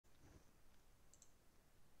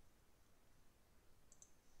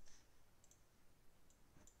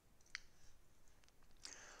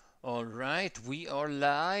All right, we are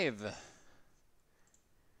live.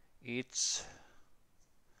 It's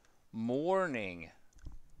morning.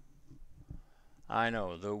 I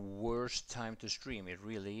know, the worst time to stream, it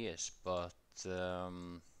really is, but I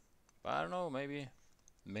don't know, maybe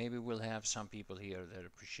we'll have some people here that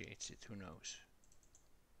appreciates it, who knows.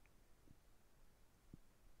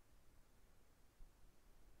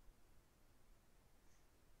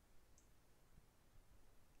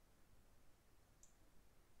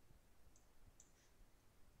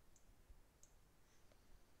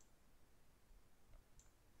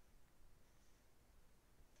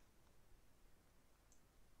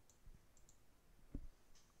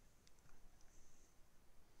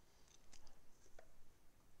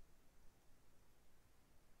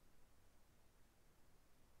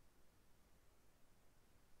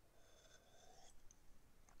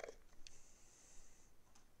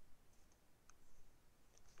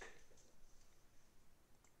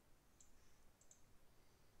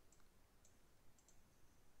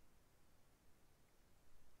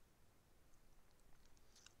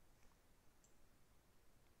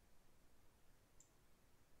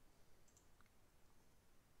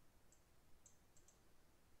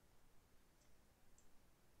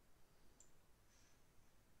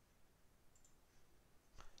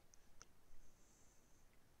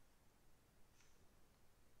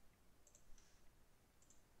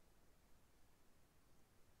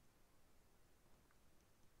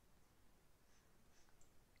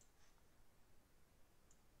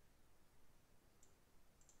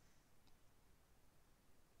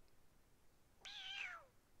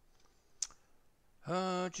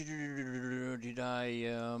 Did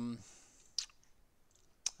I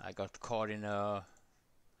got caught in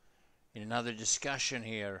another discussion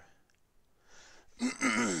here.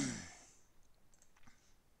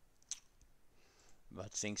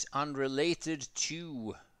 But things unrelated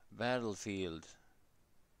to Battlefield.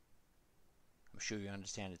 I'm sure you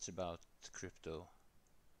understand it's about crypto.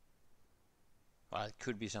 Well, it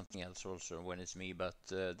could be something else also when it's me, but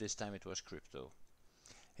this time it was crypto.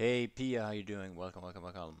 Hey Pia, how you doing? Welcome, welcome,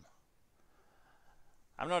 welcome.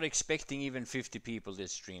 I'm not expecting even 50 people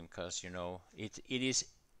this stream, cause you know it is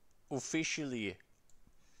officially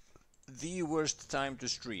the worst time to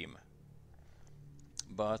stream.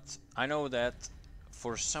 But I know that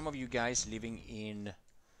for some of you guys living in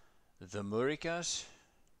the Americas,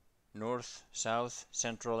 North, South,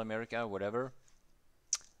 Central America, whatever,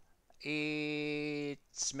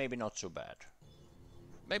 it's maybe not so bad.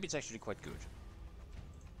 Maybe it's actually quite good.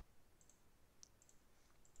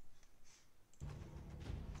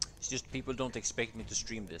 It's just people don't expect me to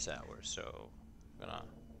stream this hour, so gonna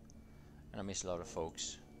miss a lot of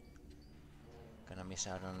folks. Gonna miss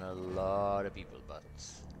out on a lot of people, but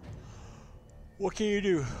what can you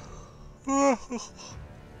do?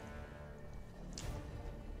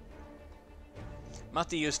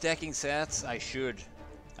 Matti, you're stacking sats? I should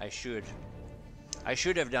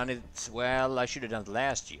have done it. Well, I should have done it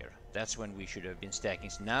last year. That's when we should have been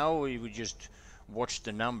stacking. Now we would just watch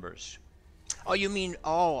the numbers. Oh, you mean?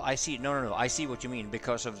 Oh, I see. No. I see what you mean.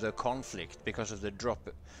 Because of the conflict, because of the drop.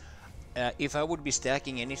 If I would be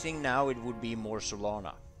stacking anything now, it would be more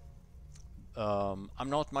Solana. I'm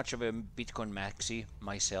not much of a Bitcoin maxi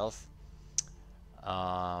myself.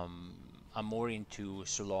 I'm more into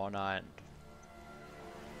Solana and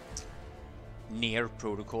Near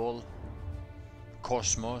Protocol,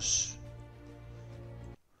 Cosmos,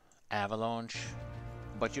 Avalanche.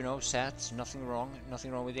 But you know, sats, nothing wrong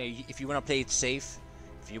with it. If you want to play it safe,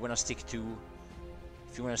 if you want to stick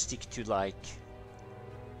to like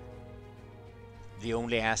the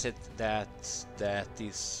only asset that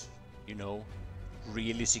is, you know,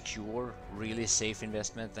 really secure, really safe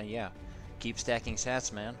investment, then yeah, keep stacking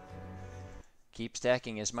sats, man. Keep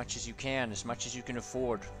stacking as much as you can, as much as you can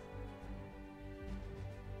afford.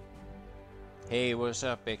 Hey, what's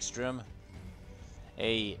up, Ekstrom?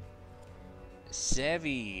 Hey,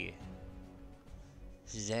 Zavi.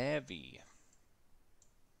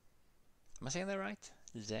 Am I saying that right?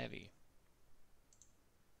 Zavi.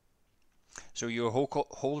 So your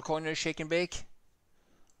whole coiner shake and bake?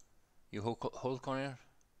 Your whole coiner?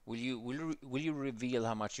 Will you reveal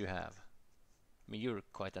how much you have? I mean, you're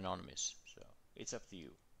quite anonymous, so it's up to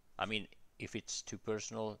you. I mean, if it's too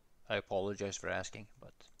personal, I apologize for asking,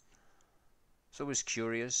 but it's always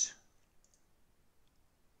curious.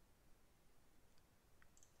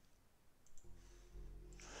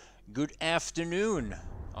 Good afternoon.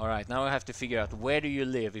 All right, now I have to figure out where do you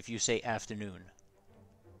live if you say afternoon.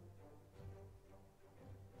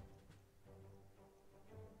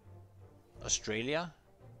 Australia?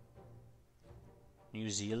 New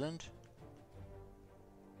Zealand?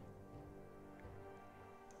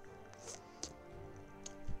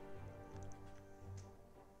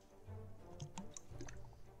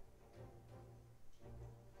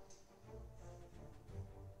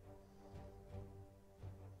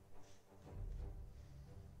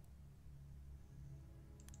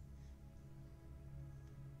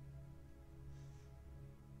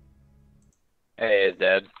 Hey,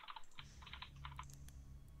 dead.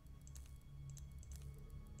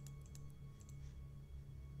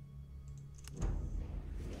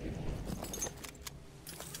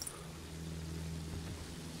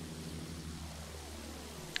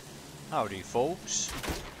 Howdy, folks.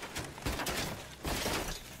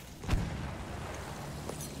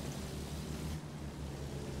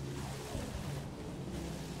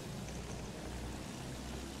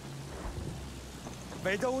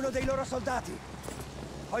 Vedo uno dei loro soldati.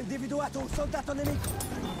 Ho individuato un soldato nemico.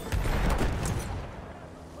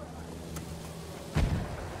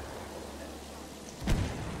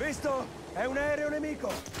 Visto? È un aereo nemico.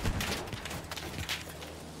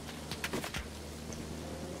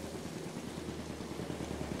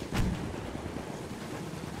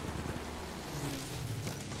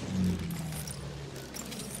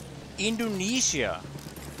 Indonesia.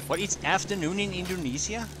 What, it's afternoon in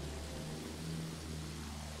Indonesia?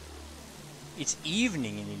 It's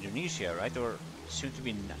evening in Indonesia, right? Or soon to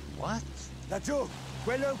be what? Laggiù,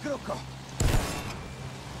 quello è un crocco.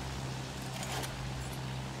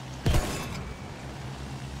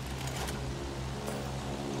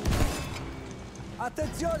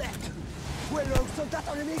 Attenzione! Quello è un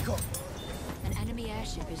soldato nemico. An enemy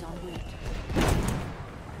airship is en route.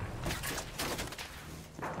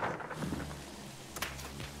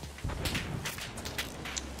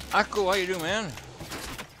 Akko, how you doing, man?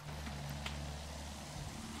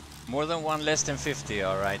 More than one, less than 50,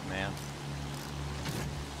 alright, man.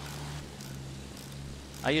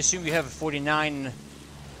 I assume you have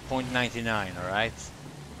 49.99, alright?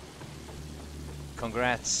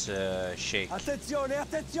 Congrats, Shake. Attenzione,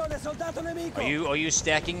 attenzione, soldato nemico. Are you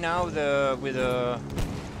stacking now in the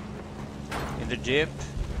dip?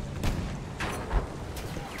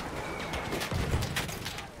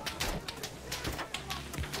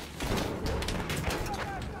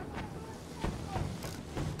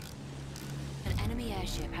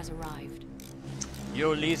 Arrived.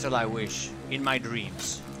 You're lethal, I wish, in my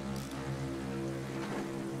dreams.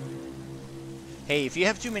 Hey, if you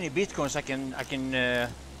have too many bitcoins,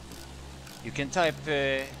 you can type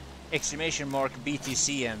exclamation mark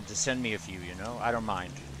BTC and send me a few. You know, I don't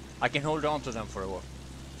mind. I can hold on to them for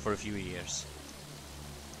a few years.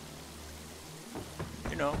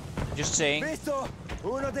 You know, just saying. Visto?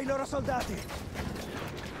 Uno dei loro soldati.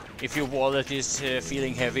 If your wallet is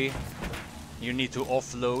feeling heavy, you need to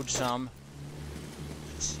offload some.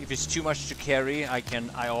 If it's too much to carry, I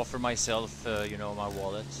offer myself, you know, my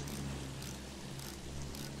wallet.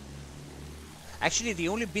 Actually, the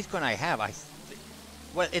only Bitcoin I have,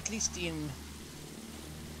 well, at least in,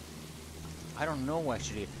 I don't know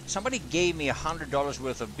actually. Somebody gave me $100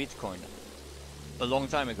 worth of Bitcoin a long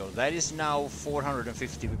time ago. That is now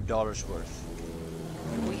 $450 worth.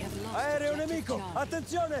 We have lost Aereo objective nemico, Charlie.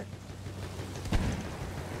 attenzione!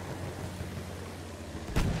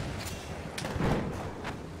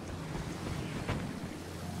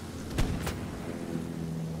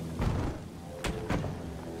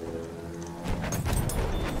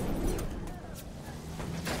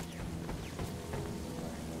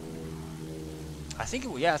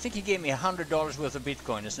 I think he gave me $100 worth of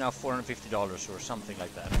Bitcoin. It's now $450 or something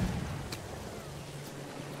like that.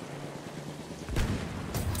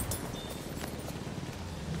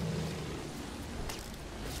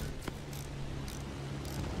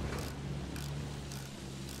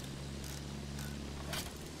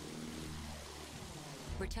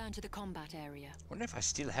 Return to the combat area. Wonder if I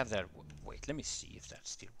still have that. Wait, let me see if that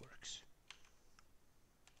still works.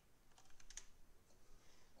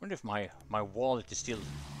 Wonder if my wallet is still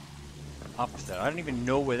up there. I don't even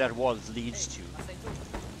know where that wallet leads to.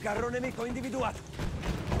 Carro nemico individuato.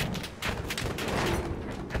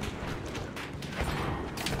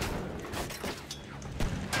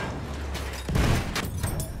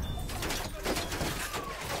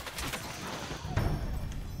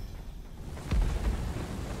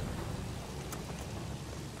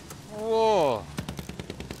 Whoa!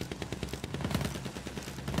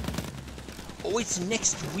 Oh, it's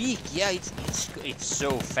next week. Yeah, it's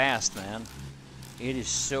so fast, man. It is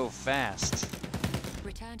so fast.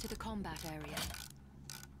 Return to the combat area.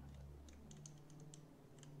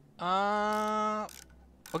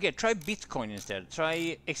 Okay, try Bitcoin instead.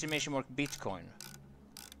 Try exclamation mark Bitcoin.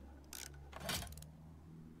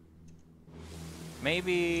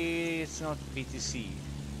 Maybe it's not BTC.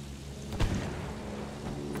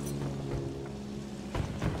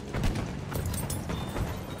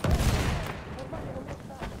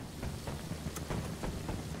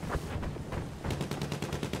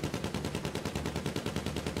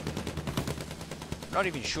 Not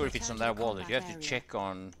even sure if it's on that wallet. You have to check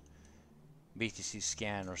on BTC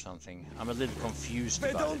scan or something. I'm a little confused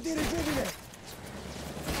Vedo about un it. dirigibile!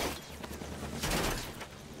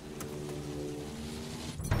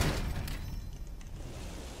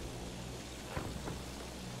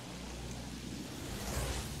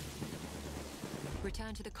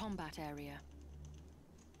 Return to the combat area.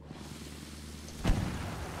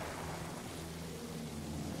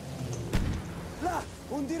 Là!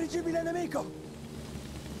 Un dirigibile nemico!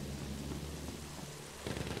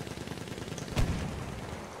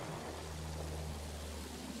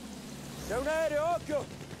 C'è un aereo, occhio!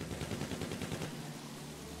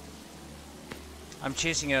 I'm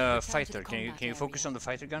chasing a Return to fighter. the Can you combat focus area. on the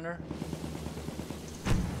fighter gunner?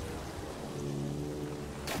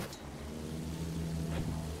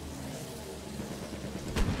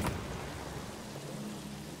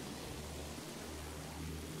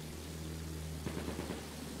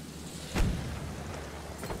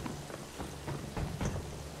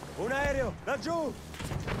 Un aereo, laggiù!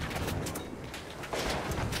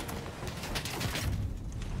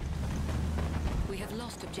 We have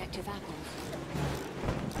lost objective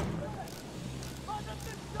apples.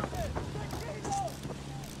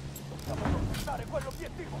 Devo conquistare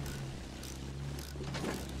quell'obiettivo!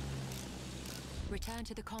 Return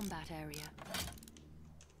to the combat area.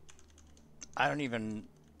 I don't even...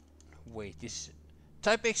 Wait, this...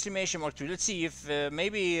 Type exclamation mark 2. Let's see if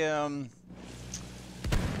maybe...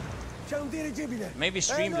 C'è un dirigibile! maybe È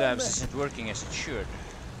Streamlabs enorme! isn't working as it should.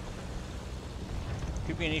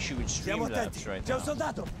 Could be an issue with Stiamo attenti! Streamlabs right C'è un now.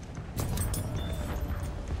 soldato!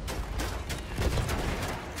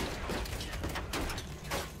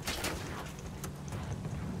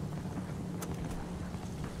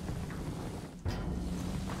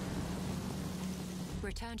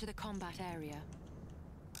 Return to the combat area.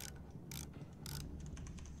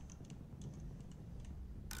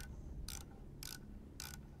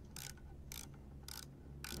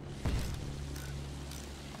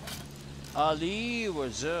 Ali,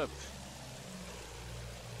 what's up?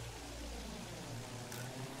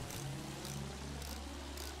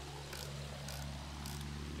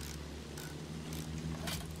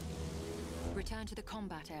 Return to the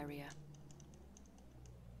combat area.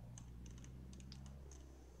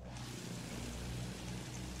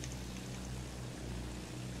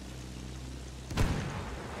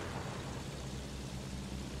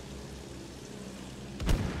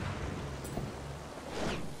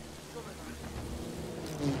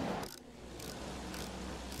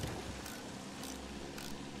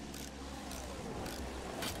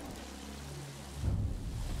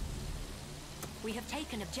 We have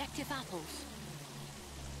taken objective apples.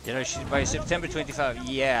 You know, by September 25,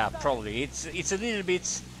 yeah, probably. It's a little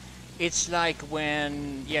bit, it's like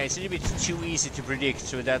when, yeah, it's a little bit too easy to predict.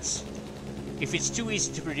 So that's, if it's too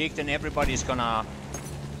easy to predict, then everybody's gonna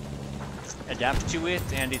adapt to it,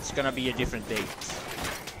 and it's gonna be a different date.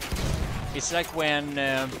 It's like when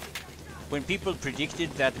people predicted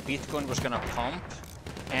that Bitcoin was gonna pump,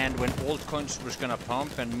 and when altcoins was gonna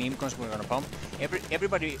pump and meme coins were gonna pump,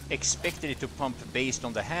 everybody expected it to pump based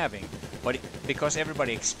on the halving, but because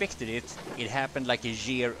everybody expected it, it happened like a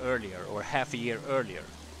year earlier or half a year earlier.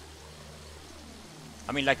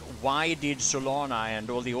 I mean, like, why did Solana and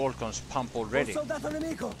all the altcoins pump already? Un soldato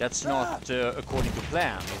nemico! That's Ah! not according to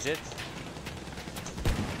plan, is it?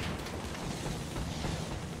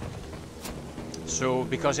 So,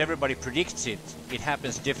 because everybody predicts it, it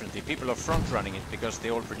happens differently. People are front-running it because they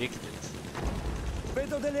all predicted it.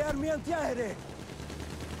 Vedo delle armi antiaeree!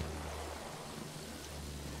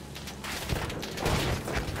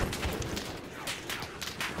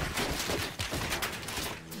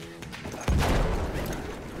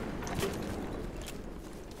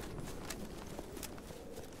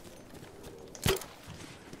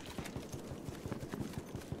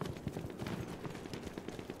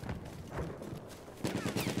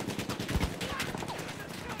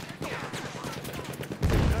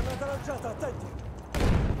 Granata lanciata, attenti!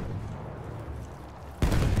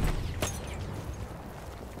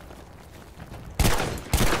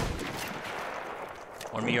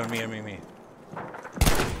 On me, on me, on me, on me.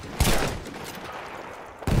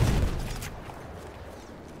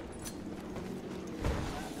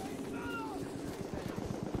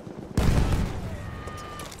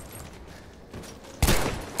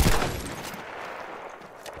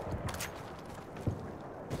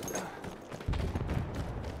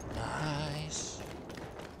 Nice.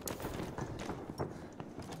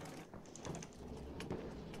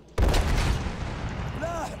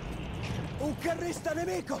 Là! Un carrista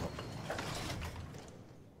nemico!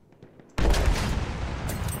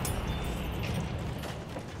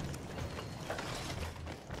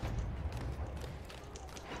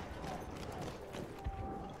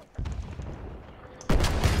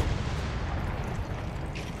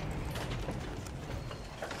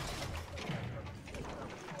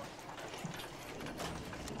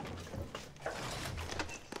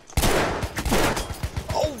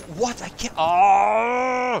 can't...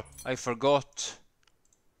 Oh! I forgot.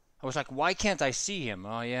 I was like, why can't I see him?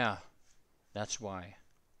 Oh, yeah. That's why.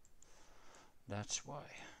 That's why.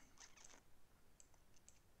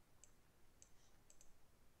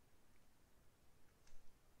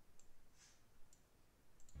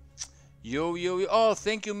 Yo, yo, yo. Oh,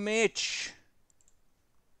 thank you, Mitch.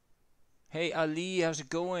 Hey, Ali, how's it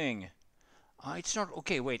going? It's not...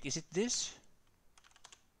 Okay, wait. Is it this?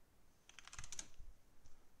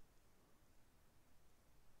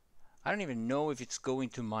 I don't even know if it's going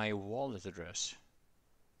to my wallet address.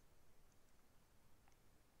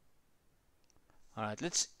 Alright,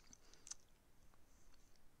 let's...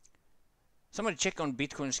 Somebody check on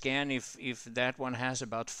Bitcoin Scan if that one has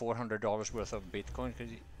about $400 worth of Bitcoin,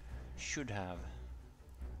 because it should have.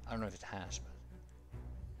 I don't know if it has, but...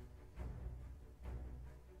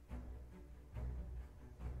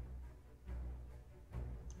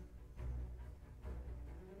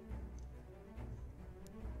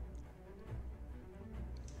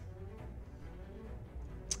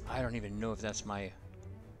 I don't even know if that's my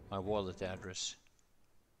wallet address.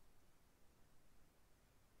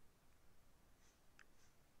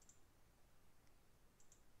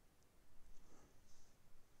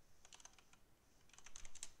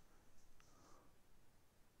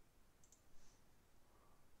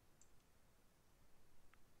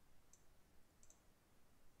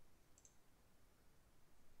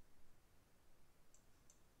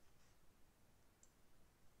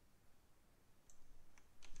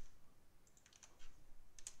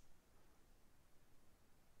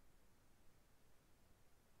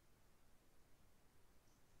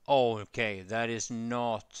 Oh, okay, that is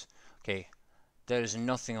not... Okay, there is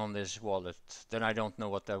nothing on this wallet. Then I don't know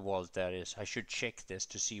what that wallet that is. I should check this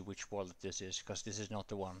to see which wallet this is, because this is not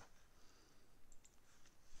the one.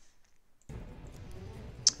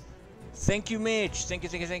 Thank you, Mitch. Thank you,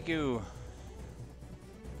 thank you, thank you.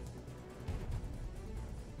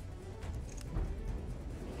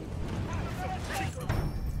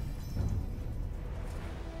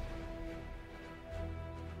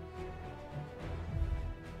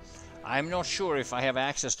 I'm not sure if I have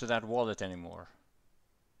access to that wallet anymore.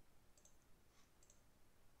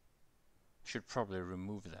 Should probably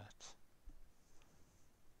remove that.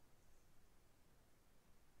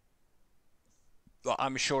 Well,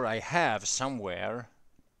 I'm sure I have somewhere.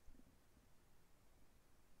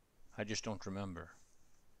 I just don't remember.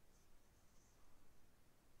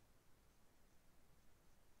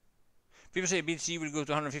 People say BTC will go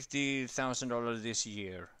to $150,000 this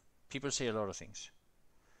year. People say a lot of things.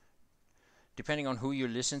 Depending on who you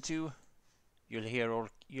listen to, you'll hear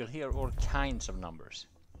all kinds of numbers.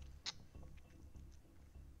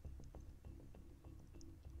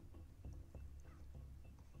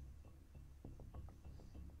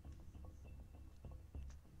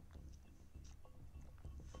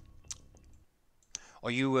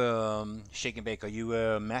 Are you Shake and Bake? Are you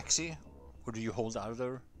Maxi, or do you hold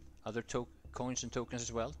other coins and tokens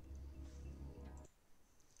as well?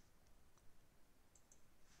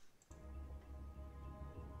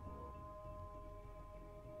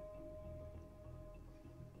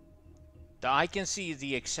 I can see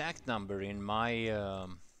the exact number in my...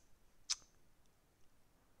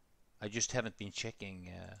 I just haven't been checking...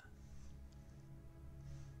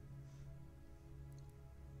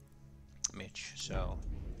 Mitch, so...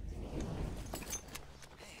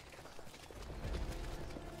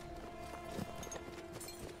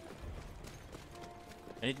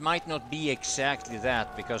 And it might not be exactly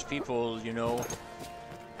that, because people, you know...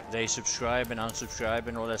 They subscribe and unsubscribe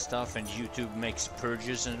and all that stuff, and YouTube makes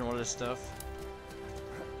purges and all that stuff.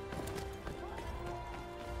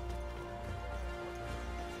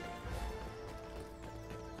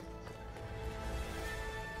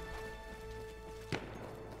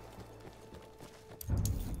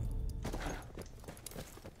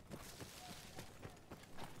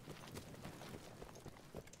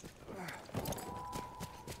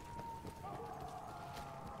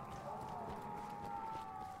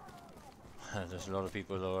 There's a lot of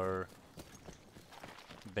people who are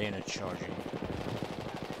bayonet charging.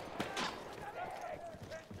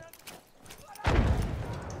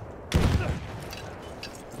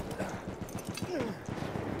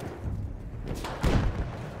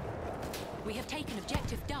 We have taken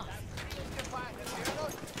objective Duff.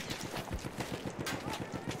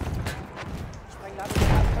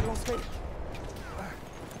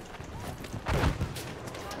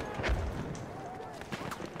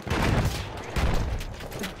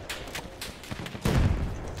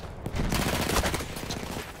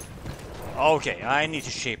 Okay, I need to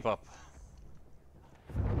shape up.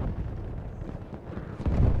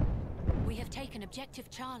 We have taken objective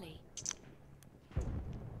Charlie.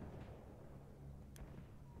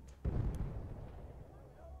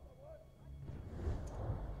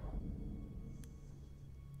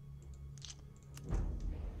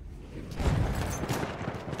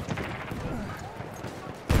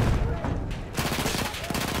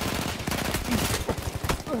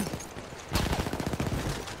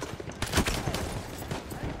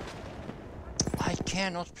 I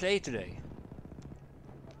cannot play today.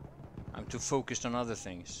 I'm too focused on other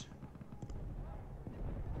things.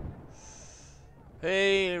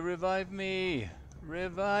 Hey, revive me!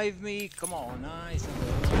 Revive me! Come on, nice.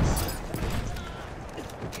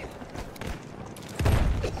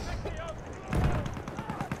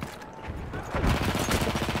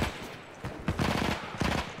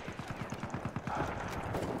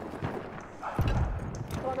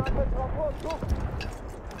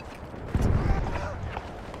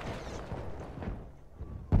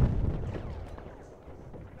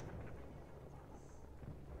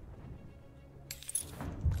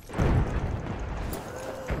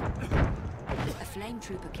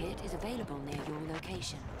 Trooper kit is available near your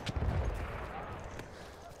location.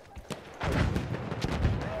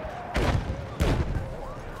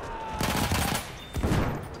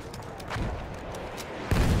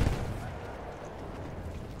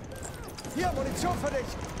 Hier, Munition für dich!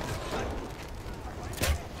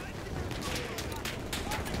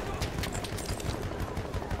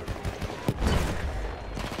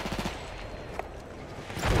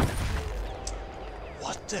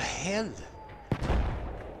 What the hell?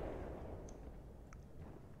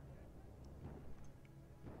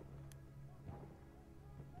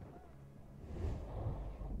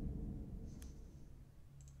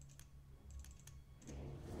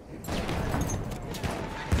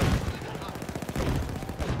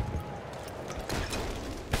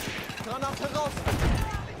 Granate raus!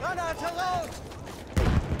 Granate raus!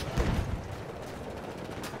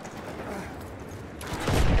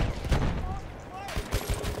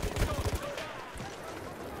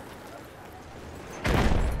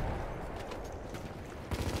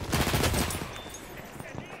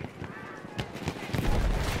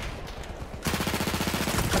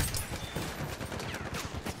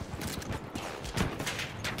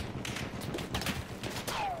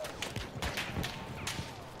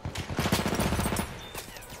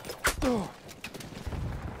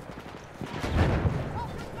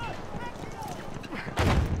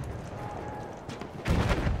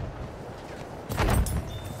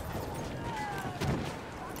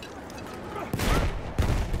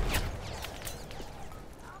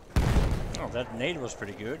 That nade was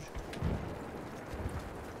pretty good.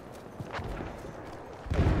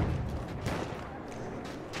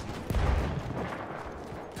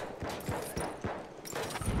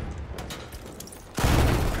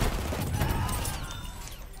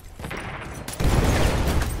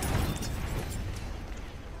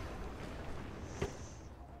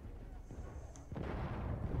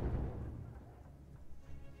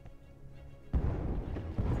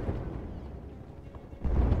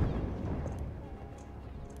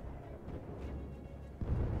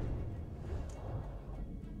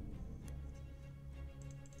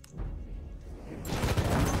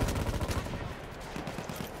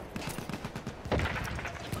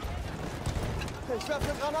 Ich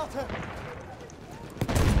werfe Granate!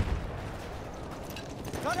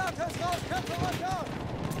 Granate ist raus! Köpfe runter!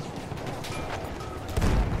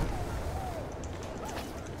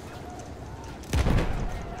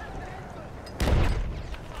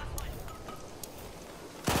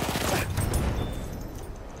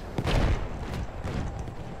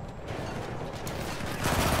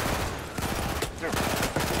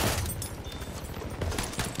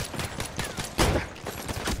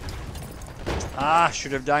 Ah,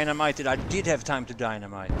 should have dynamited. I did have time to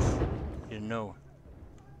dynamite. Didn't know.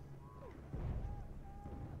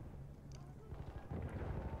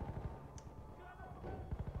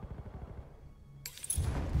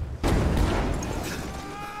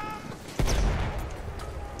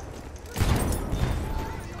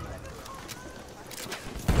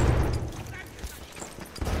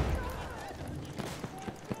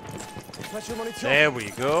 There we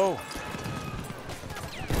go.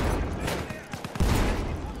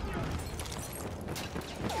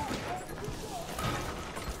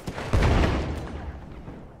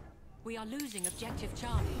 We are losing objective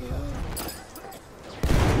Charlie.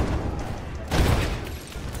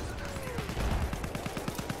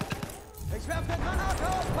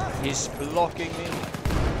 He's blocking me.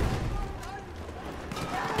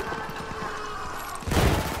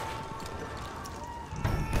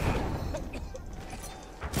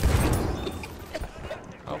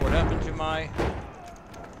 Oh, what happened to my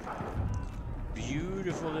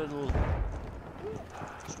beautiful little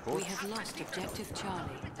sport? We have lost objective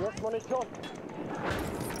Charlie. I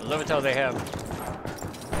love it how they have more.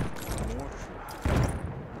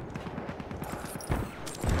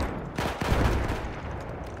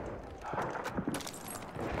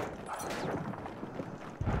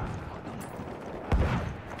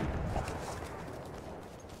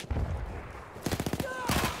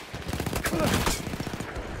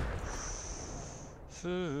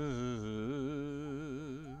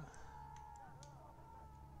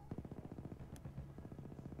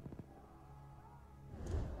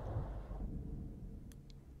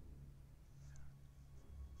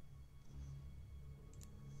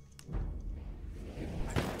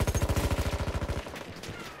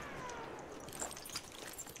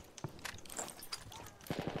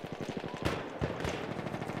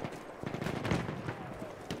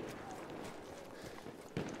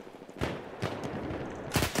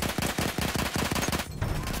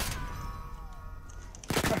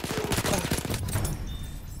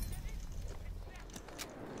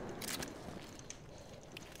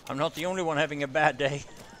 I'm not the only one having a bad day.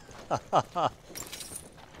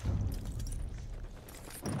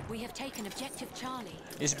 We have taken objective Charlie.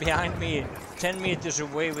 He's behind me, 10 meters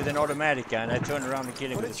away with an automatic, and I turn around and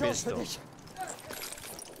kill him with a Munition für pistol. dich.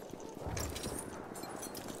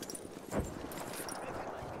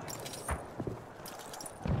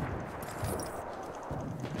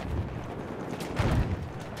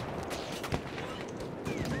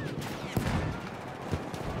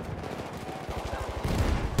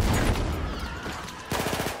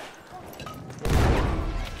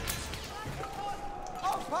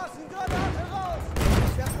 Aufpassen, Granate raus!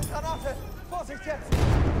 Werfen Granate! Vorsicht jetzt!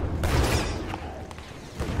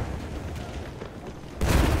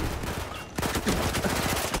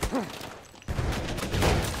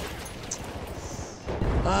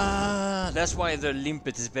 That's why the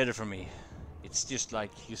limpet is better for me. It's just like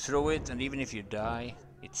you throw it, and even if you die,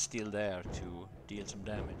 it's still there to deal some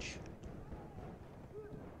damage.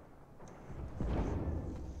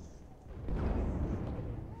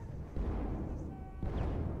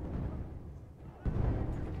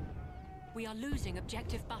 We are losing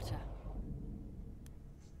objective butter.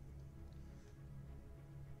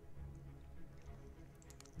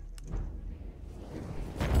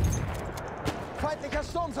 Feindlicher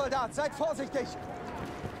Sturmsoldat, seid vorsichtig!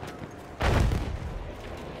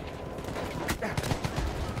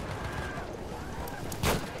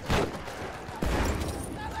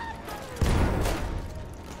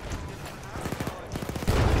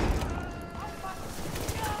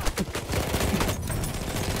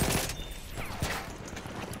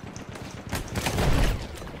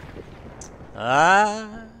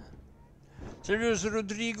 Ah! So there's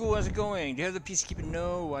Rodrigo, how's it going? Do you have the peacekeeper?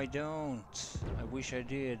 No, I don't. I wish I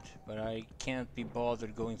did, but I can't be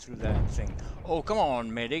bothered going through that thing. Oh, come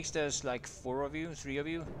on, medics. There's like 4 of you, 3 of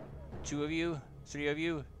you, 2 of you, 3 of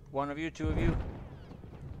you, 1 of you, 2 of you.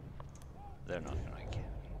 They're not gonna get me.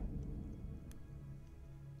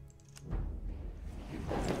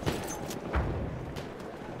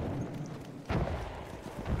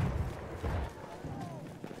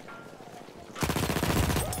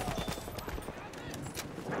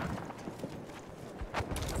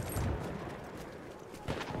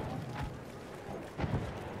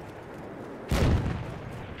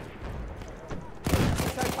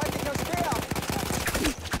 Ist ein feindlicher Speer!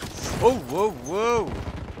 Oh, whoa, whoa!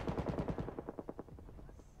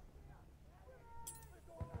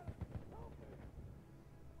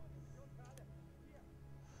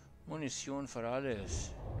 Munition für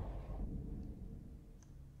alles.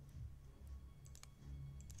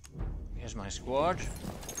 Here's my squad.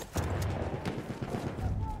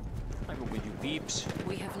 I go with you peeps.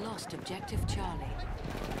 We have lost objective Charlie.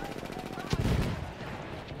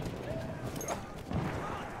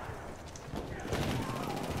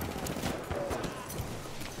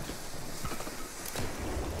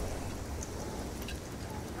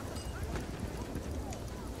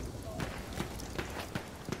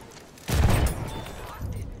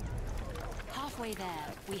 Halfway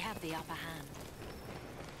there, we have the upper hand.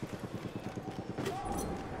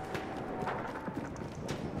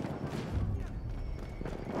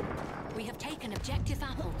 We have taken objective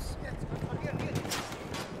apples.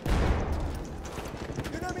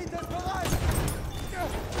 Dynamit ist bereit!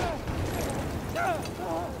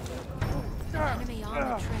 Enemy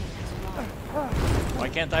armor train has arrived. Why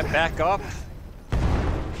can't I back up?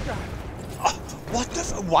 Oh, what the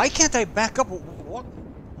why can't I back up?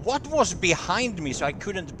 What was behind me so I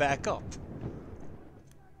couldn't back up?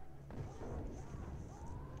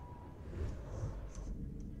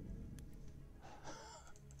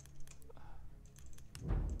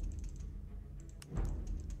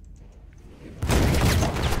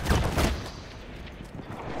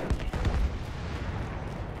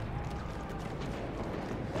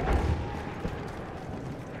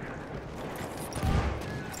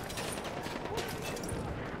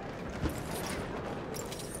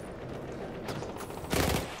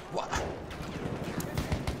 What?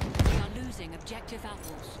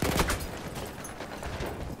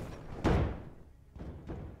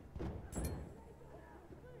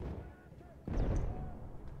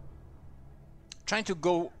 trying to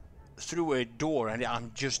go through a door and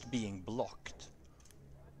I'm just being blocked.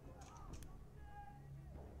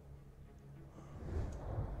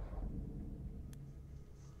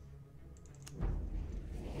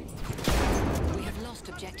 We have lost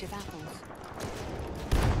objective apples.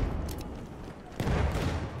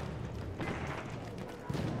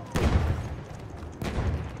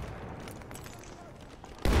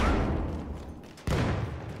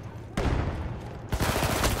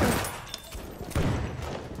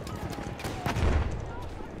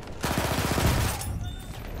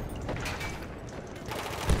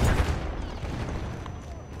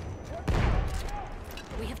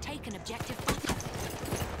 We have taken objective butter.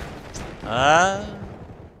 Ah.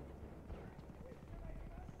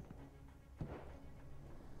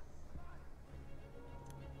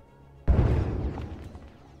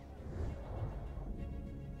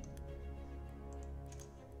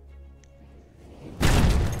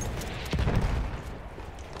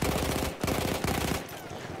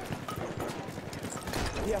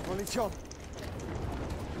 Hier, Munition.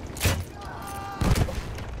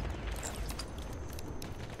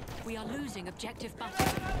 We are losing objective butter.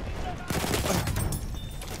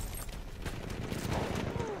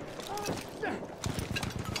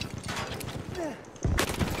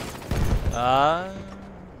 Ah.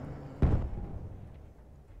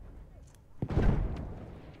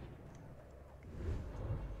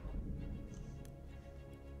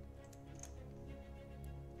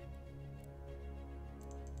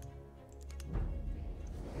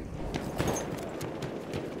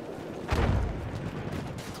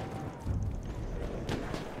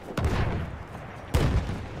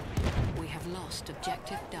 We have lost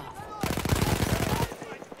objective Duff.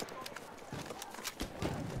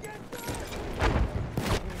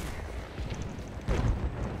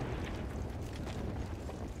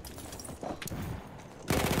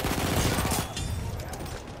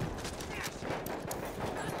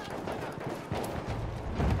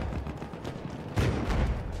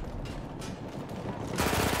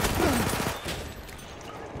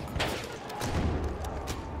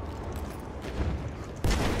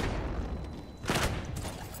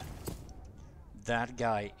 That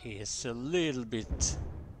guy is a little bit...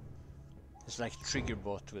 It's like trigger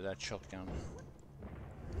bot with that shotgun.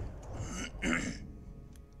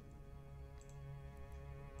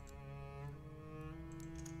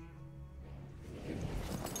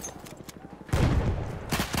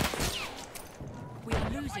 We are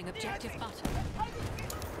losing objective butter.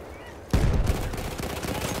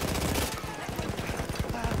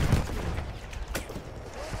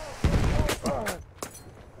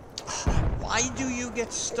 Why do you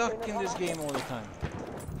get stuck in this game all the time?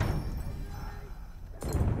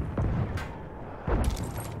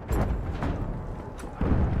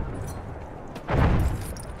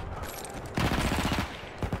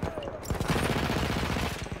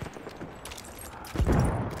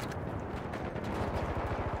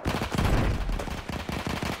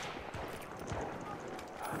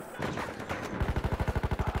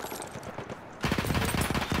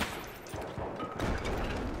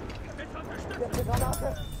 Letzte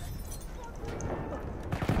Granate.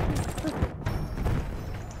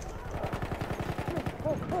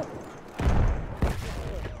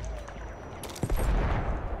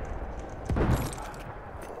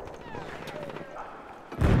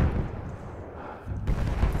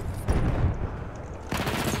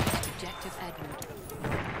 Objective Edward.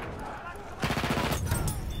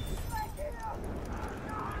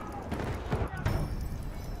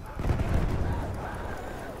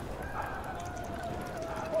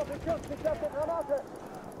 Ich letzte Granate.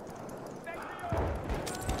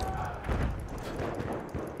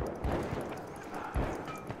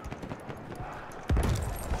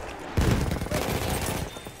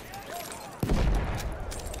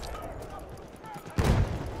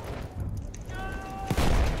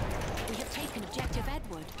 We have taken objective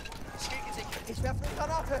Edward. Ich werfe eine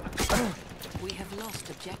Granate. We have lost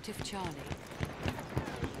objective Charlie.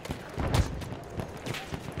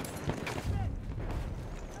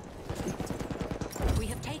 We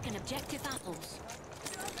have taken objective apples.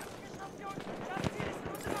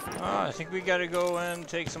 Ah, I think we gotta go and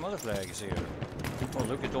take some other flags here. Oh,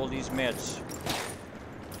 look at all these meds.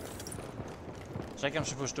 It's like I'm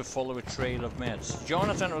supposed to follow a trail of meds.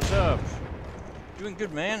 Jonathan, what's up? Doing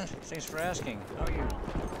good, man. Thanks for asking. How are you?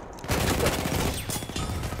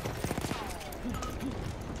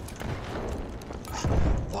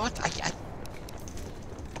 What?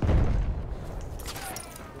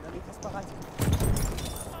 Dynamit ist bereit.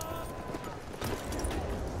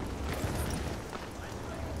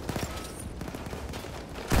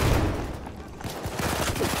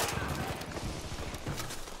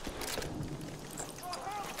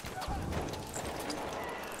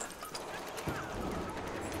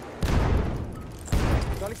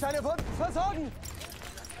 versorgen!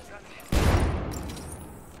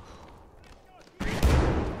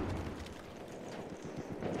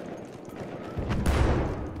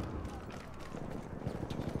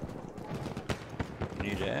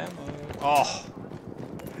 Need ammo. Oh!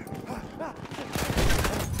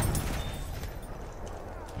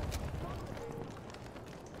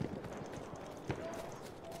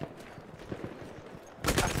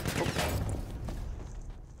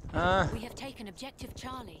 We have taken objective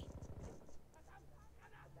Charlie.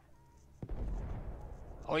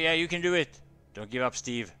 Oh yeah, you can do it. Don't give up,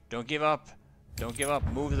 Steve. Don't give up. Don't give up.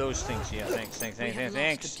 Move those things. Yeah, thanks. We have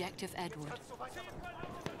lost objective Edward.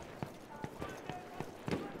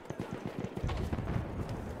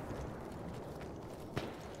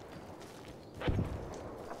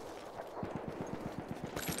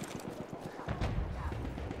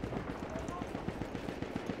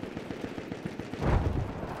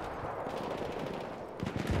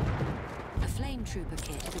 A flame trooper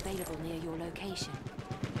kit is available near your location.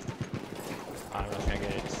 I'm not gonna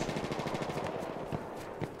get it.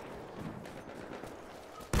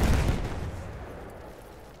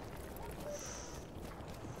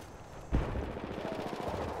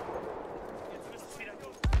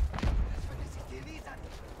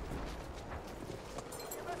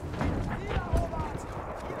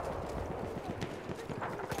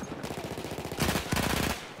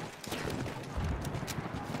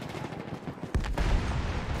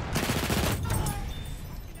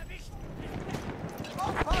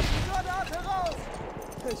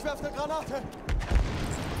 Ich werfe eine Granate!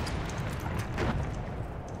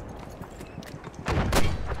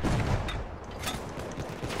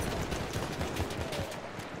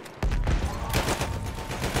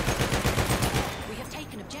 We have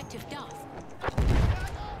taken objective Duff.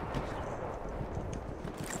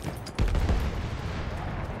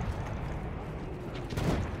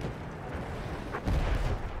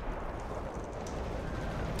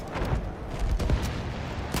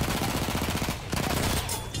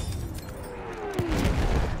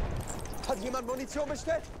 Hat jemand Munition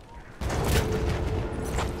bestellt?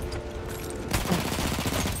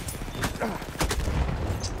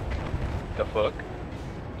 The fuck?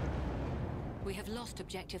 We have lost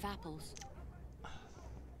objective apples.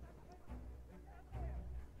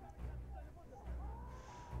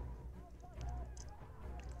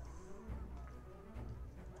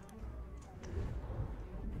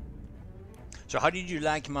 So how did you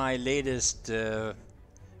like my latest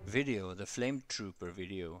video, the Flame Trooper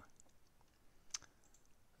video?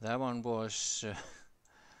 That one was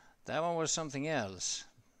something else.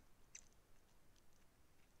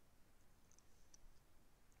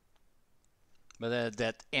 But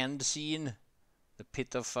that end scene, the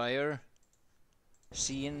pit of fire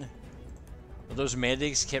scene, those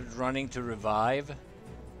medics kept running to revive.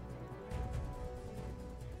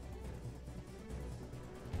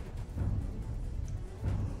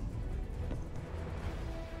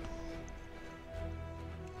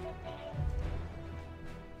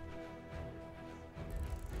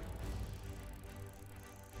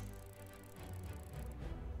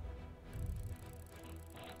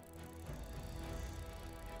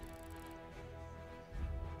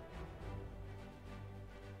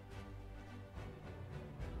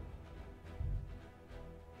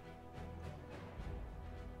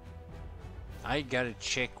 I gotta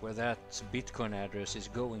check where that Bitcoin address is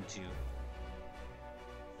going to.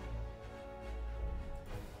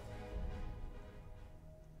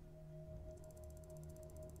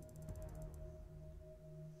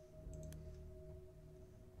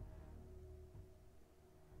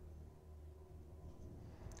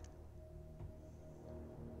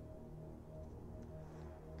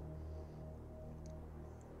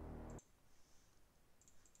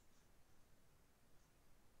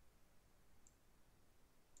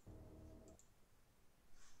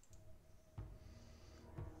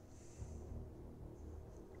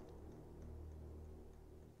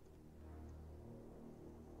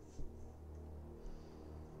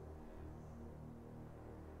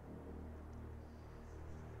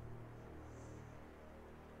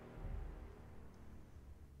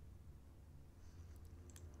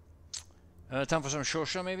 Time for some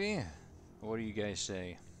shosha, maybe? What do you guys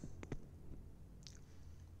say?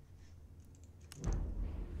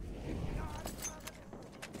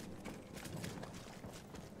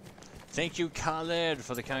 Thank you, Khaled,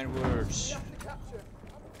 for the kind words.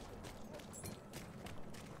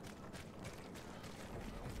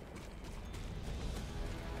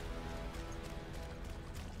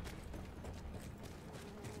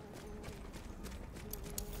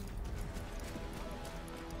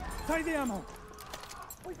 Take the ammo!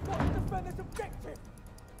 We've got to defend this objective!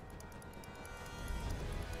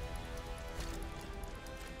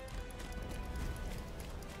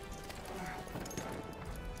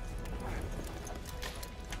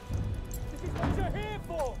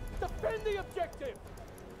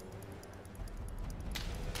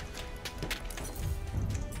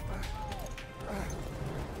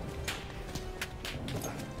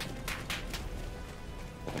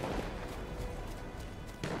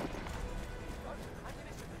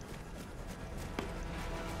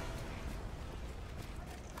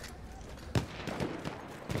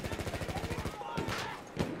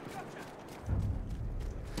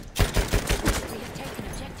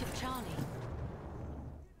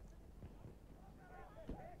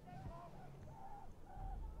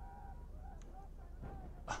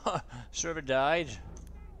 Server died.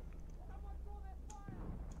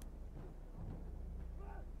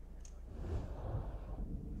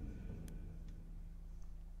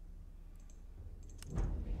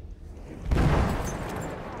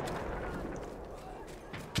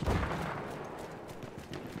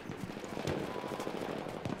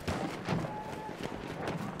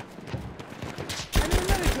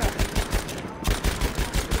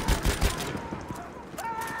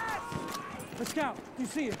 Scout, do you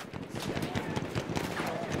see it?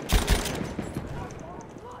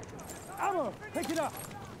 Ammo! Pick it up!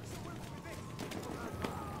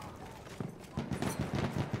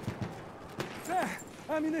 There!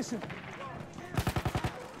 Ammunition!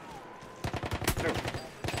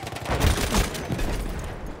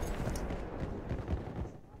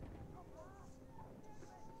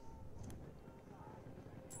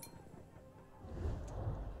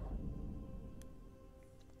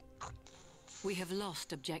 We have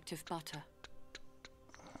lost objective butter.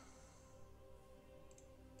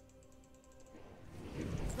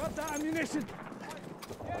 Grab that ammunition!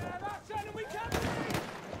 Yeah, that's it, we can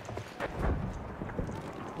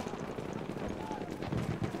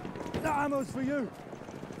That ammo's for you!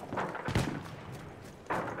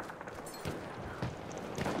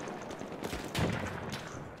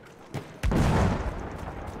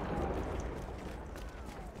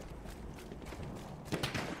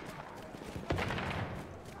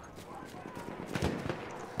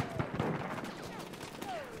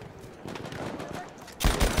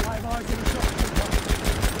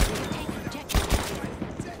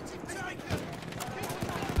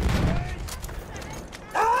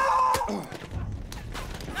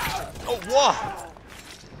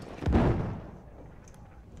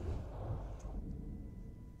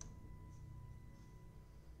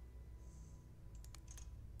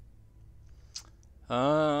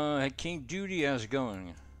 King Duty, how's it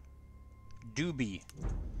going? Doobie.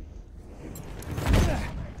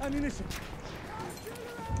 Ammunition.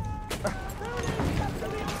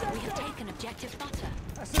 We have taken objective butter.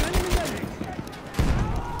 That's an enemy medic.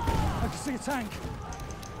 I can see a tank.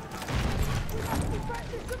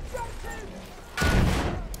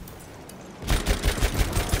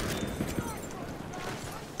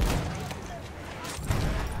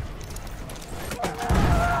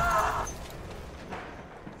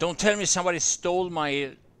 Don't tell me somebody stole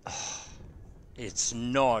my... It's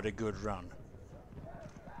not a good run.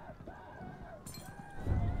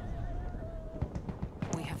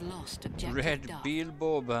 We have lost objective Red Duff.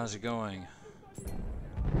 Bilbo, how's it going?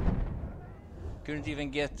 Couldn't even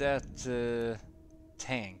get that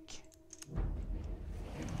tank.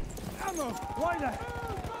 Ammo! Right there!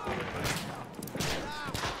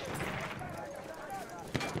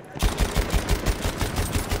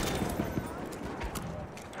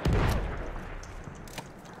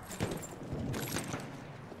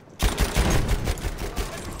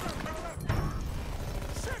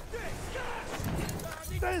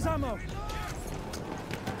 There's ammo!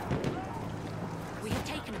 We have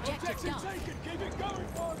taken objective Duff. Keep it going,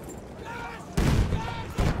 boys!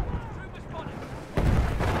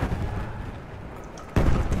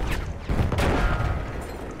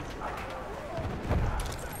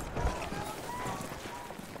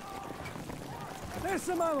 There's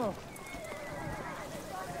some ammo!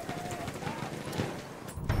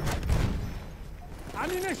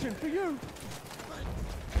 Ammunition for you!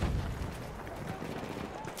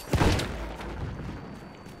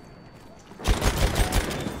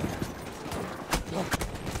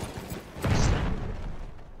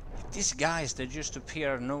 These guys, they just appear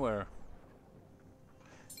out of nowhere.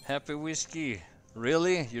 Happy whiskey.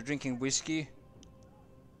 Really? You're drinking whiskey?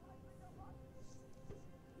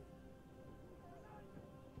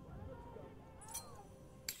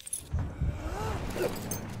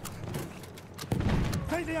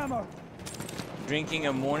 Take the ammo! Drinking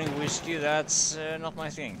a morning whiskey, that's not my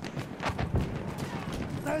thing.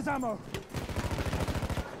 There's ammo!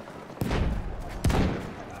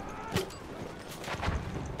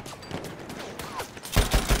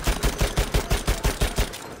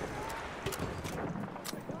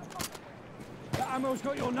 That ammo's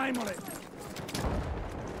got your name on it.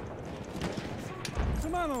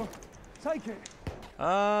 Some ammo! Take it!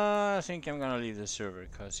 I think I'm gonna leave the server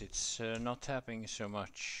because it's not happening so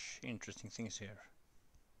much interesting things here.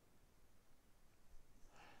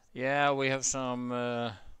 Yeah, we have some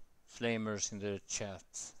flamers in the chat,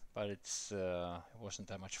 but it wasn't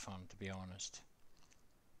that much fun, to be honest.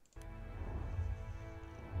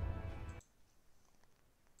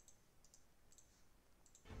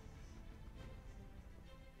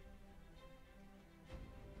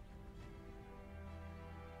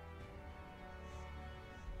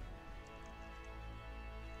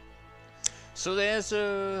 So there's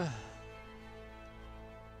a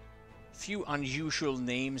few unusual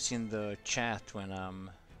names in the chat when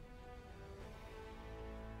I'm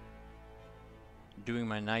doing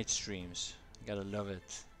my night streams. Gotta love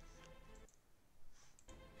it.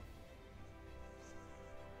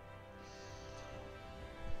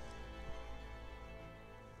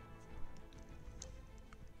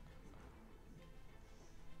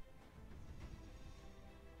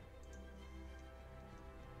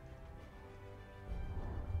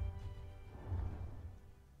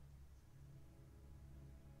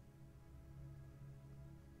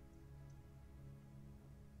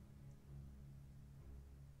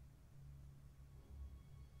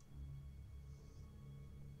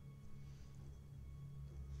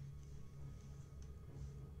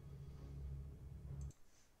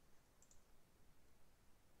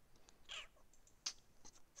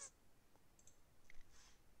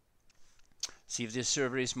 See if this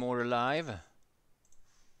server is more alive.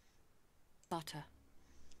 Butter.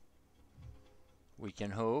 We can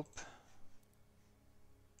hope.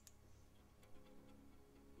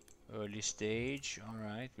 Early stage.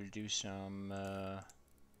 Alright, we'll do some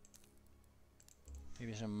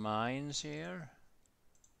maybe some mines here.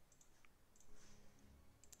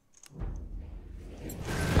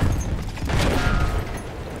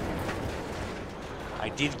 I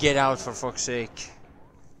did get out, for fuck's sake.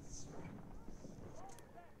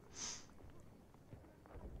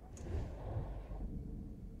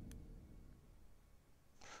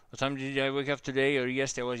 What time did I wake up today? Or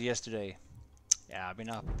yesterday? Was yesterday. Yeah, I've been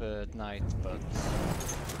up at night, but...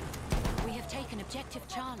 We have taken objective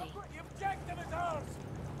Charlie. The objective is ours!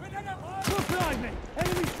 Look behind me!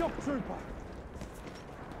 Enemy shock trooper!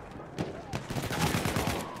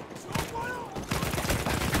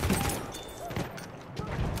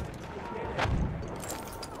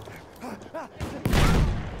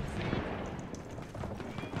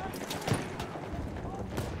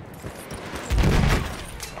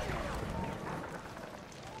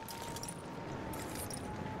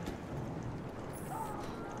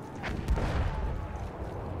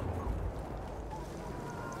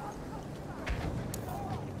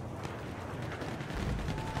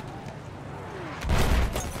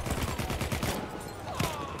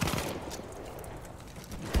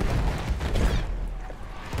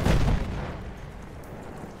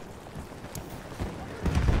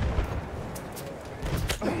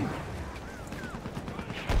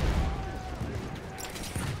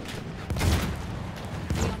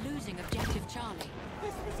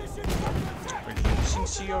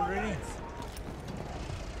 Already?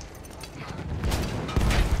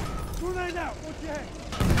 Grenade out! Watch your head!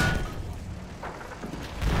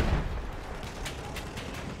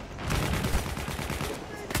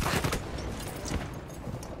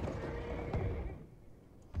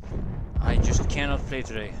 I just cannot play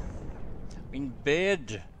today. I'm in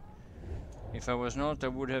bed. If I was not, I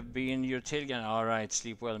would have been your tailgun. Alright,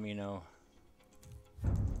 sleep well, Mino.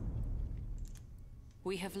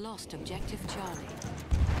 We have lost objective Charlie.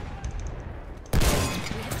 We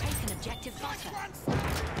have taken objective Butter.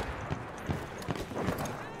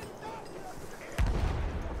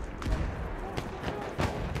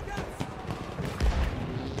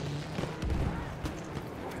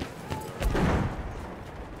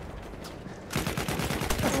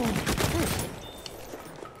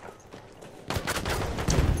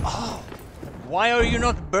 Oh, why are you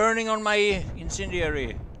not burning on my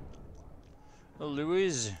incendiary? Oh,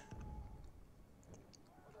 Louise.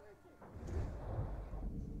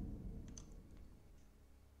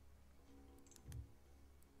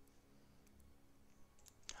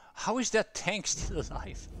 How is that tank still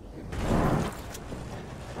alive?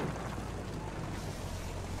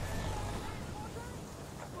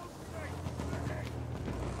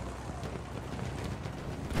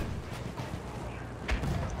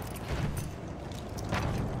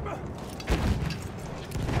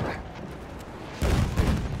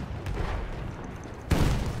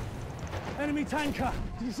 Enemy tanker!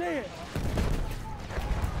 Did you see it?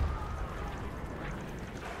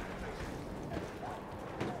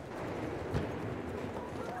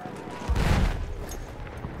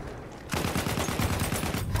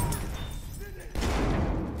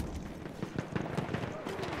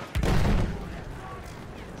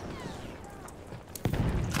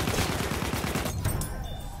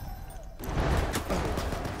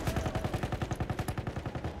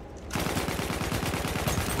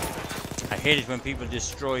 I hate it when people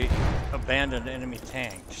destroy abandoned enemy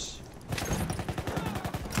tanks.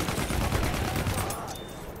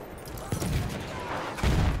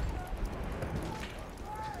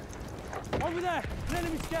 Over there! An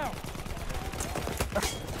enemy scout!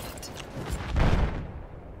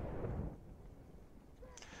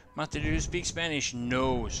 Matti, do you speak Spanish?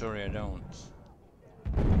 No, sorry, I don't.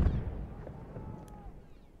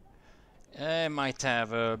 It might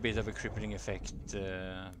have a bit of a crippling effect,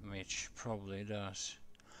 which probably does.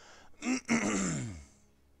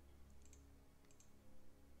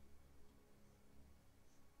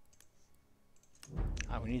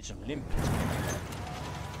 Ah, we need some limpets.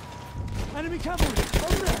 Enemy cavalry!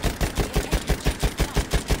 Over there!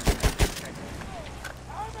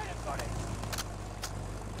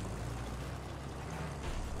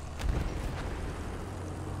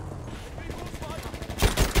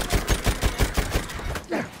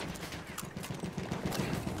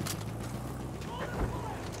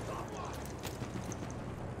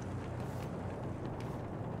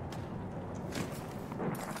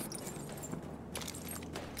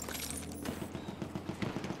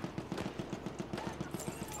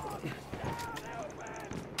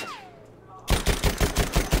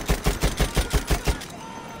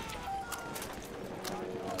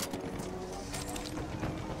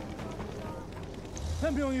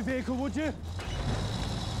 Send me on your vehicle, would you?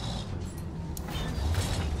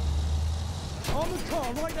 On the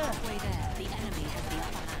car, right there. Halfway there, the enemy has the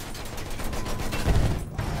upper hand.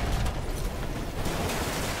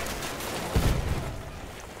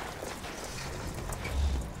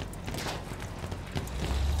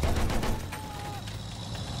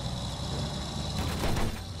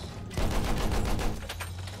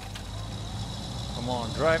 Come on,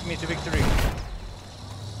 drive me to victory.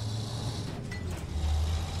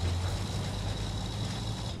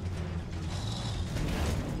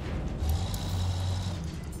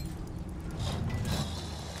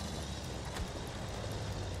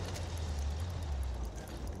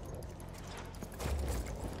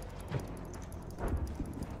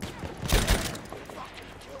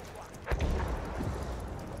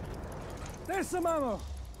 There's some ammo.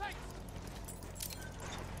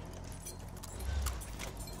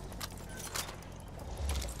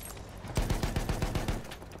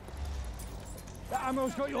 That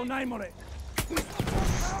ammo's got your name on it.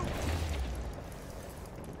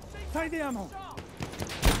 Take the ammo.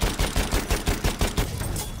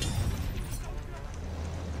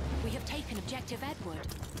 We have taken objective Edward.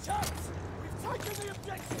 Chaps, we've taken the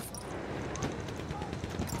objective.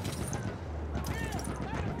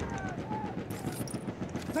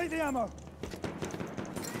 Take the ammo.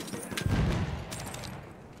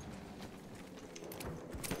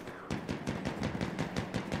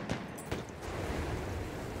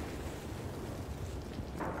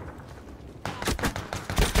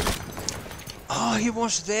 Oh, he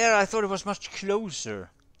was there. I thought it was much closer.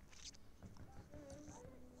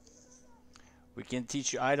 We can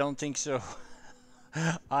teach you. I don't think so.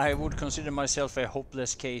 I would consider myself a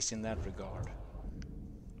hopeless case in that regard.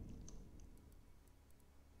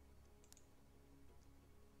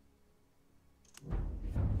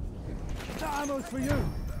 That ammo's for you.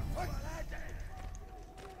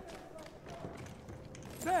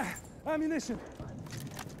 There, ammunition.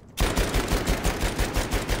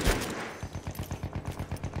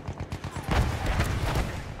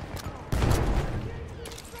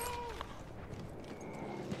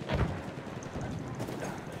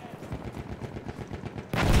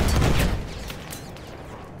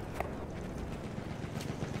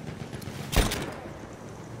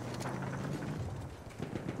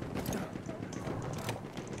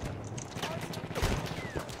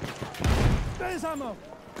 There's ammo.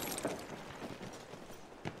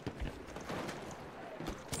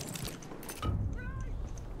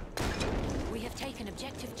 We have taken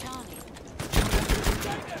objective Charlie.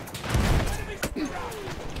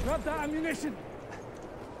 Grab that ammunition.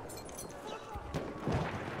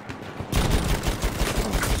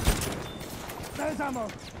 There's ammo.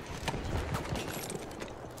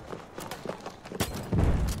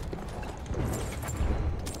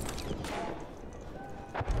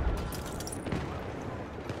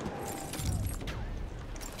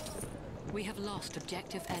 We have lost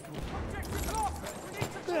objective Edward.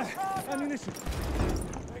 There, ammunition.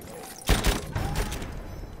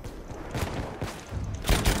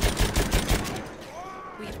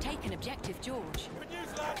 We have taken objective George.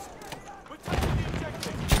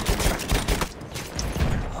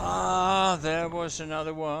 Ah, there was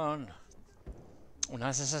another one. Oh,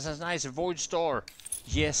 nice, nice. Void Star.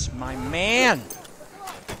 Yes, my man.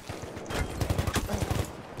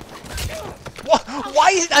 What?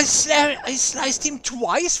 Why did I sliced him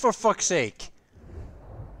twice, for fuck's sake?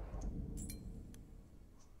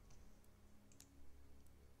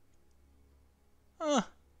 Huh.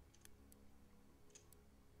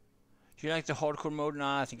 Do you like the hardcore mode?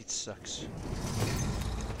 Nah, I think it sucks.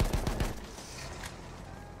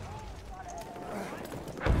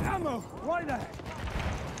 right there.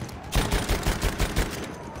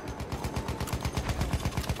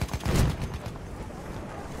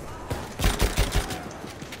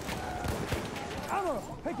 Ammo,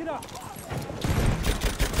 pick it up.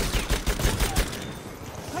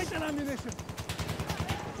 Take that ammunition.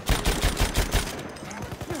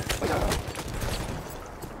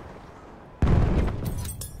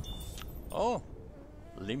 Oh,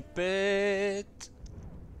 limpet.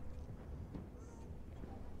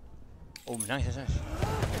 Oh, nice, nice.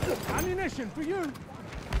 Ammunition for you.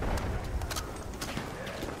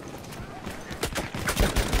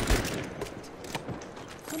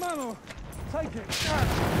 Some ammo. Take it.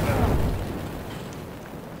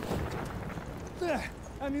 There,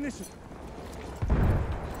 ammunition.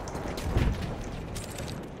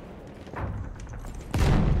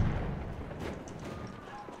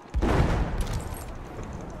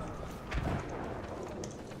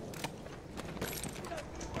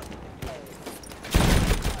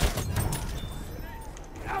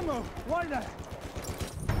 Ammo, right there.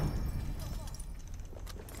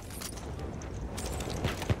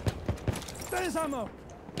 There's ammo.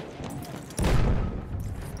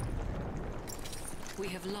 We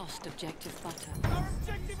have lost objective butter. Our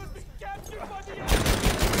objective has been captured by the enemy.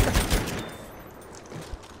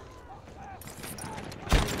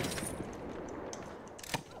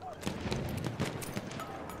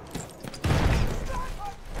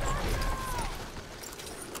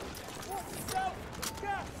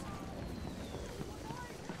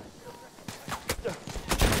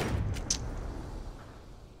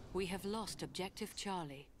 We have lost objective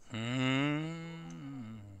Charlie.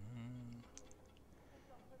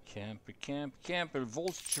 Camper, camper, camper.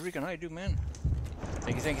 Voltage recon. How you do, man?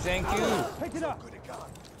 Thank you, thank you, thank you. Pick it up.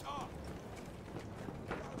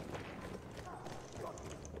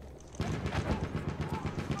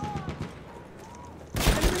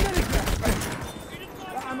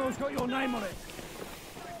 That ammo's got your name on it.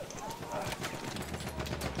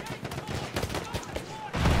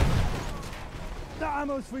 That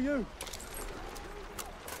ammo's for you.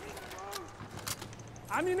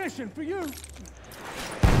 Ammunition for you.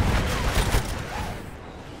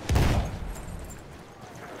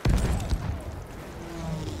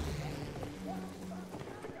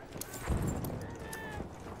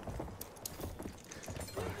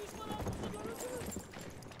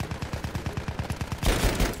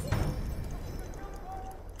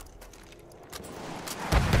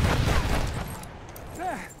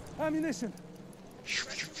 There, ammunition.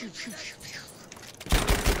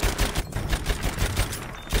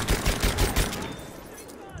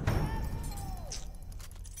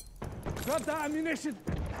 Grab that ammunition.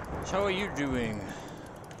 So how are you doing,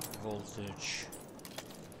 Voltage?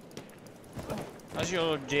 How's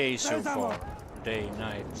your day so There's ammo. far? Day,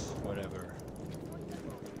 night, whatever.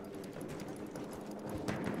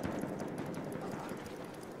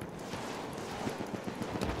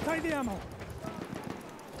 Take the ammo.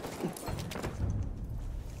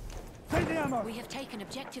 Take the ammo. We have taken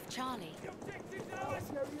objective Charlie.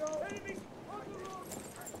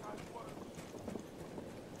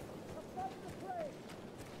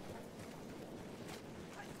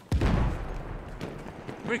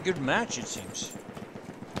 Very good match, it seems.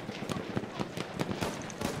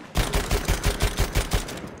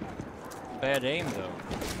 Bad aim, though.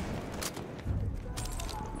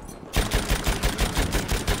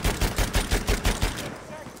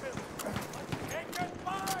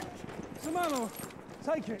 Some ammo.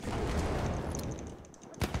 Take it.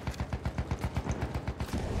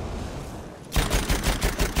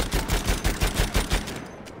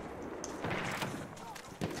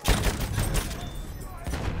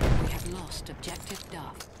 We have lost objective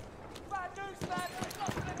Duff. Bad news, man. We've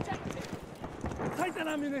lost an objective. Take that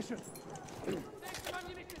ammunition.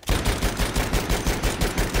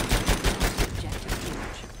 Objective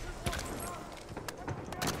George.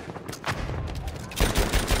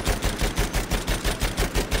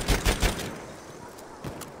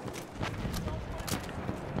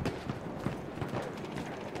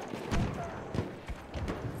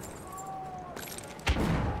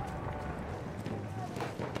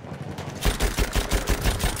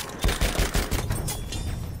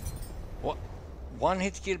 What? One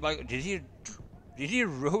hit kill by... Did he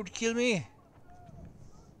road kill me?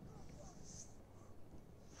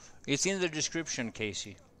 It's in the description,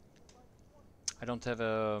 Casey. I don't have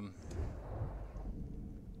a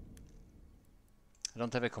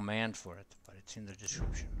command for it, but it's in the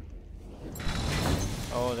description.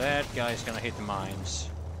 Oh, that guy's gonna hit the mines.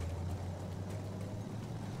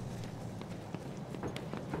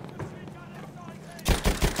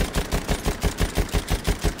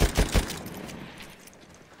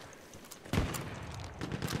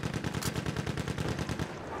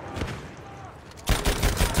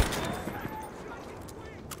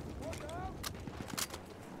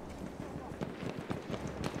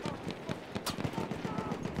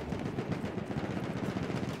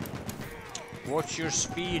 Watch your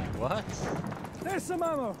speed. What? There's some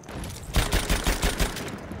ammo.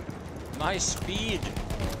 My speed.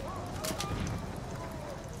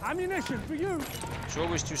 Ammunition for you. It's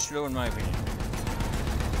always too slow in my opinion.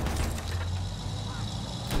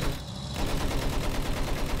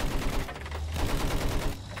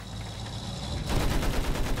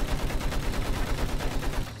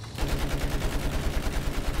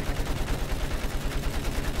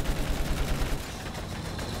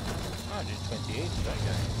 I did 28 to that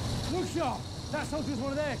guy. Look sharp. That soldier's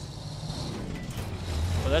one of theirs.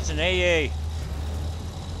 Well, that's an AA.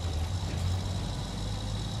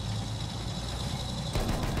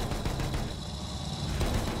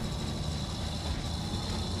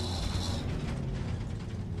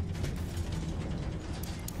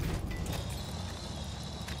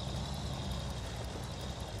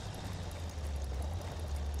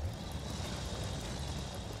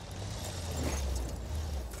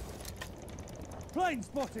 Plane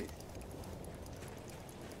spotted.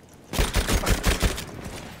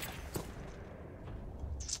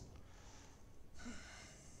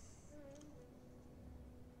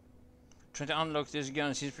 Trying to unlock this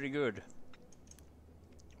gun seems pretty good.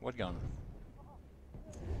 What gun?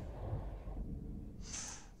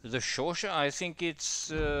 The Shosha? I think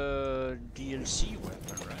it's DLC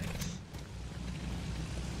weapon, right?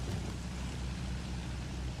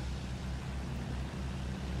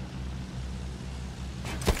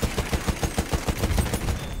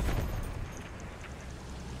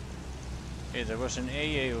 Hey, there was an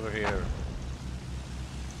AA over here.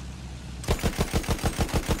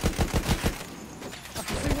 I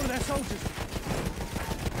can see one of their soldiers.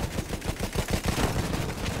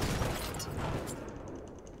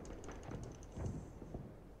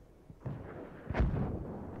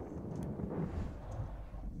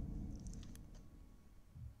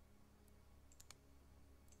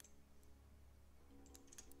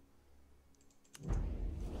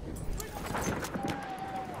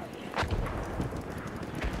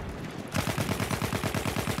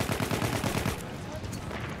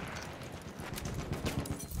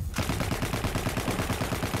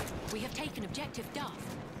 Objective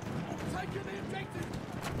Duff. Taking the objective.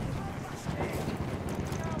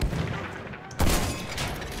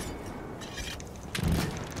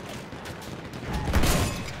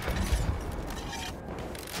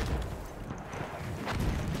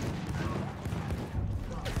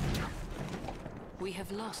 We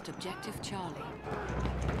have lost Objective Charlie.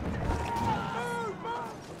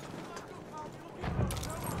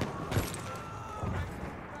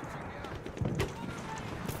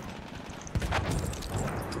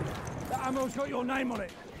 That ammo's got your name on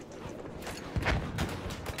it.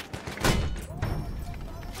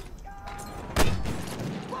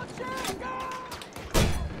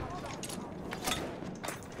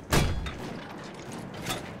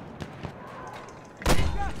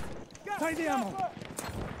 Take the ammo.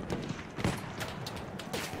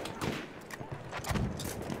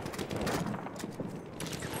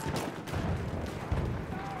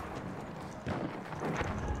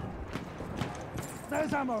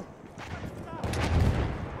 There's ammo.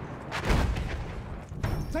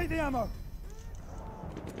 Take the ammo.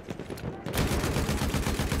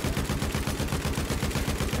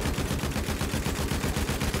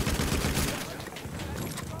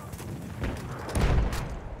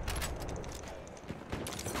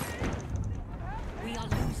 We are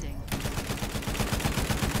losing.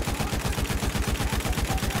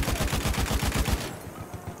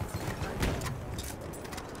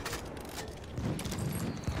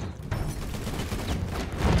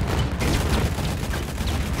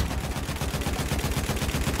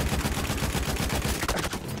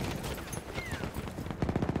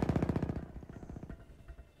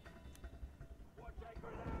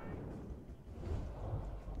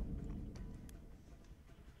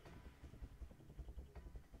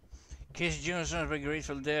 In case you don't know,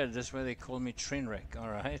 Grateful Dead, that's why they call me Trainwreck,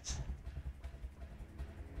 alright?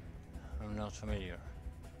 I'm not familiar.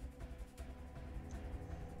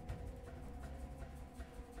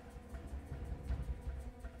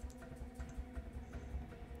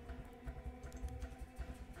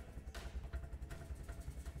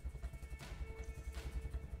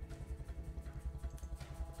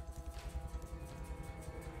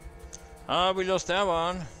 Ah, we lost that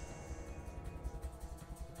one.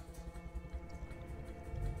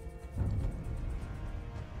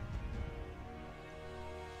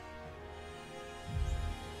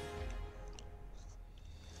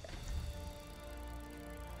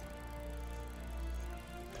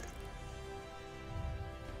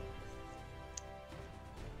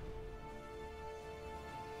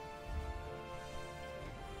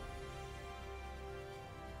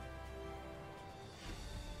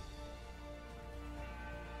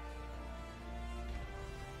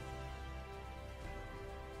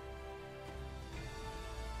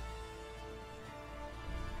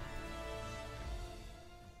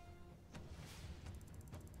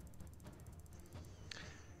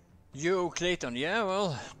 Yo, Clayton. Yeah,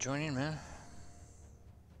 well, join in, man.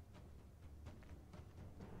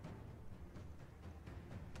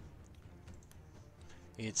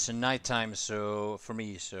 It's a nighttime, so for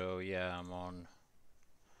me, so yeah, I'm on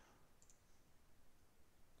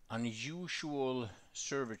unusual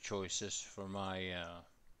server choices for my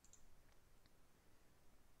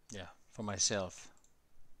yeah, for myself.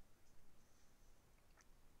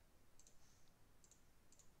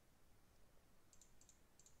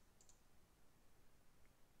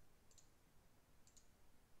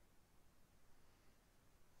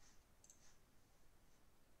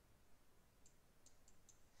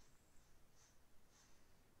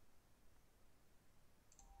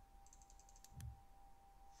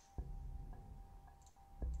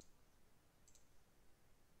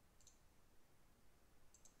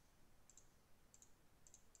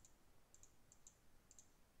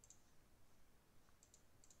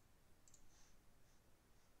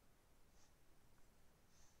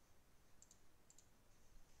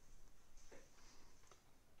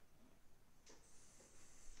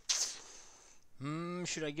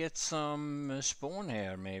 Should I get some spawn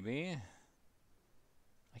here, maybe?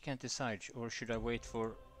 I can't decide, or should I wait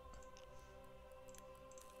for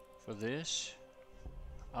this?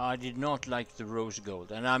 I did not like the rose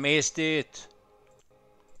gold, and I missed it!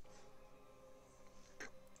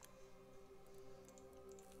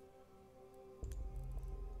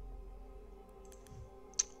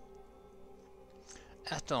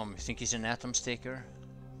 Atom, you think he's an atom staker?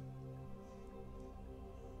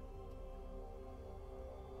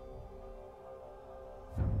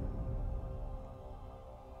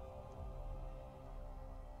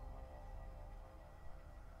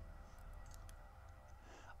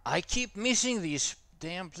 I keep missing these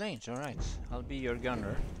damn planes. Alright, I'll be your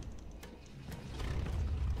gunner.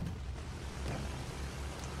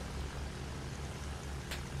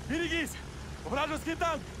 Берегись! Вражеский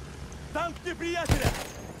танк! Танк неприятеля!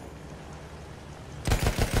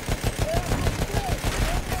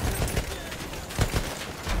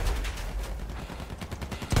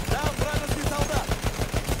 Там вражеский солдат!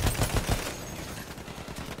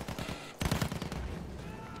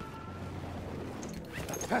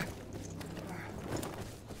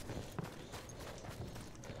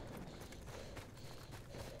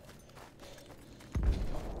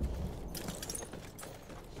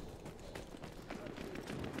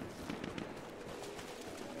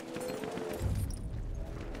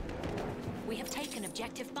 We have taken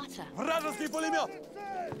objective butter. Вражеский пулемет!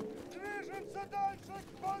 Движемся дальше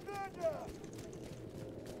к победе!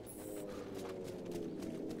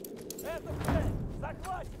 Это цель!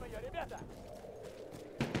 Захватим ее, ребята!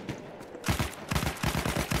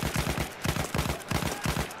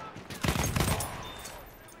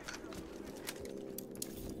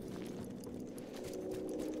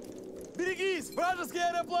 Берегись! Вражеский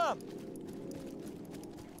аэроплан!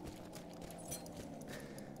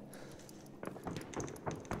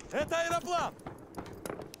 Это аэроплан!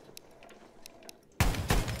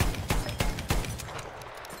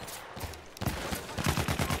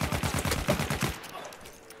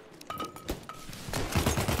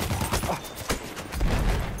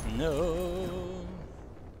 No.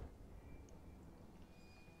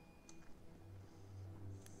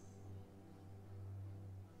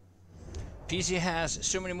 PC has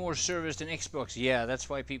so many more servers than Xbox. Yeah, that's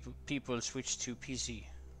why people switch to PC.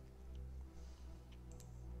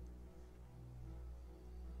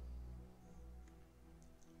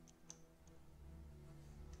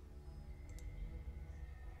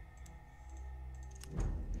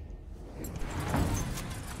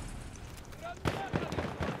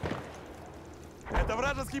 Это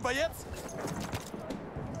вражеский боец?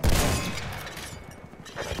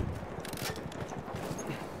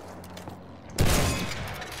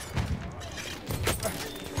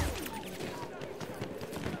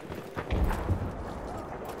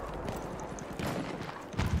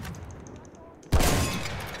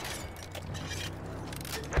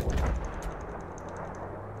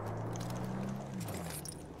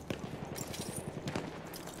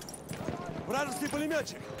 Вражеский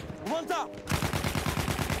пулеметчик! Вон там!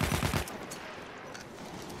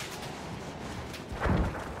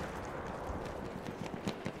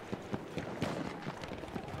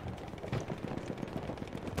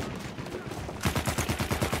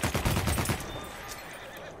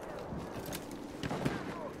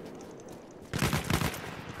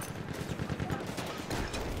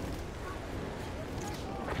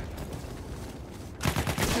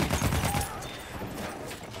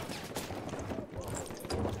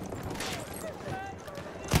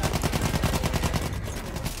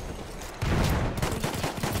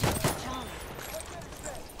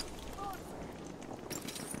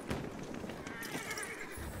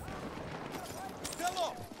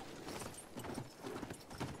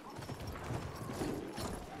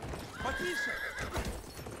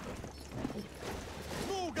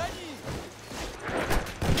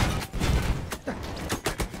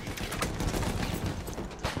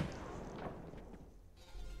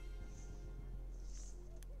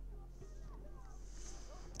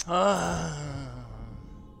 We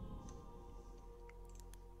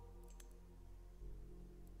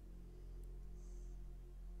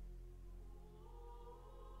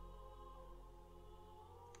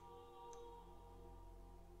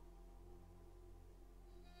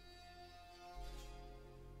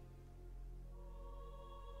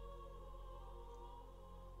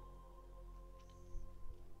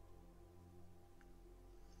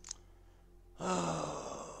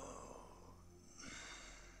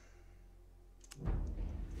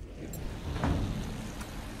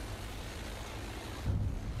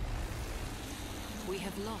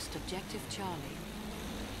have lost objective Charlie.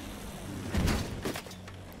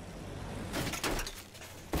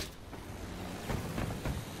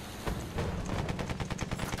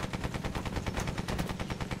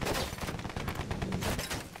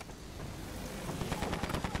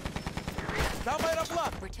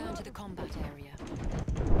 Return to the combat area.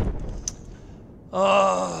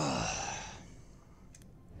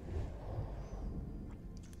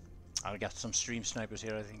 I got some stream snipers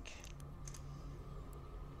here, I think.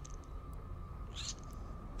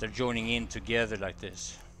 They're joining in together like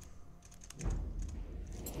this.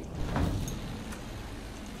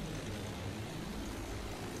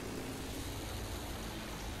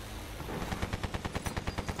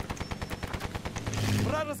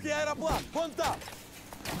 Вражеский аэроплан! Вон там!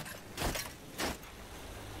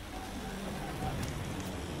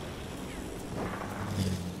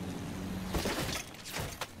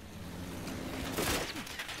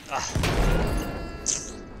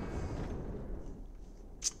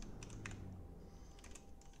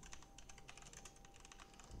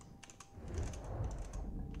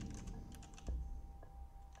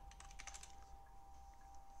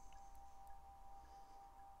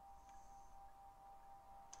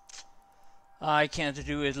 I can't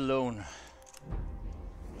do it alone.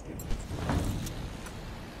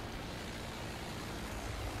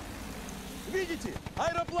 Видите?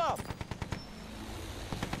 Аэроплан!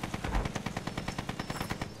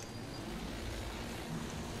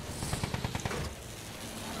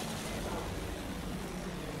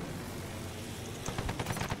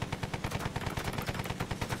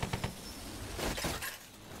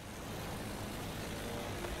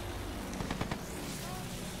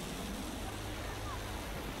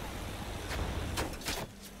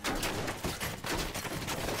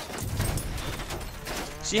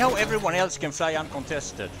 See how everyone else can fly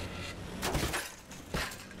uncontested?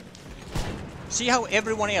 See how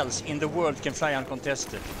everyone else in the world can fly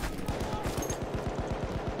uncontested?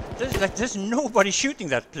 There's nobody shooting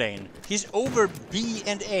that plane. He's over B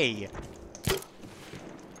and A.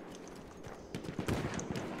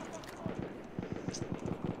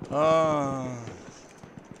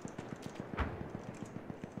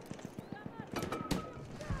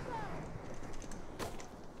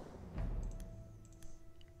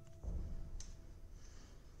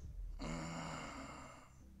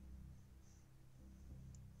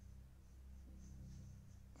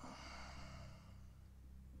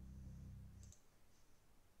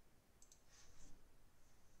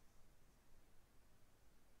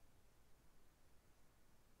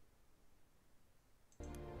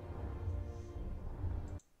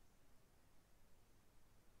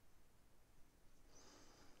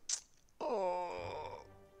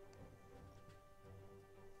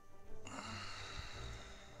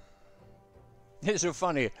 It's so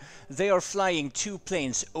funny. They are flying two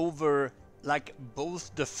planes over like both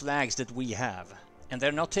the flags that we have, and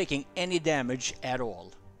they're not taking any damage at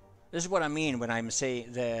all. This is what I mean when I say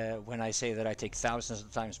that I take thousands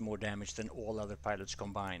of times more damage than all other pilots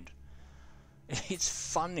combined.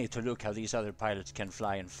 It's funny to look how these other pilots can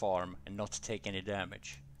fly and farm and not take any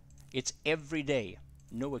damage. It's every day,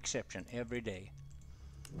 no exception, every day.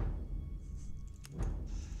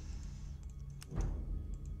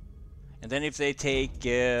 And then if they take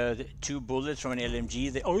 2 bullets from an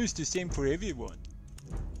LMG, they it's the same for everyone.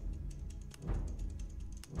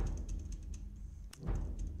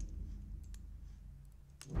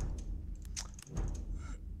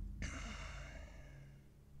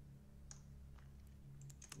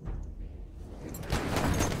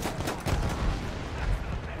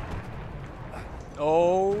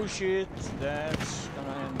 Oh shit, that's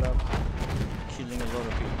gonna end up killing a lot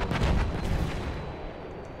of people.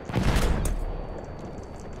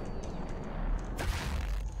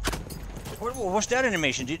 What was that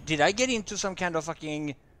animation? Did I get into some kind of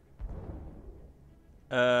fucking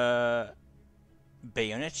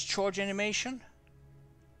bayonet charge animation?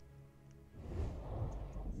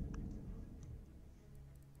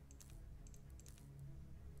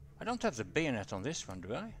 I don't have the bayonet on this one,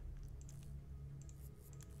 do I?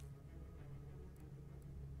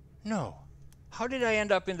 No. How did I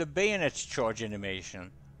end up in the bayonet charge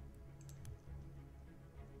animation?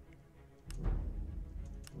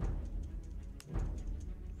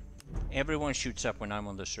 Everyone shoots up when I'm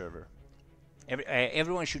on the server.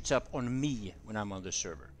 Everyone shoots up on me when I'm on the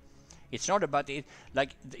server. It's not about it.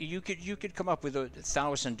 Like you could come up with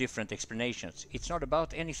 1,000 different explanations. It's not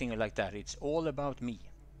about anything like that. It's all about me.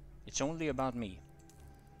 It's only about me.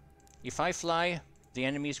 If I fly, the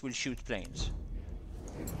enemies will shoot planes.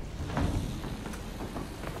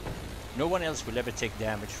 No one else will ever take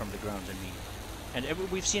damage from the ground than me. And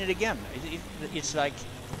we've seen it again. It's like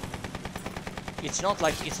it's not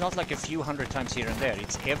like a few hundred times here and there.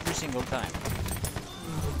 It's every single time.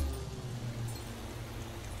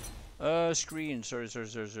 Screen. Sorry.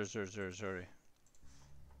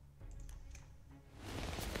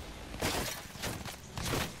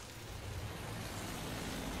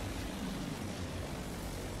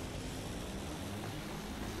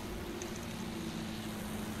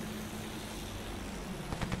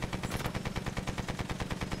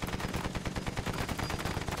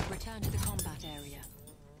 Return to the combat area.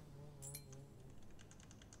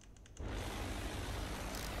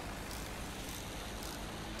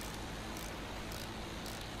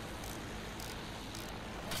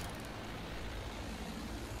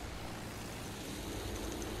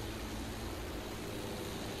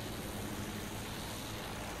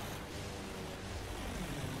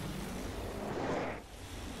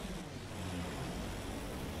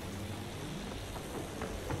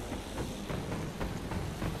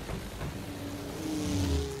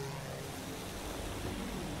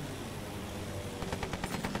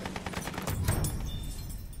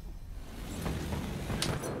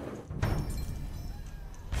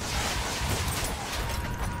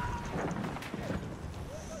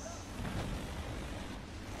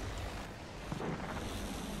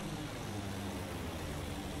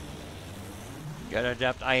 Gotta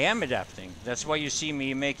adapt. I am adapting. That's why you see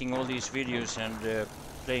me making all these videos and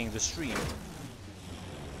playing the stream.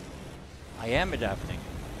 I am adapting.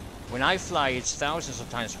 When I fly, it's thousands of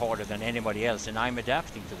times harder than anybody else, and I'm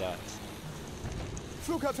adapting to that.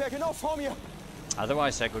 Flugabwehr genau vor mir.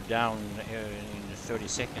 Otherwise, I go down in 30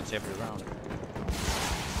 seconds every round.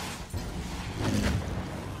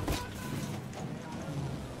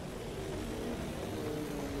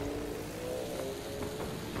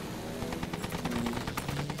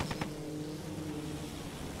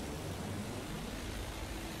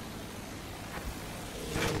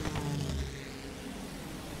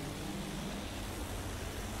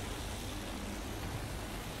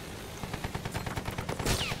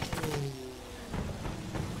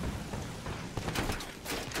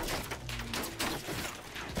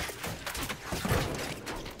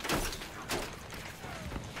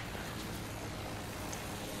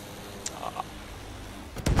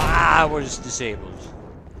 I was disabled.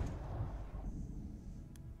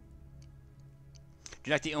 Do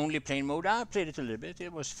you like the only plane mode? I played it a little bit.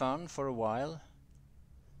 It was fun for a while.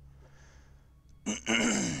 I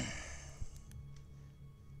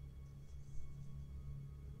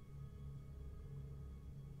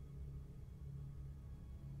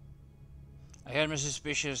had my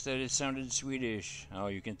suspicions that it sounded Swedish. Oh,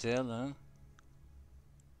 you can tell, huh?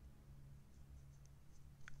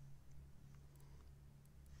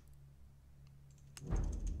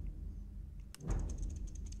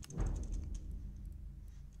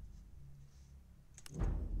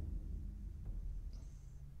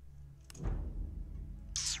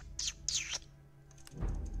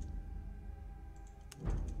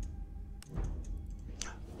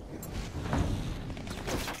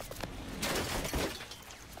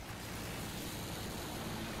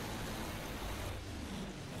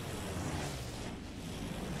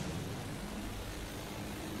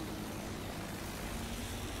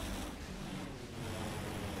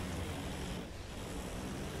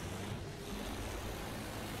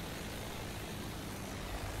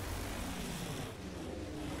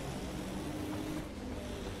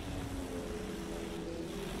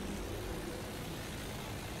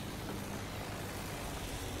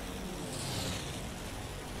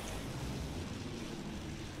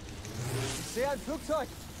 Ich sehe ein Flugzeug.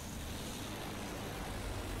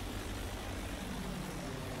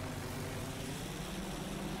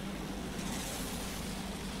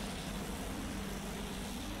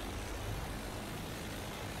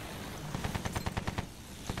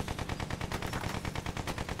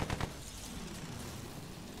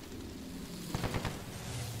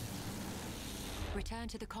 Return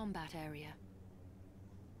to the combat area.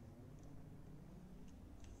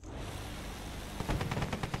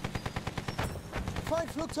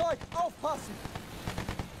 Feindflugzeug, aufpassen!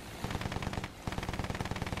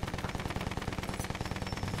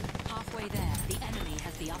 Halfway there, the enemy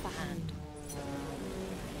has the upper hand.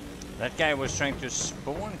 That guy was trying to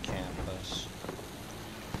spawn camp us.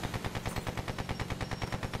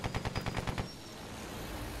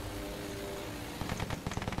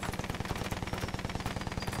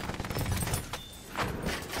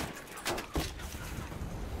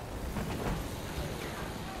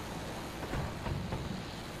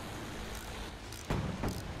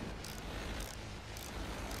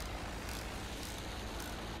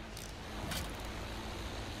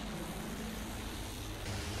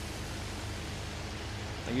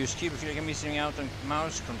 You keep feeling like I'm missing out on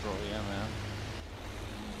mouse control, yeah man.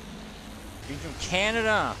 You're from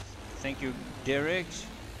Canada! Thank you, Derek.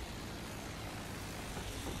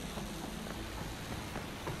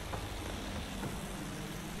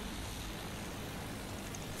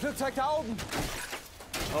 Flugzeug da oben!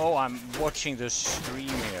 Oh, I'm watching the stream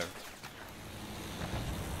here.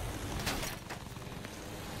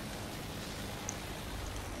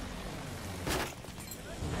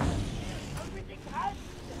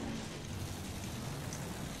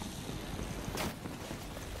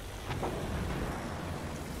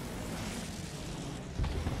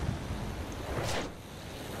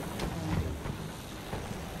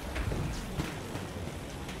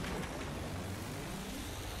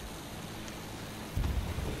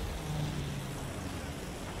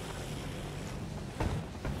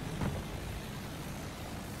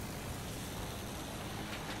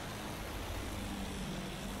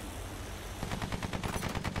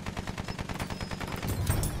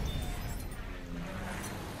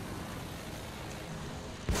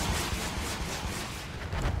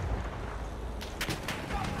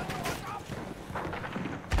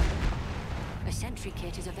 Sentry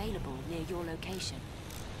kit is available near your location.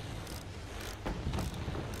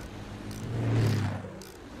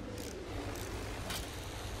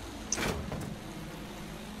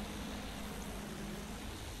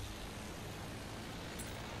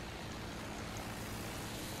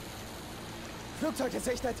 Flugzeug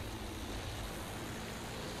gesichtet!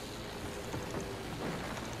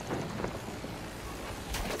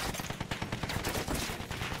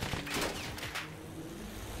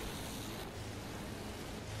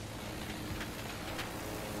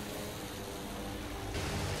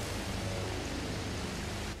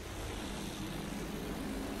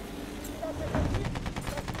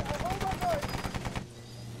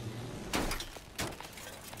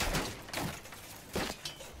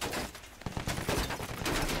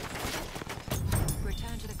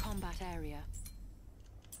 Return to the combat area.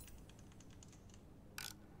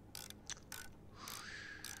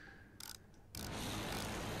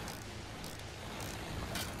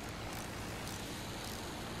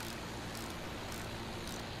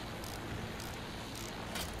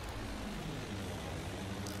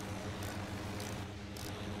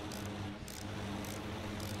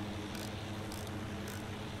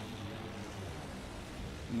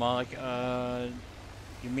 Mark,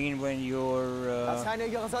 you mean when you're Das ist einer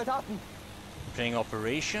ihrer Soldaten! playing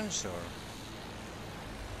operations, or?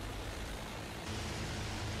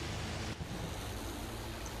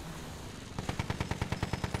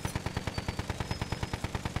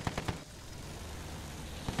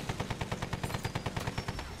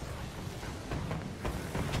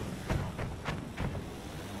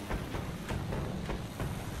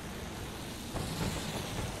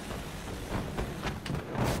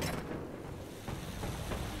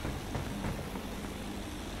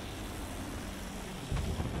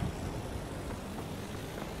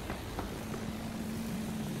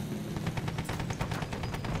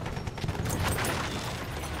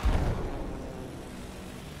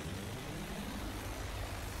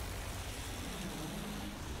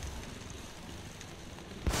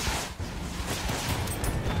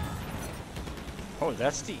 Oh,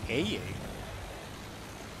 that's the AA.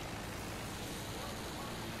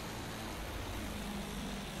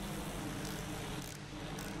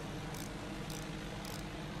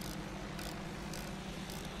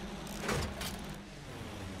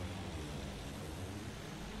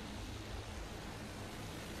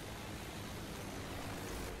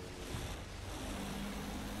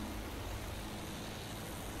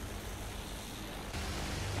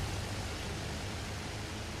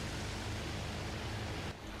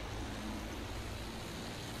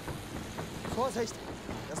 Vorsicht!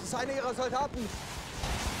 Das ist einer ihrer Soldaten!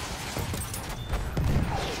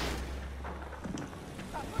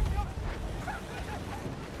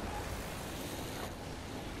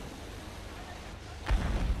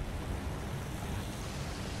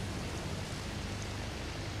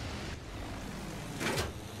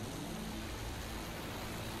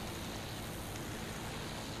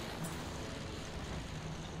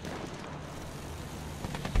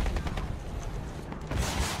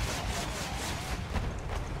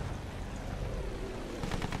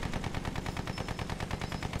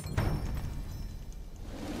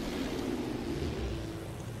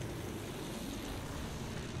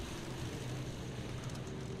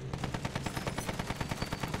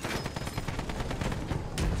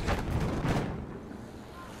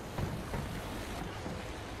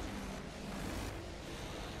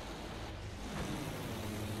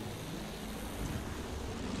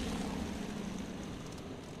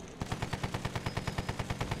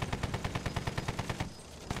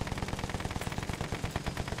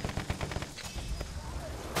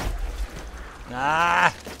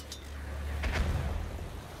 Ah!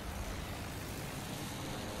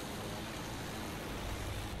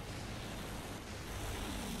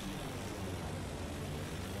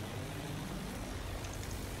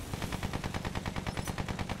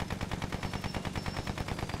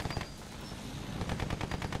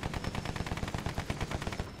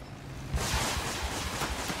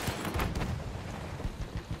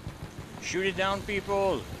 Shoot it down,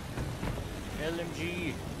 people!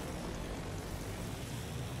 LMG!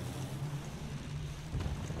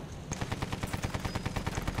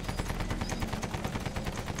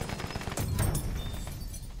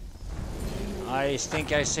 I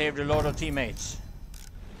think I saved a lot of teammates.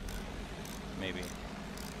 Maybe.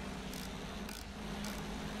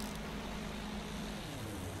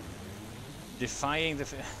 Defying the...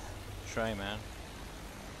 Try, man.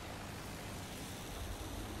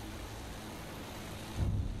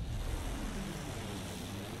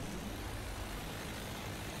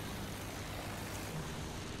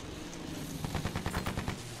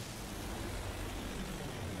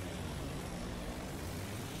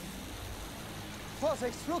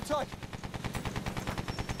 Vorsicht, Flugzeug!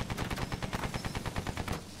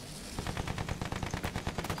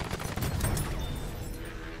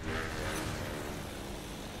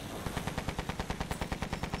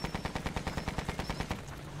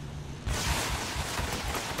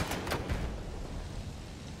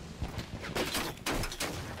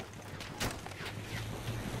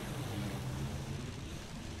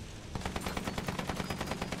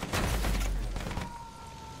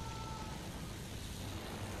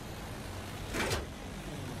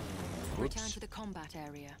 Return to the combat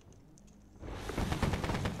area.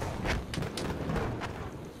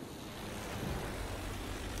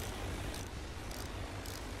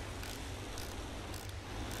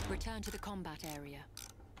 Return to the combat area.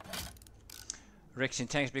 Rex in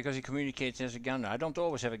tanks because he communicates as a gunner. I don't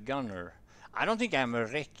always have a gunner. I don't think I'm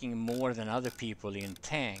wrecking more than other people in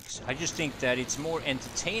tanks. I just think that it's more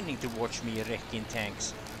entertaining to watch me wreck in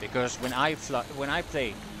tanks because when I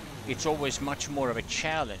play, it's always much more of a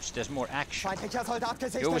challenge. There's more action.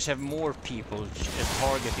 You always have more people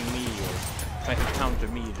targeting me or trying to counter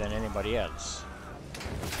me than anybody else.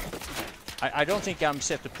 I don't think I'm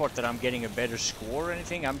set apart that I'm getting a better score or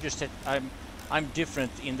anything. I'm just I'm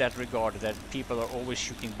different in that regard, that people are always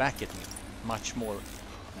shooting back at me much more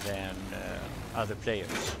than other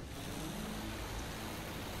players.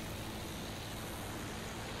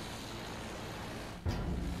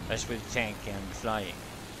 As with tank and flying.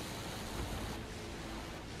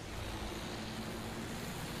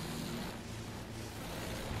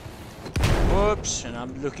 Whoops, and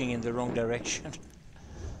I'm looking in the wrong direction.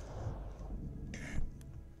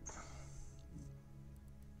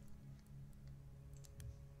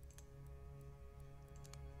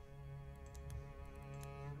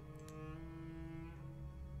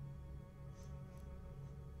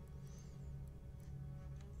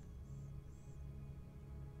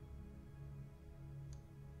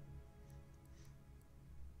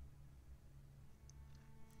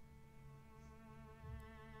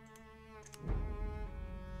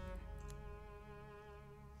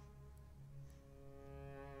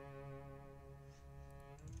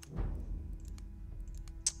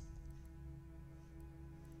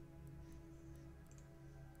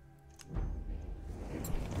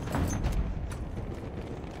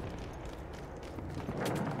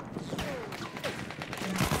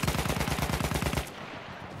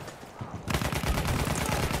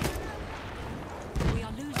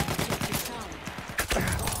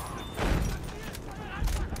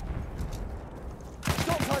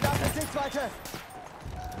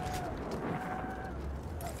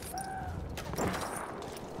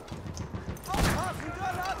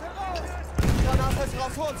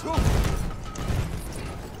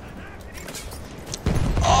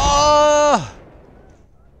 Oh!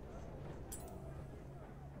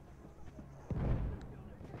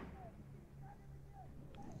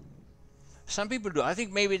 Some people do. I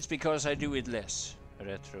think maybe it's because I do it less.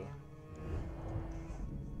 Retro.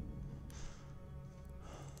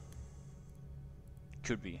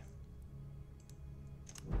 Could be.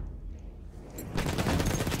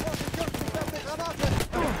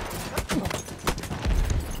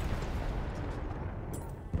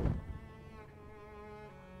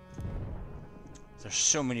 There's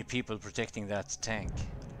so many people protecting that tank.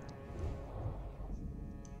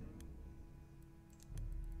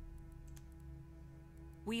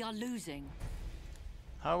 We are losing.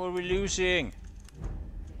 How are we losing?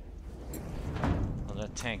 Well,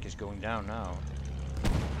 that tank is going down now.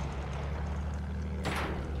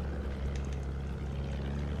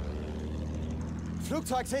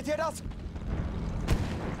 Flugzeug, seht ihr das?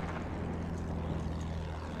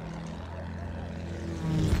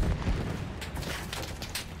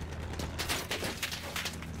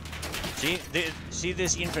 See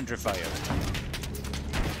this infantry fire?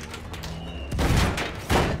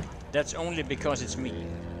 That's only because it's me.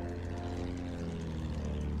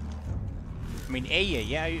 I mean, AA,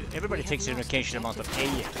 yeah, everybody takes an occasional amount of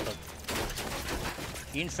AA, but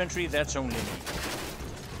infantry, that's only me.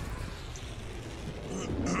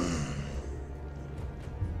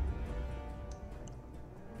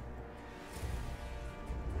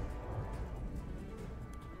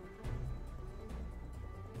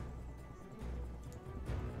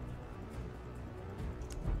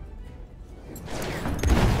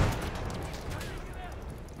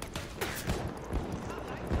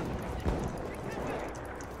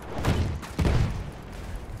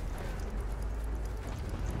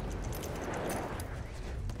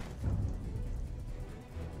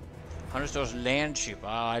 $100 land ship.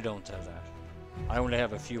 Ah, I don't have that. I only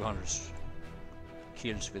have a few hundreds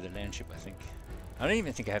kills with the land ship, I think. I don't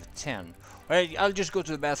even think I have 10. Alright, I'll just go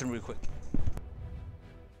to the bathroom real quick.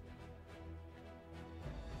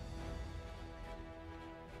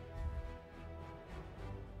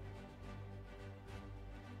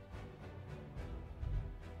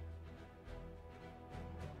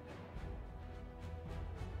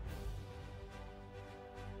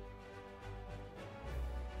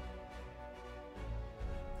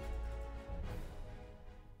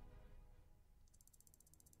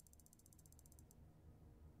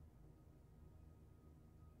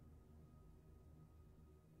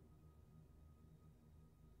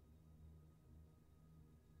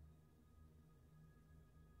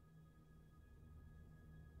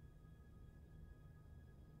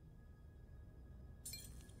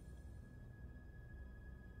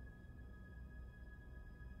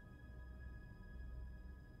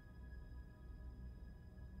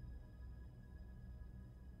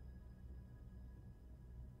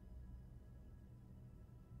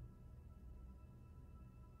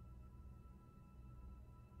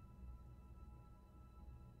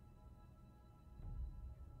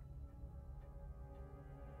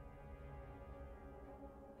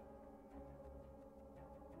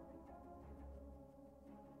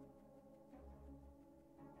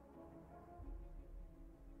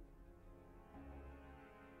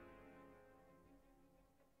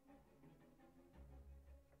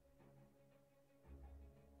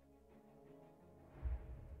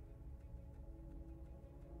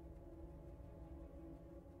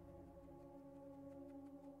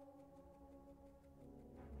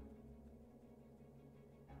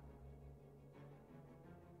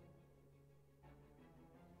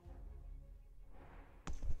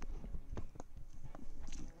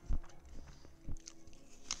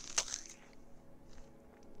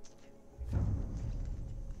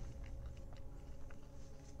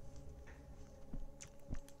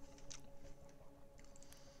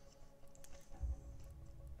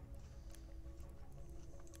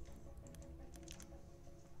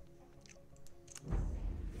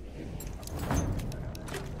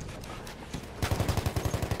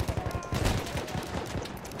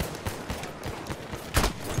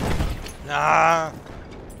 Ah!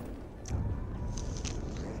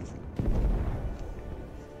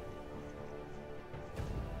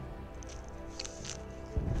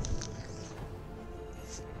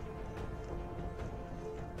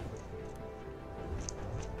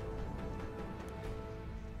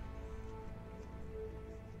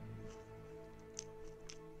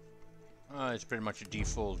 It's pretty much a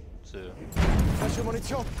default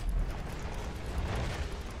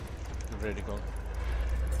reticle.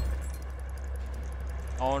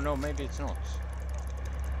 Oh no, maybe it's not.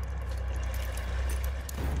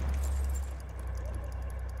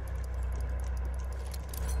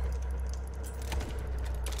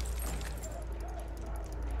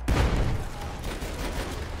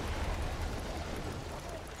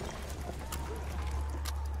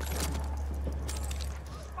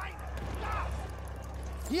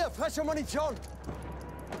 Hier, frische Munition!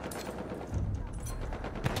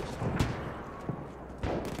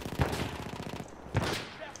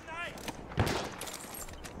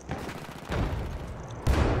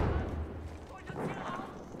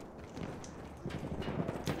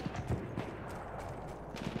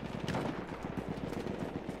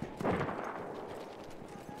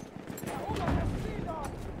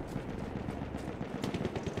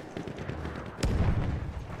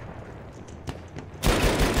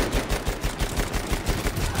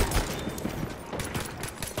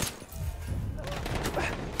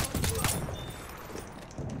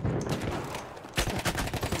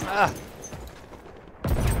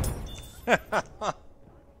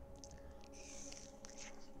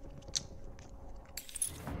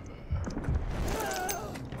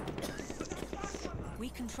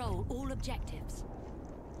 control all objectives.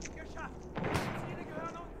 Geschafft! Ziele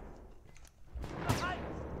gehören uns! Verteidigt!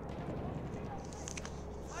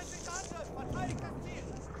 Feindlicher Angriff! Verteidigt das Ziel!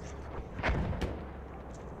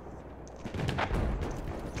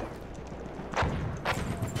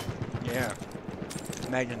 Yeah.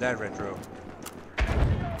 Imagine that, Retro.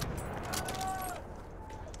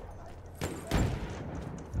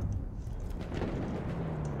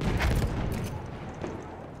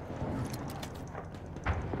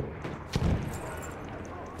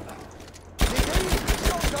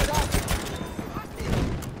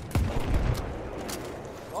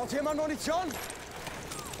 Braucht jemand Munition?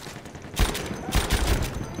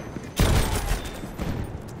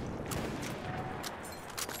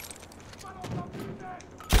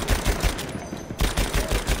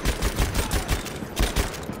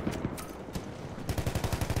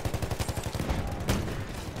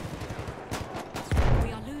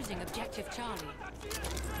 We are losing objective Charlie.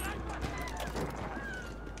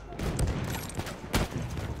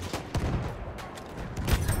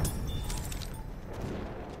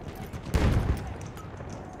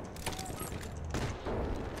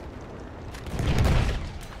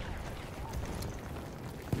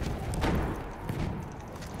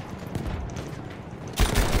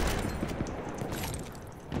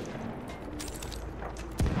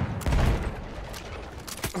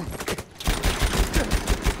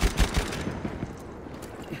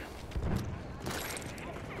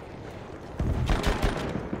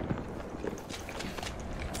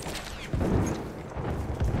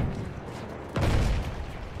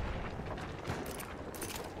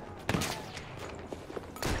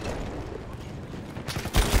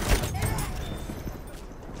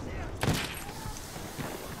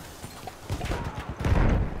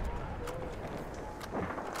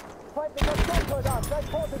 Feindlicher Sturmsoldat! Seid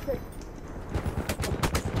vorsichtig!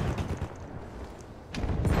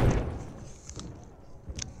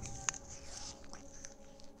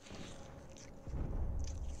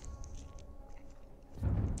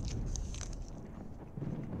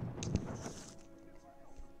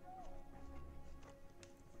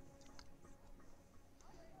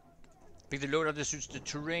 Pick the loadout that suits the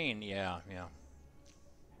terrain. Yeah, yeah.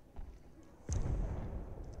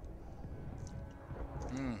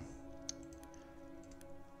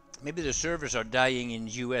 Maybe the servers are dying in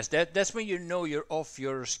US. That's when you know you're off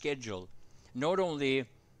your schedule. Not only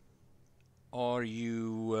are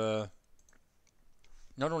you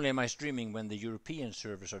not only am I streaming when the European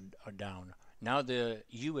servers are down, now the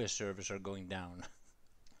US servers are going down.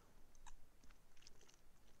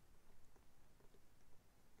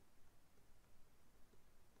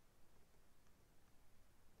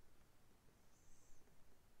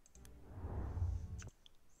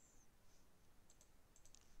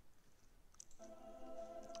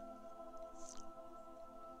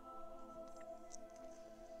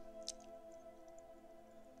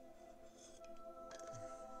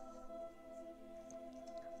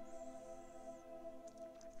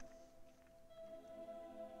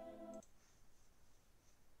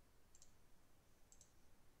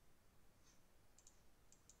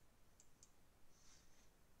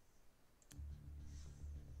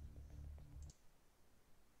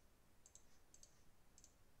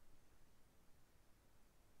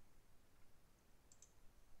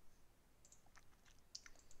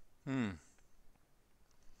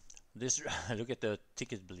 This look at the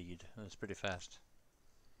ticket bleed. That's pretty fast.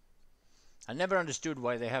 I never understood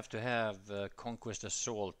why they have to have Conquest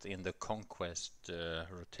Assault in the Conquest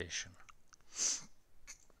rotation.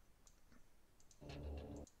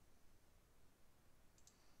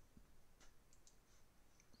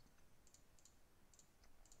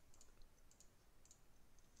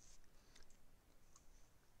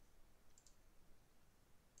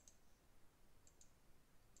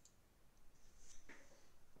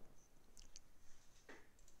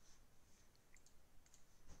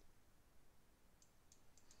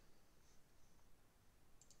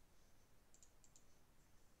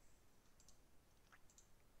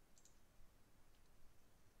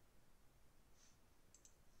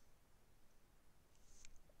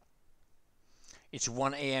 It's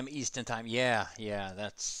 1 a.m. Eastern time. Yeah,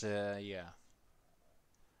 that's yeah.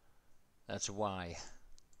 That's why.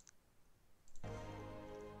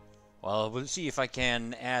 Well, we'll see if I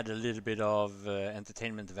can add a little bit of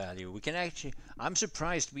entertainment value. We can actually. I'm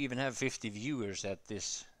surprised we even have 50 viewers at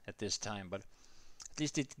this time, but at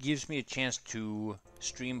least it gives me a chance to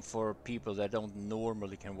stream for people that don't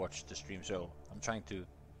normally can watch the stream. So I'm trying to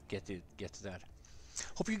get to that.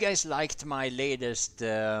 Hope you guys liked my latest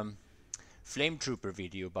Flame Trooper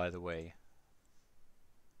video, by the way,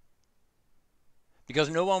 because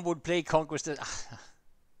no one would play Conquest.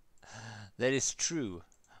 That is true.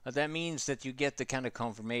 But that means that you get the kind of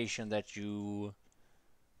confirmation that you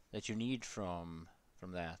need from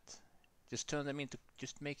that. Just turn them into,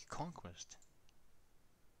 just make a conquest.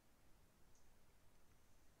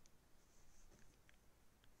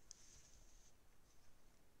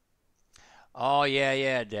 Oh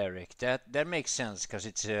yeah, Derek. That makes sense because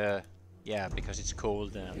it's yeah, because it's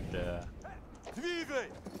cold and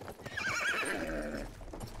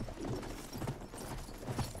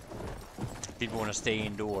people want to stay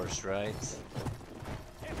indoors, right?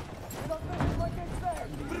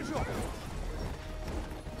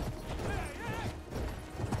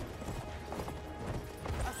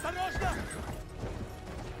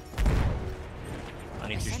 I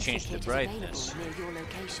need to change the brightness. Near your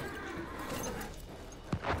location.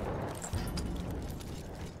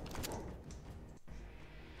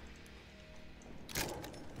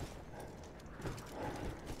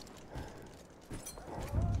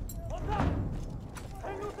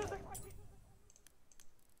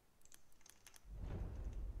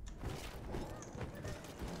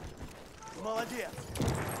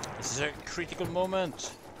 This is a critical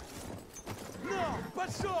moment.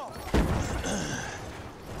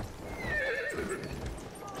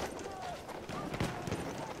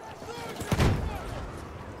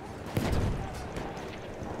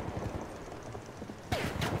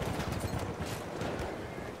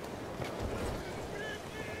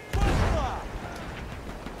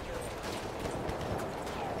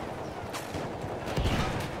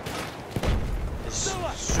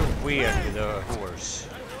 It's so weird with a horse.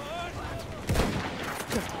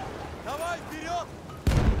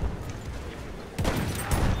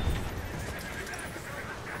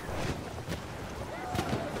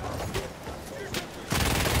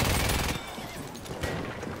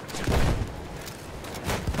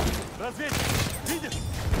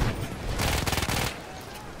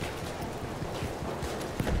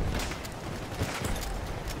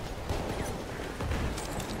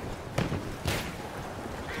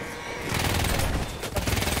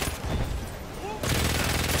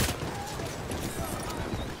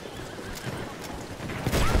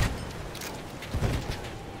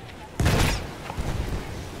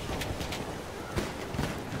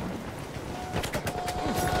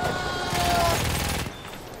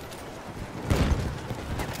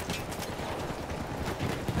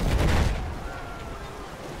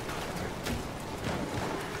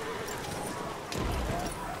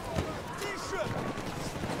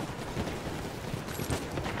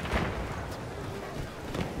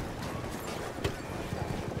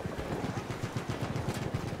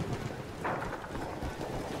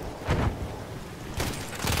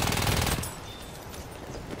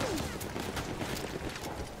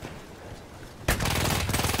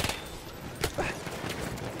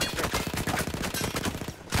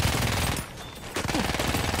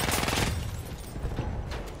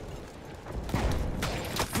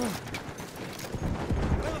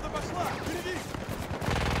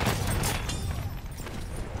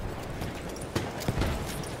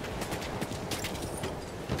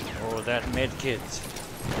 That med kit.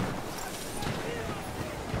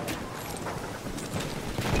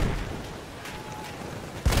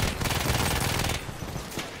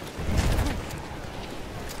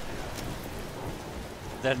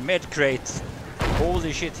 That med crate.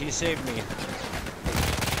 Holy shit, he saved me.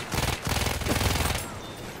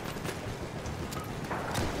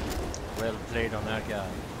 Well played on that guy.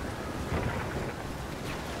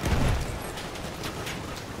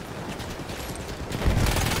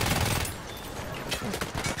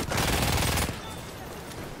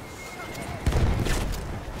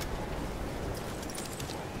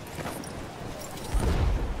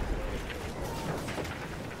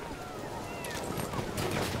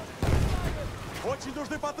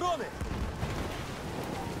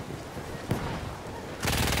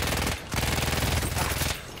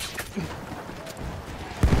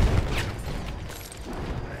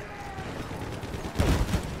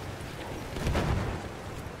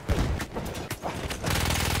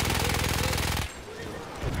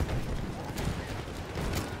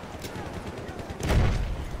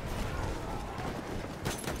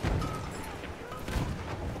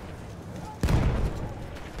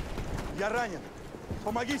 Я ранен.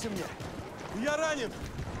 Помогите мне. Я ранен.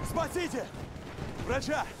 Спасите.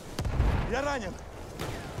 Врача. Я ранен.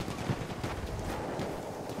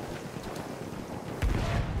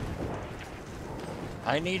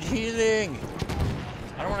 I need healing.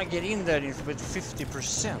 I don't want to get in there with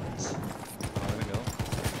 50%. There we go.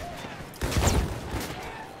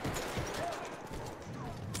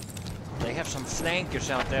 They have some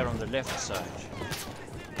flankers out there on the left side.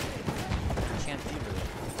 Can't deal with it.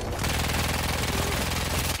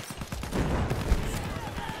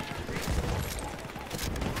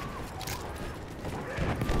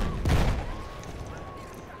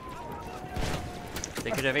 They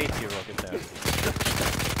could have 80 rocket there.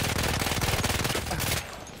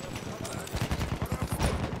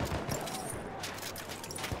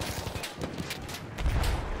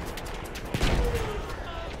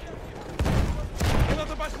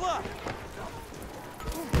 Граната пошла!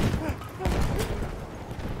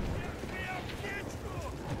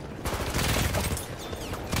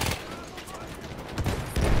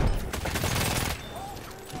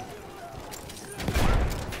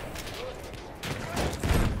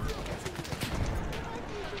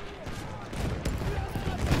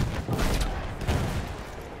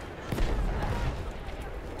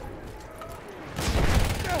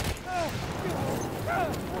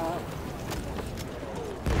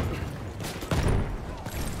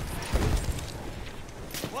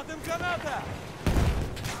 Вот им граната!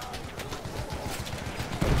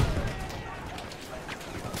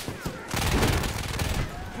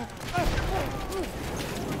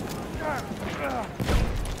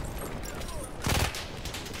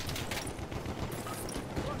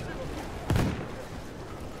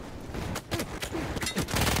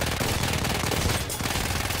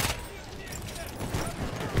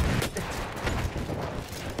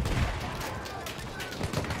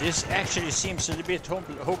 This actually seems a little bit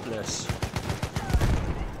hopeless.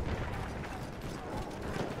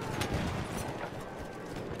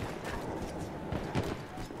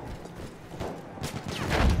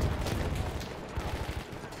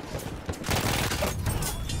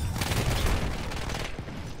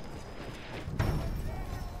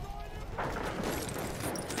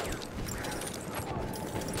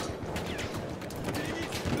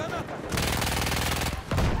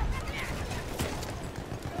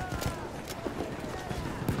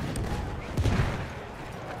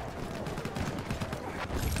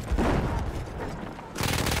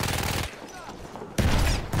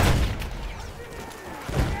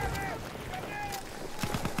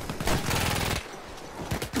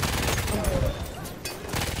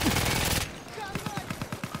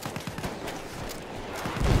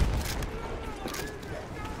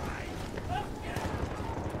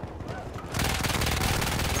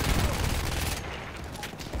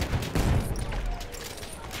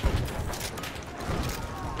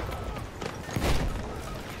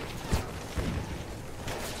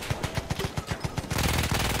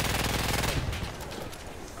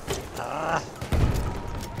 Граната!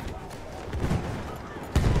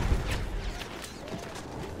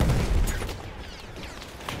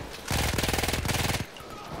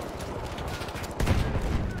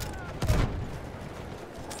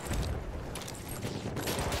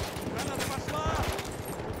 Граната пошла!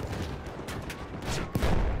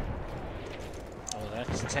 Oh,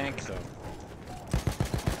 that's a tank though.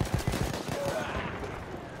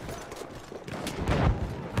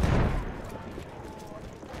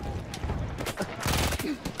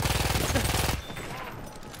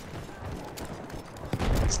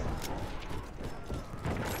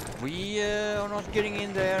 We are not getting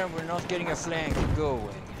in there, and we're not getting a flank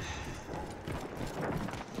going.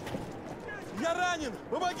 Я ранен!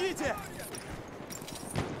 Помогите!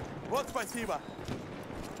 Вот спасибо!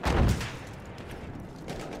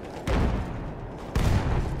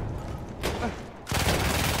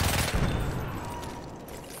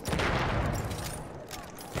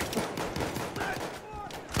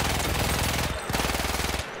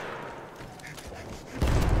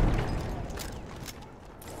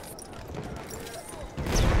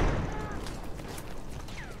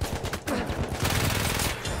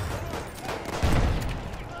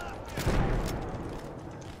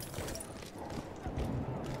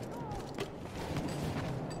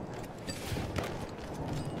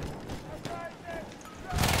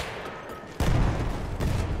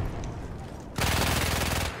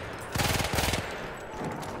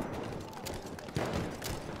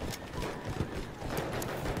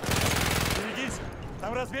 Берегись!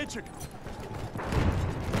 Там разведчик!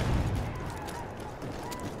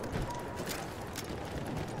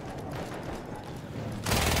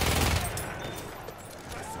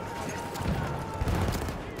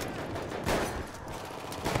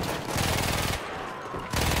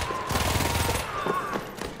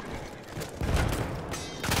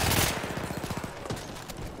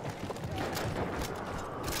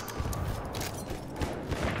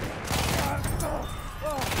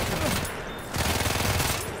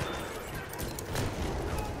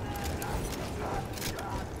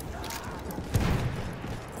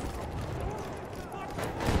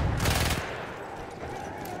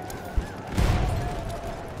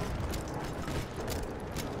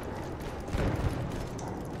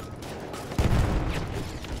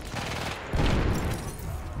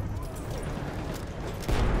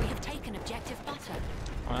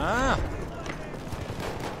 Ah!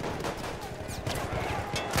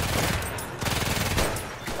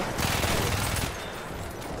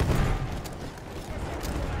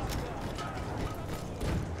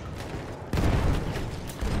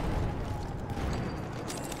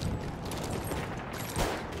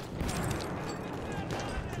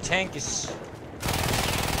 Tank is...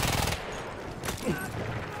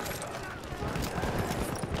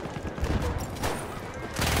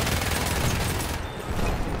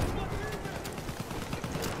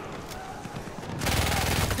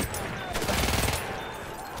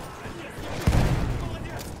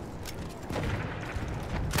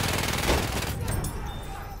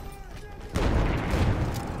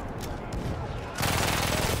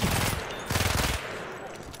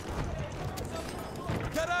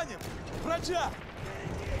 Я ранен! Врача!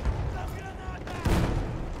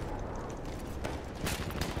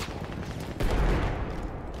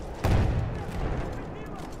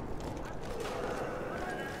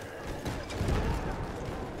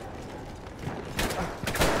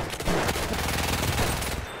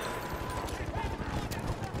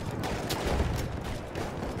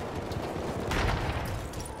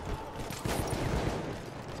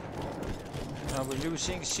 Now we're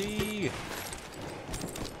losing C.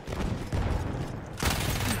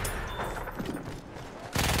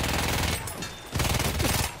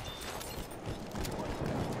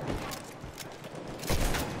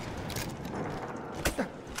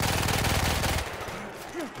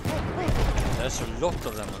 There's a lot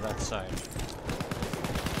of them on that side.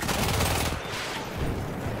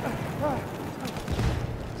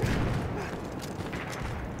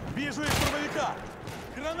 Вижу их штурмовика!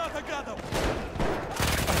 Граната гадов!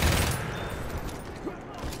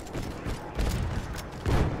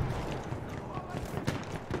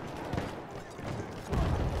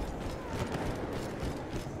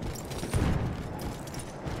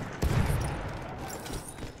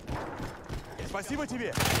 Спасибо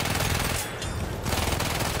тебе!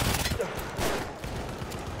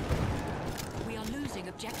 We are losing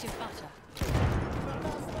objective butter.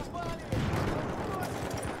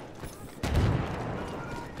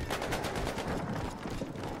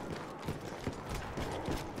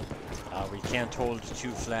 We can't hold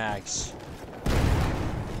two flags.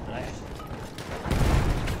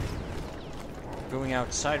 Going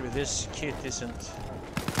outside with this kit isn't...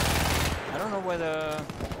 I don't know whether...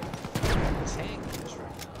 tank is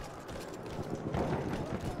right.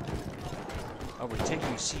 Oh, we're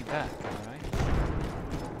taking C back, alright.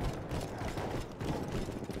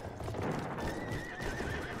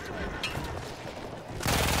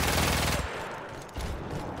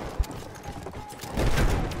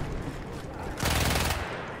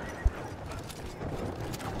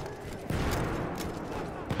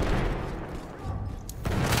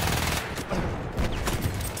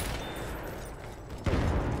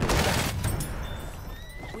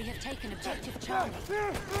 We have taken objective Charlie.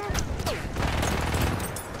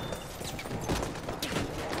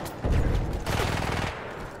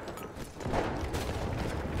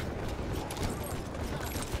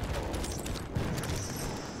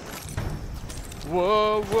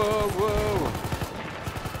 Whoa, whoa, whoa!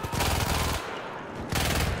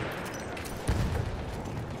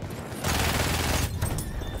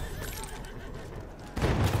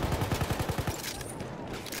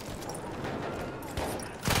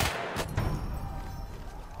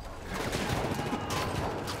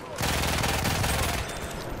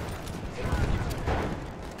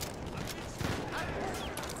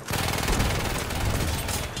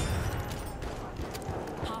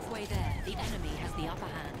 Halfway there, the enemy has the upper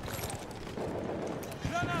hand.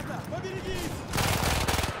 Граната! Поберегись!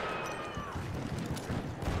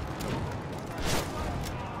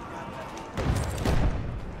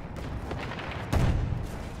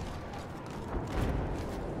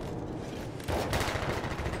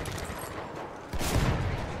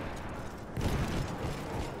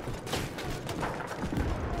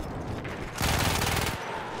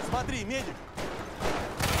 Смотри, медик!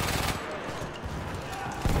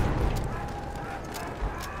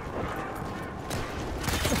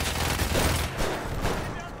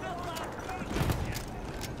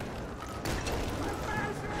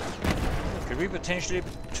 Could we potentially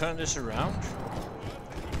turn this around?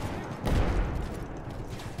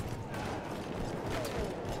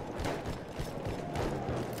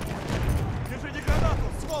 Держите гранату,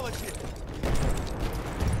 сволочи!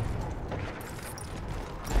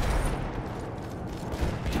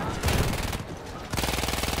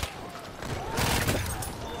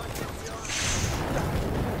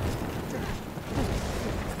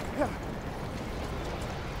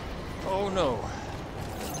 Oh no.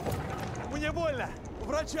 Мне больно!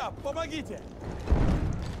 Врача, помогите!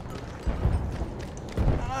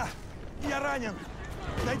 Я ранен!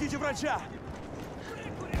 Найдите врача!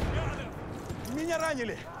 Меня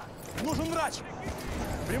ранили! Нужен врач!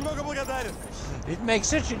 Премного благодарен! It makes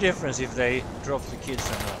such a difference if they drop the kids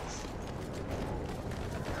or not.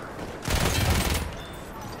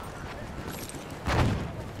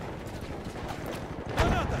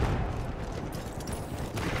 Граната!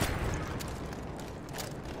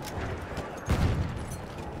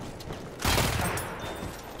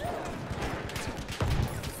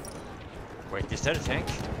 Wait, is that a tank?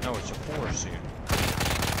 No, it's a horse here.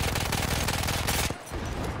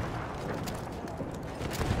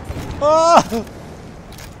 Oh!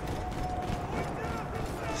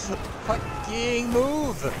 Fucking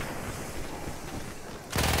move!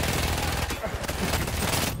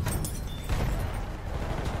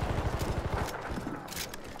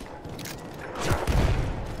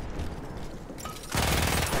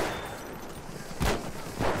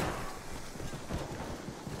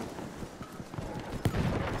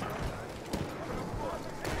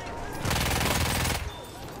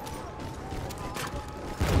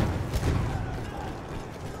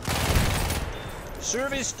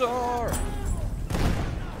 Service store!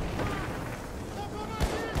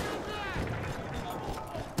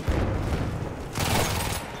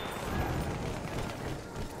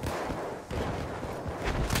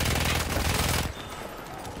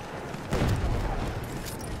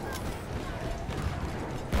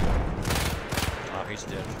 Oh, he's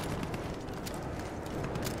dead.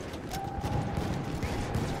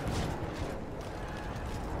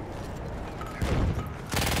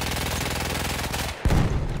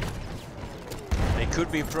 Could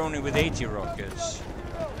be prone with 80 rockets.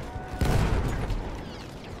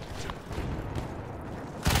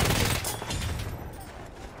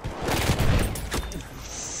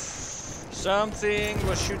 Something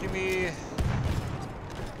was shooting me.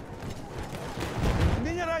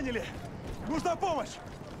 Меня ранили! Нужна помощь!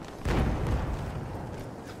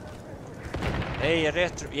 Hey,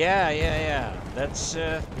 retro. Yeah.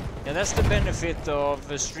 That's the benefit of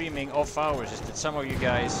streaming off hours, is that some of you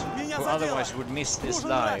guys who otherwise would miss this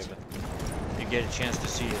live, you get a chance to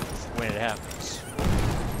see it when it happens.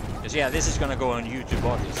 Because yeah, this is gonna go on YouTube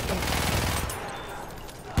obviously.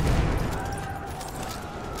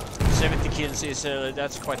 70 kills is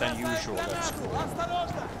that's quite unusual. That's cool.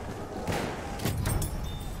 Осторожно!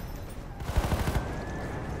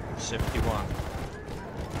 71.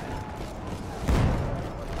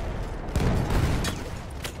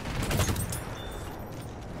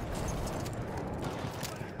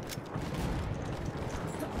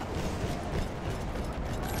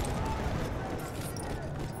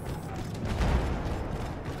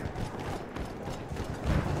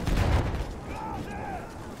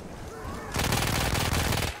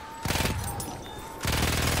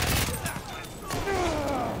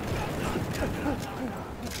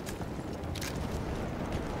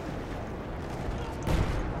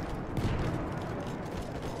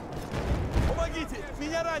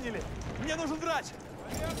 Меня ранили! Мне нужен врач!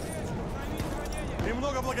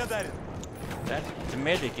 Премного благодарен! That the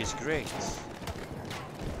medic is great.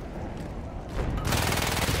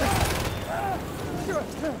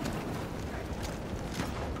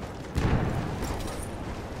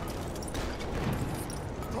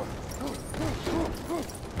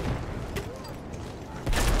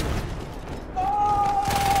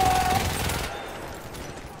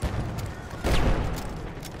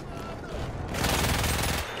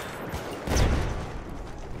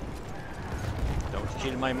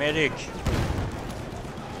 Kill my medic.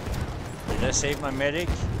 Did I save my medic?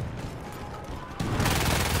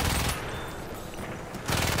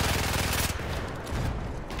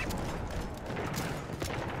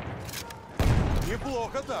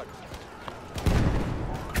 Неплохо так.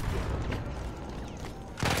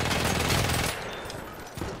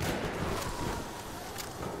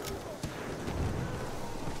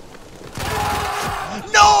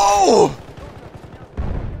 No!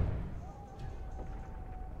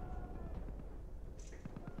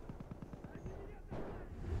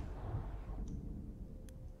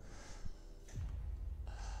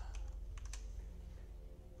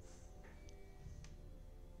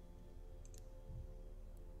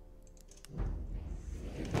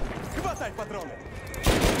 Хватай патроны!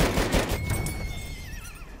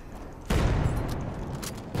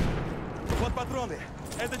 Вот патроны.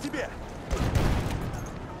 Это тебе.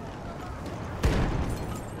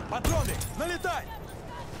 Патроны! Налетай!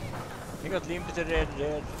 He got limited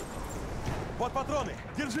dead. Вот патроны.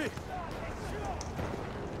 Держи.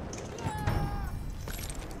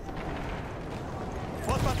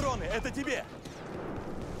 Вот патроны. Это тебе.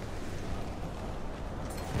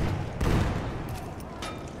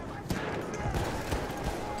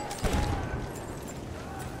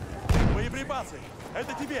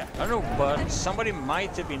 Это тебе! I don't know, but somebody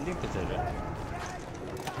might have been linked to it.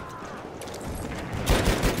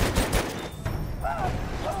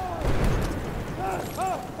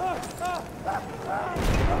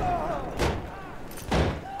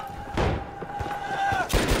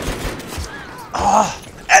 Ah,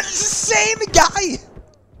 and it's the same guy.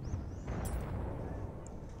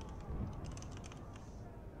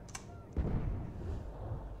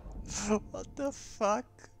 What the fuck?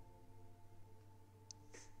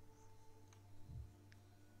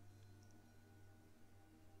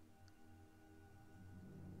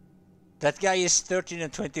 That guy is 13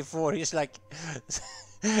 and 24. He's like,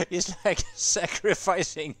 he's like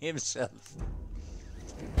sacrificing himself.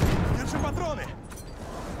 Держи патроны!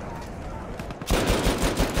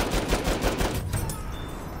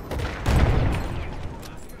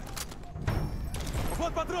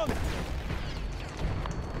 Вот патроны!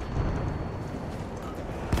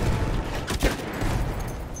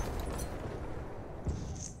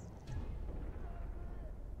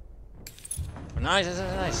 Nice,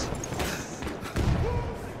 nice.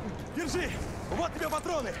 Держи! Вот тебе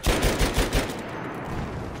патроны!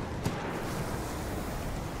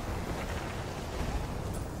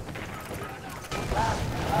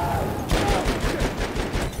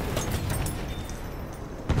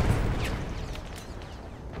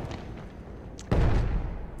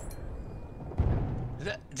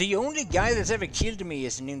 The only guy that's ever killed me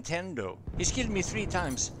is Nintendo. He's killed me 3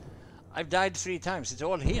 times. I've died 3 times. It's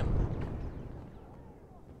all him.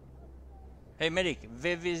 Hey medic,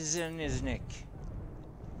 Vivizen is Nick.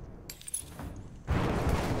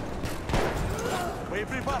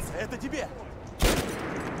 Боеприпасы, это тебе!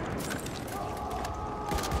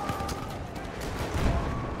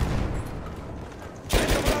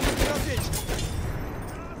 Это вражеский разведчик!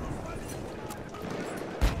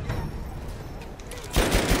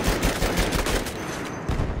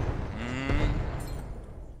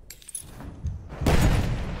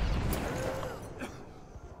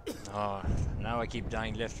 Oh, now I keep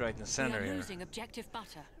dying left, right, and We center are here. losing objective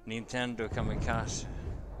butter. Nintendo kamikaze.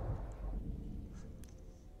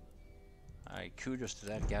 Alright, kudos to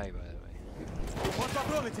that guy, by the way. Вот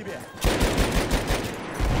патроны тебе!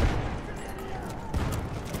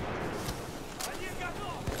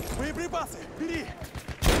 Боеприпасы, бери!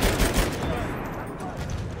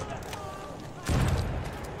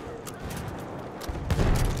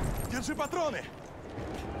 Держи патроны!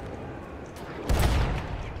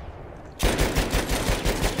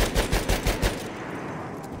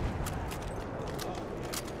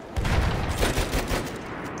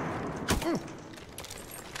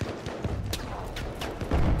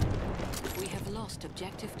 We have lost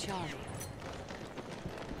objective Charlie.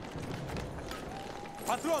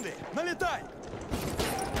 Патроны, налетай!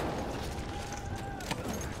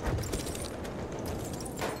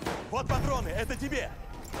 Вот патроны, это тебе!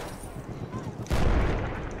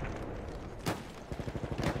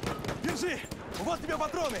 Держи! Вот тебе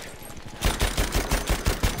патроны!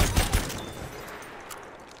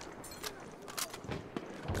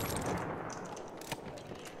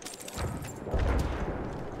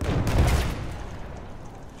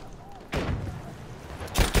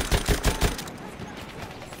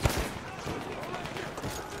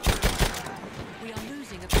 We are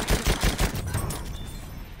losing objective butter.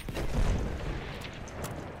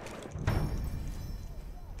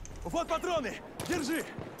 Вот патроны! Держи!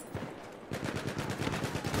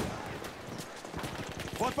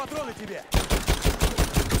 Вот патроны тебе!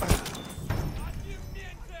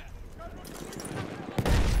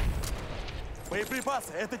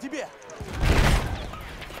 Боеприпасы, это тебе!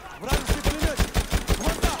 Вражеский пулеметчик!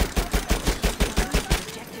 Вот там!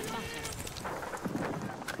 Objective butter.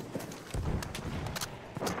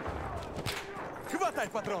 Хватай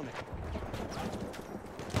патроны!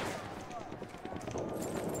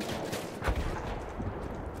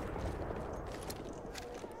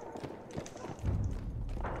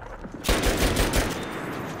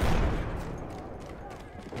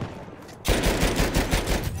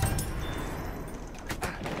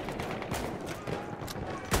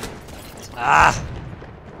 Ah!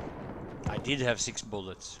 I did have 6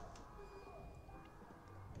 bullets.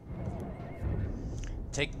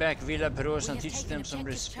 Take back Villa Peros and have teach taken them some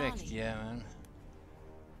objective respect. Charlie. Yeah, man.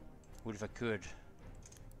 Would if I could.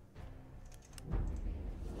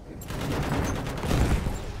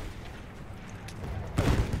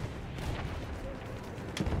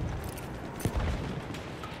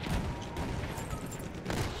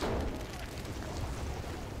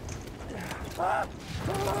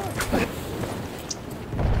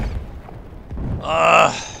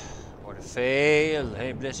 What a fail.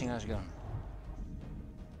 Hey, blessing has gone.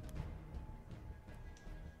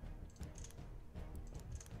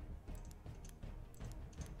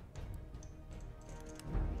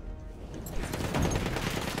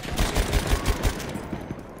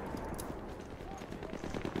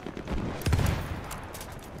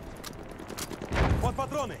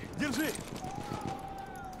 Держи!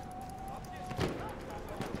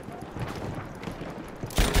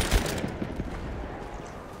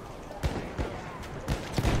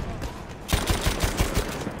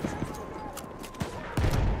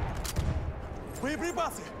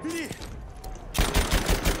 Боеприпасы! Бери!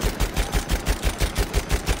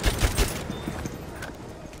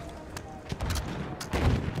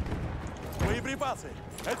 Боеприпасы!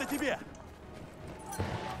 Это тебе!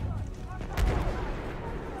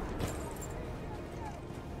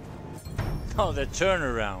 Oh, the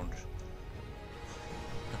turnaround.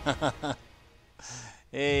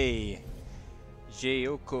 Hey,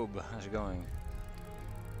 Jacob, how's it going?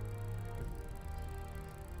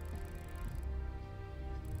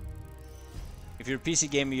 If you're a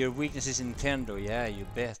PC gamer, your weakness is Nintendo. Yeah, you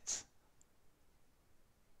bet.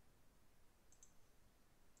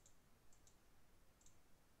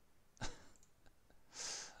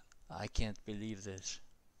 I can't believe this.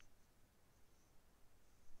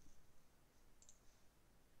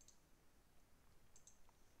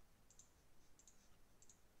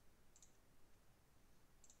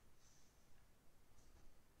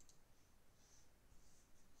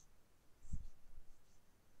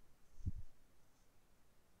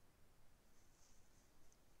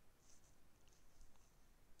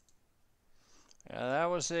 That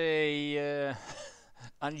was a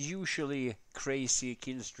unusually crazy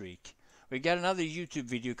kill streak. We got another YouTube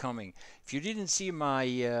video coming. If you didn't see my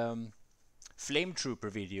Flame Trooper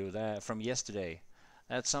video from yesterday,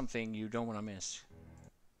 that's something you don't want to miss.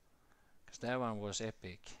 Because that one was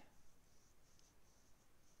epic.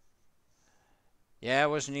 Yeah, it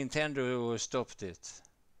was Nintendo who stopped it.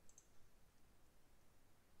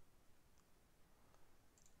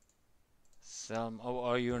 Oh,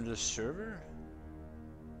 are you on the server?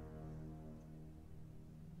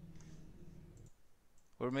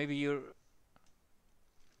 Or maybe you're...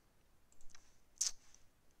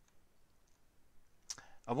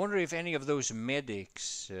 I wonder if any of those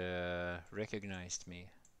medics recognized me.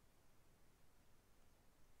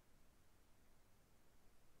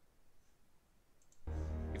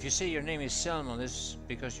 If you say your name is Salmon, it's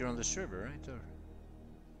because you're on the server, right? Or...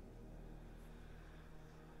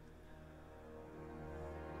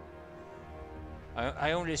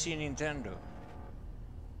 I only see Nintendo.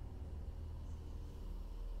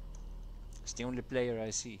 It's the only player I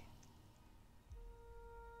see.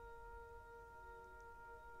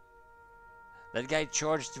 That guy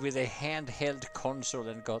charged with a handheld console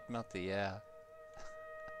and got nothing, yeah.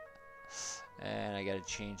 And I gotta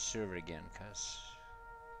change server again, cause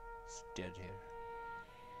it's dead here.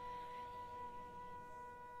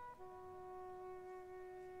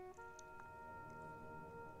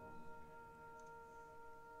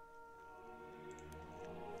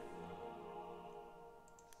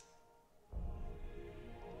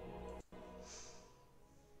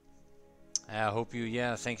 I hope you,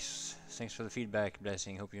 yeah, thanks for the feedback,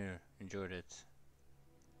 Blessing. Hope you enjoyed it.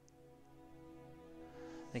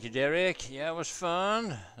 Thank you, Derek. Yeah, it was fun.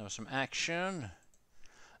 There was some action.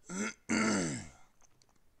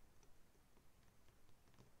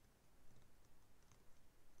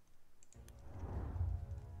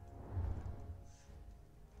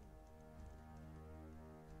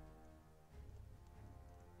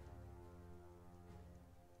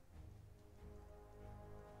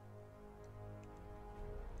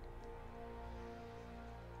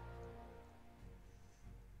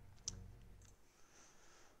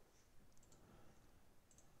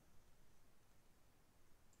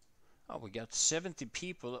 Oh, we got 70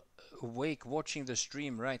 people awake watching the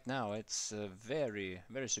stream right now. It's very,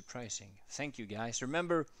 very surprising. Thank you, guys.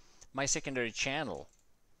 Remember my secondary channel.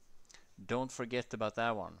 Don't forget about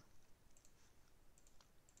that one.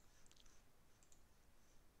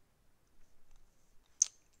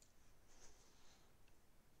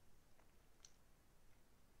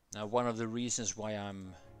 Now, one of the reasons why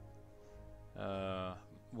I'm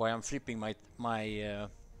flipping my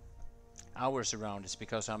hours around is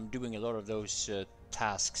because I'm doing a lot of those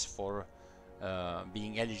tasks for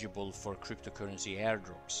being eligible for cryptocurrency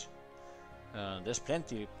airdrops. There's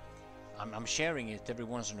plenty. I'm sharing it every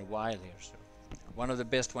once in a while here. So one of the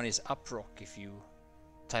best one is Uprock. If you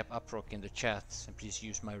type Uprock in the chat, and please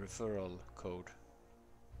use my referral code.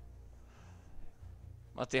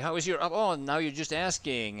 Matti, how is your... Oh, now you're just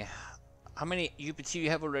asking how many UPT you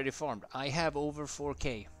have already farmed. I have over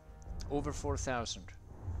 4K, over 4,000.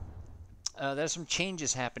 There's some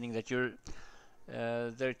changes happening that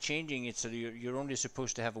they're changing it so you're only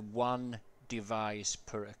supposed to have one device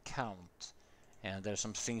per account, and there's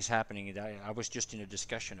some things happening. I was just in a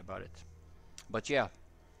discussion about it, but yeah,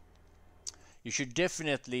 you should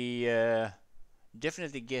definitely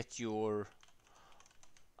definitely get your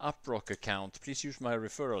Uprock account. Please use my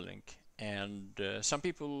referral link. And some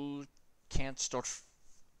people can't start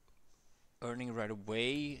earning right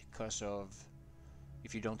away because of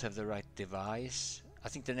if you don't have the right device. I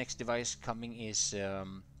think the next device coming is the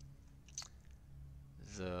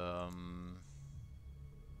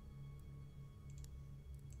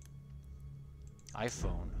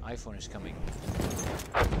iPhone. iPhone is coming.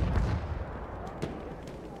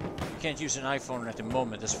 You can't use an iPhone at the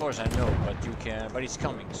moment, as far as I know, but you can. But it's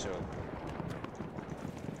coming, so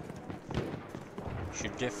you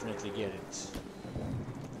should definitely get it.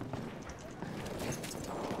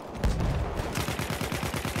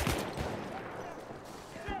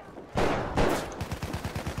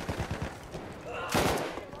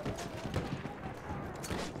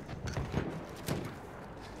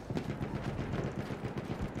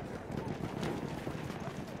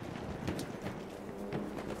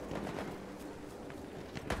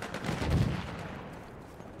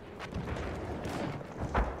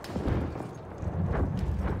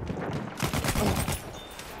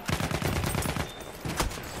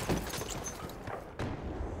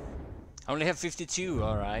 I only have 52,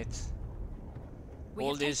 alright.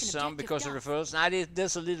 All this because of referrals. Nah,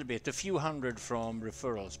 there's a little bit, a few hundred from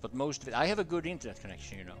referrals, but most of it. I have a good internet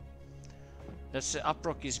connection, you know. That's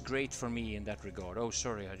Uprock is great for me in that regard. Oh,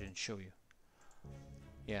 sorry, I didn't show you.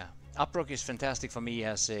 Yeah, Uprock is fantastic for me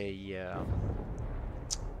as a yeah,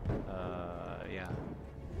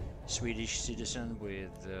 Swedish citizen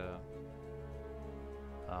with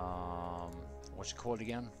what's it called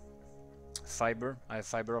again? Fiber. I have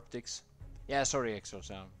fiber optics. Yeah, sorry, Exos.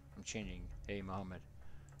 I'm changing. Hey, Mohammed.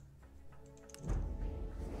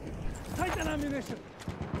 Titan ammunition.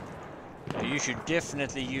 You should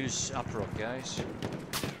definitely use Uprock, guys.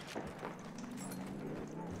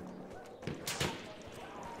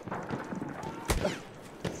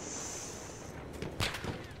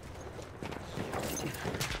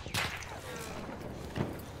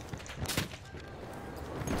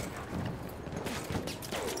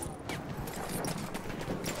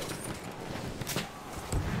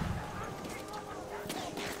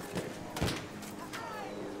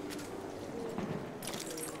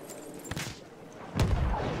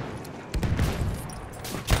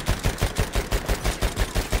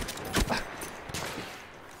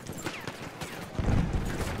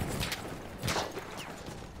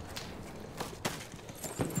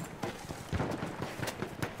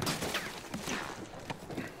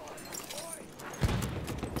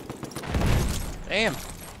 Damn!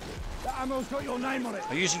 That ammo's got your name on it.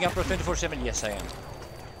 Are you using Uprock 24/7? Yes, I am.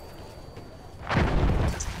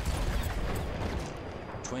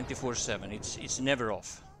 24/7. It's never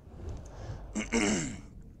off.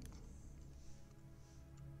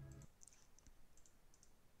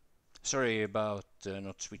 Sorry about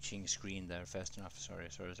not switching screen there fast enough. Sorry.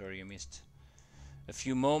 You missed a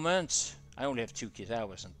few moments. I only have 2 kills. That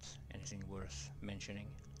wasn't anything worth mentioning.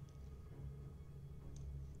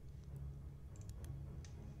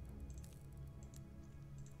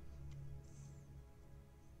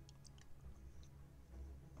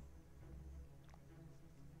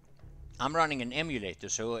 I'm running an emulator,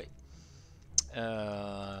 so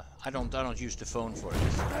I don't use the phone for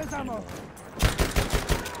it anymore.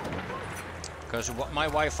 Because my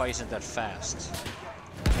Wi-Fi isn't that fast,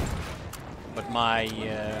 but my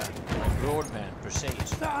broadband per se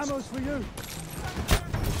is fast. That ammo's for you.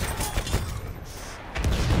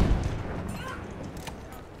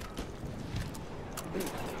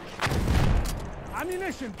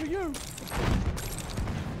 Ammunition for you.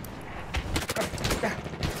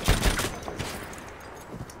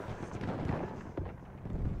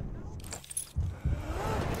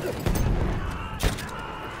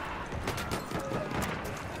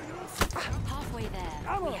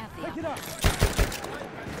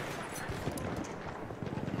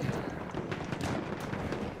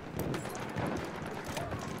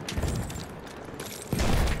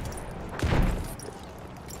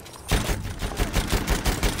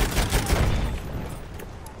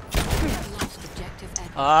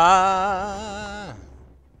 Ah.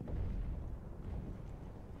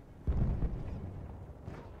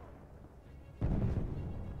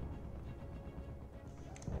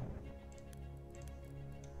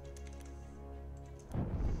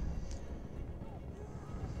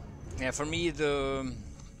 Yeah, for me the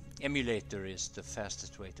emulator is the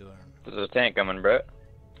fastest way to earn. There's a tank coming, bro.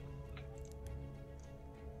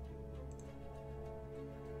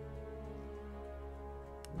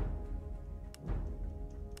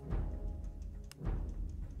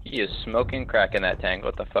 He is smoking crack in that tank,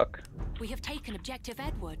 what the fuck? We have taken objective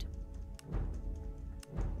Edward.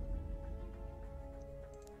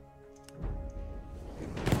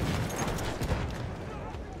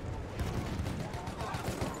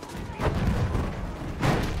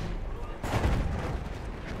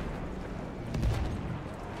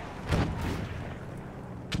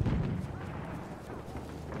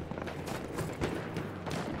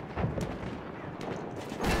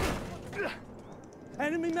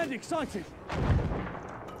 Enemy medic sighted.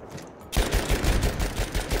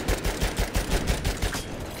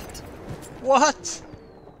 What?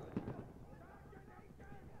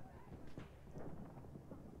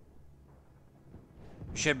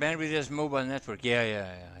 Share bandwidth as mobile network. Yeah.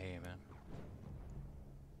 Hey, man.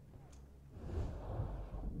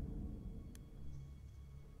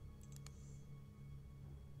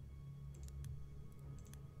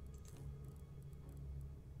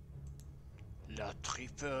 La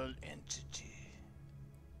triple entity.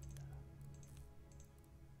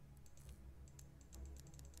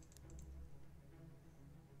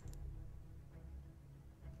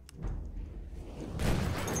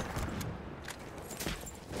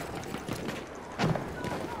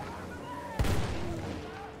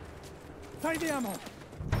 Take the ammo.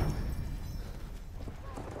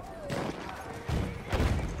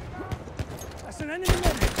 That's an enemy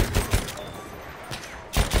medic.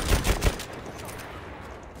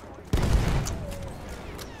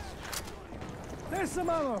 There's some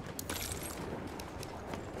ammo.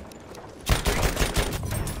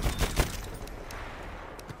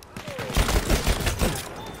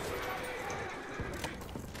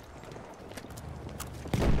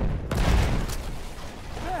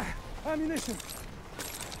 There, ammunition.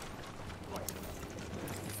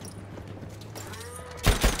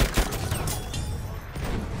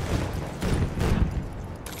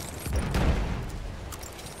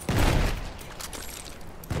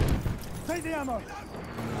 Take the ammo.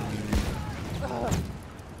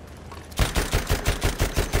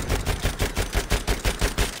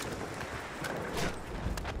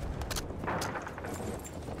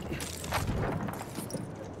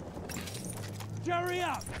 Hurry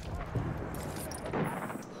up!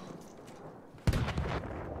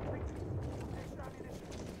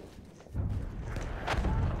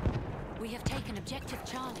 We have taken objective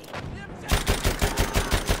Charlie.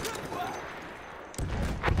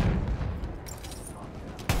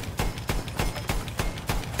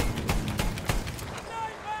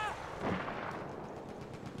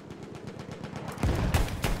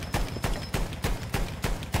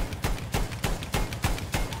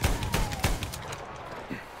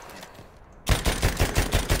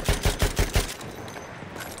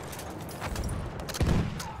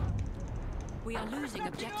 We are losing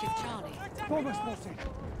objective Charlie. Bomber spotted.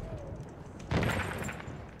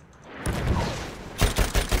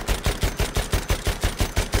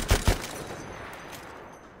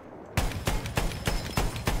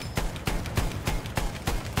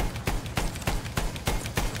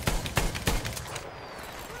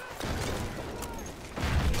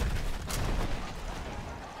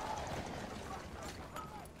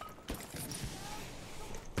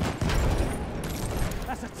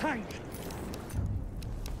 That's a tank.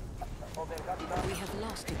 We have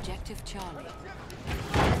lost objective Charlie.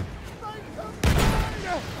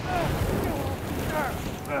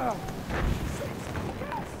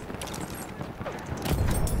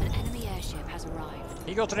 An enemy airship has arrived.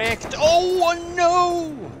 He got wrecked. Oh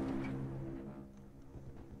no!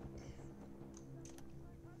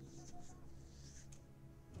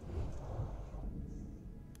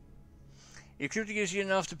 Your crypto gives you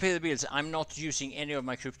enough to pay the bills. I'm not using any of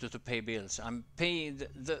my crypto to pay bills. I'm paying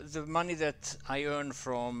the money that I earn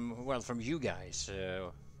from, well, from you guys.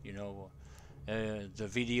 You know, the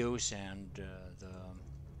videos and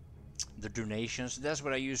the donations. That's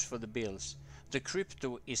what I use for the bills. The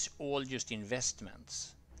crypto is all just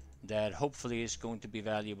investments that hopefully is going to be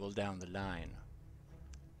valuable down the line.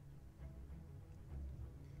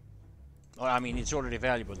 Or, I mean, it's already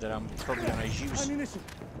valuable that I'm probably gonna use Ammunition.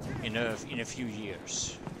 in a few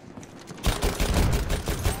years.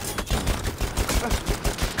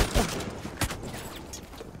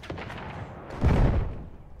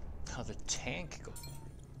 How the tank go?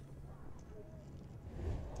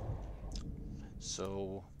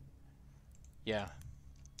 So, yeah,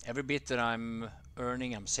 every bit that I'm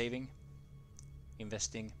earning, I'm saving,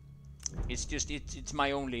 investing. It's just it's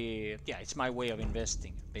my only, yeah, it's my way of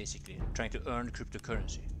investing, basically trying to earn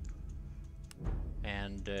cryptocurrency.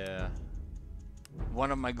 And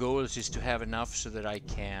one of my goals is to have enough so that I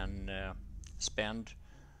can spend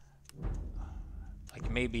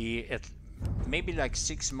like maybe like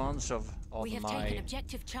 6 months of We have my taken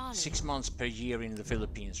objective Charlie. 6 months per year in the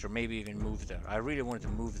Philippines, or maybe even move there. I really wanted to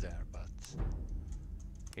move there, but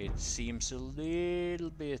it seems a little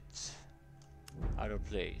bit out of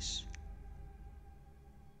place.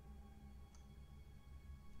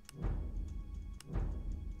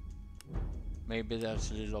 Maybe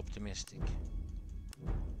that's a little optimistic.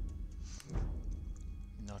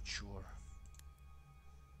 Not sure.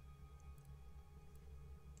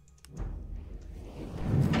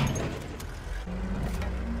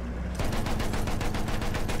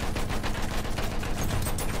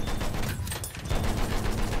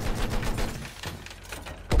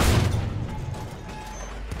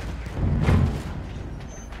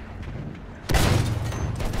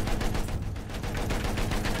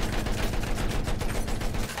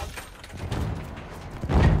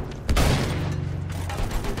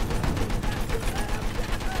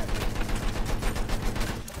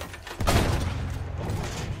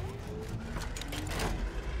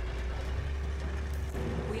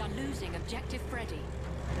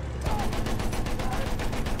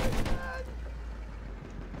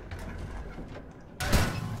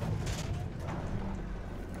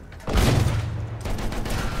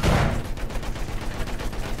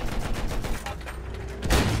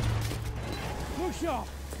 sharp.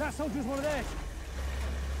 That soldier's one of theirs.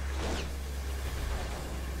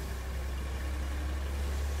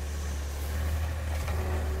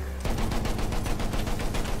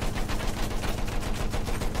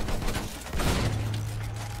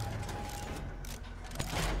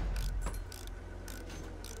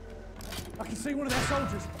 I can see one of their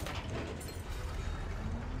soldiers.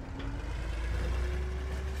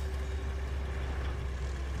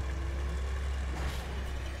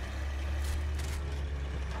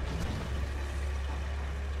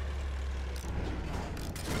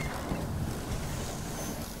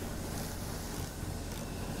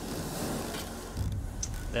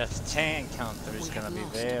 That tank counter is We gonna have be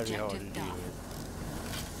lost very hard to objective deal Duff. with.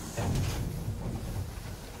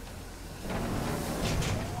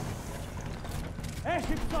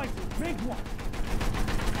 Airship sighted. Big one.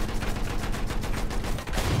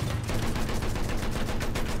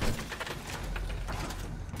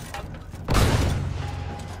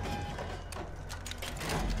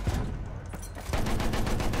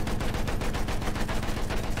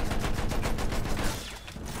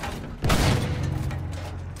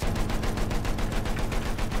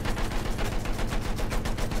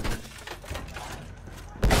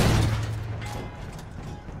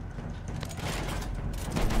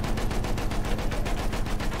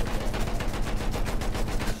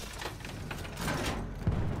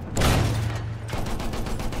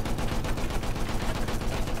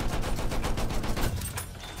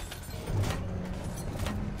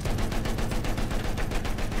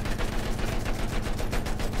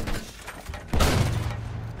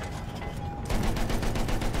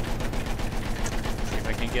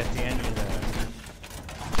 Get the enemy there.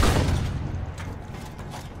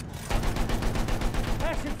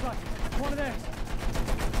 Airship sighted. One of theirs.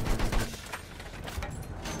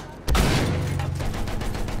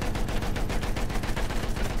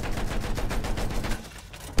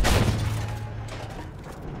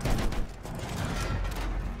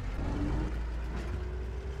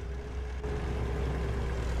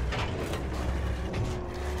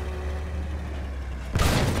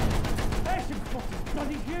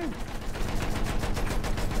 Bloody huge!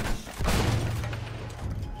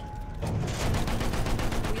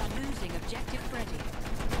 We are losing objective Freddy.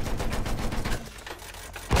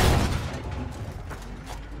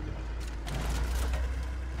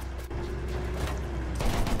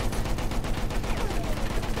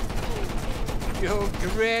 Yo,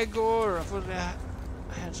 Gregor! I thought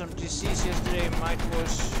I had some disease yesterday. Might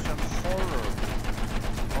was some horror.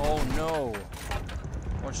 Oh no!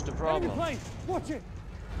 What's the problem? Enemy plane! Watch it!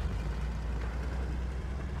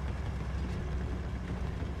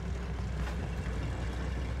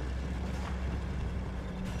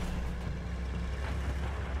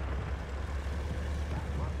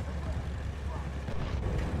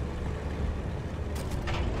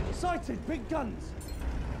 Sighted! Big guns!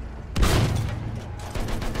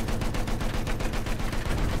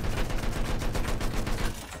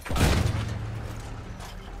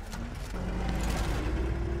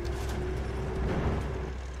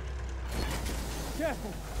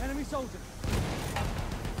 Careful! Enemy soldier!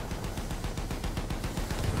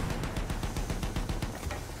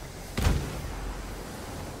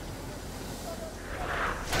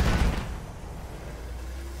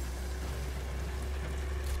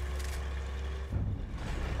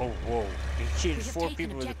 Oh, whoa. He killed We have 4 taken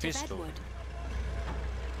people with a objective pistol. Edward.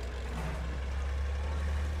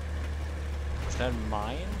 Is that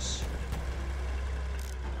mines?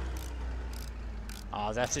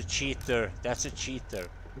 Ah, that's a cheater. That's a cheater.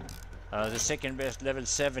 The second best level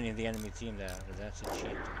 7 in the enemy team there. That's a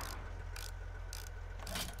cheater.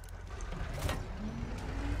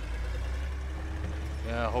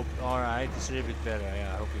 Yeah, I hope. Alright, it's a little bit better.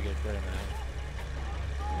 Yeah, I hope you get better, man.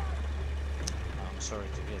 I'm sorry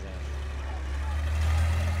to hear that.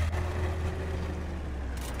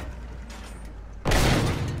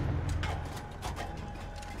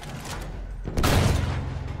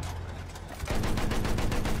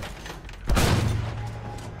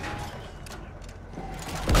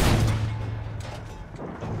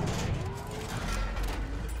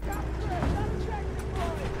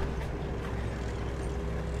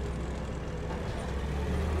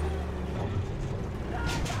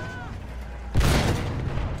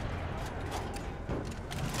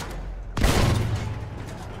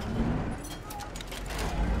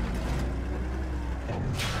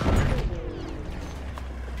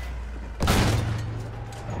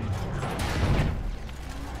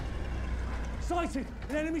 Sighted!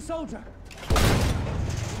 An enemy soldier!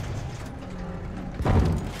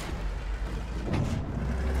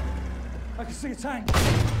 I can see a tank!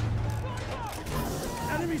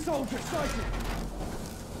 Enemy soldier sighted!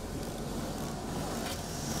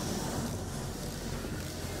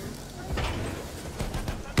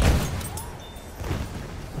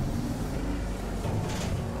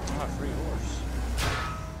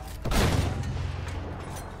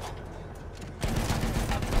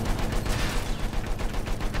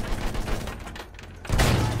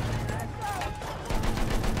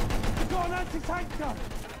 Anti-tank gun!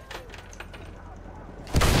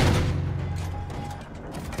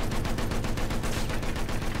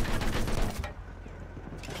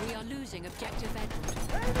 We are losing objective Edward.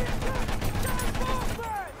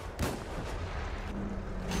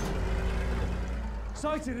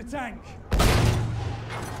 Sighted a tank!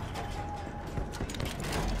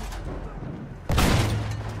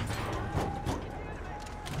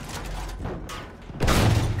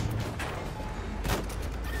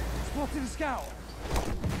 Spotted a scout!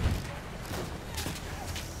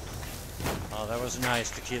 Oh, that was nice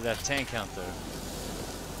to kill that tank hunter.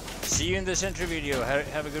 See you in the center video.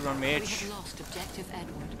 Have a good one, We Mitch. have lost objective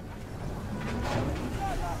Edward.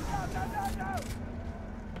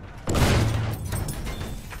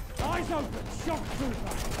 Eyes open! Shock trooper!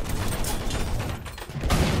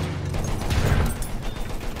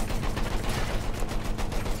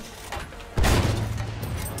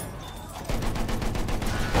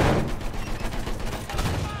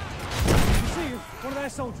 See you, one of their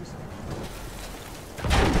soldiers.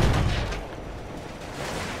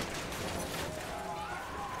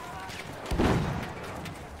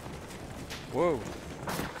 Whoa.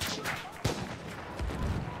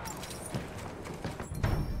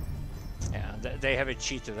 Yeah, they have a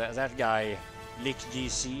cheater. That guy, Lick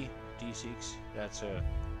DC, D6, that's a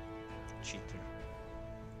cheater.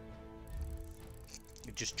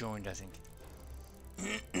 He just joined, I think.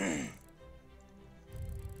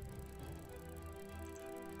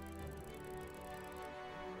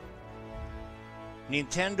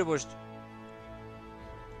 Nintendo was...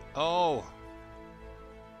 Oh!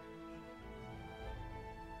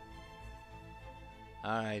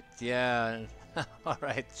 Alright, yeah.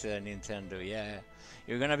 Alright, Nintendo, yeah.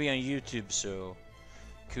 You're gonna be on YouTube, so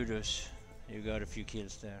kudos. You got a few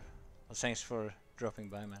kills there. Well, thanks for dropping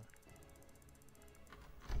by, man.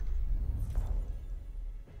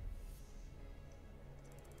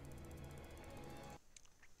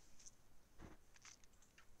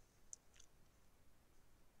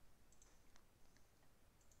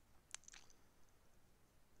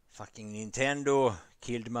 Fucking Nintendo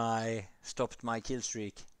stopped my kill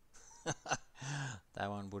streak. That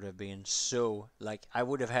one would have been so, like, I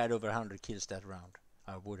would have had over 100 kills that round.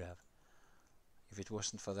 I would have. If it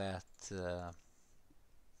wasn't for that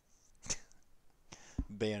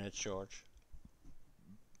bayonet charge.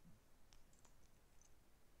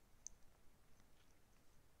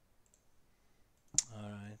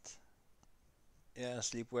 Alright. Yeah,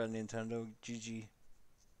 sleep well, Nintendo. GG.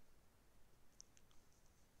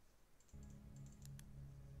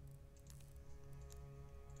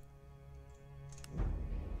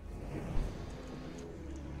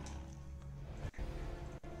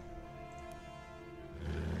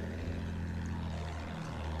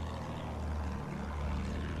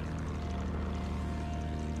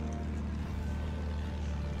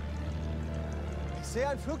 Ich sehe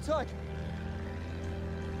ein Flugzeug!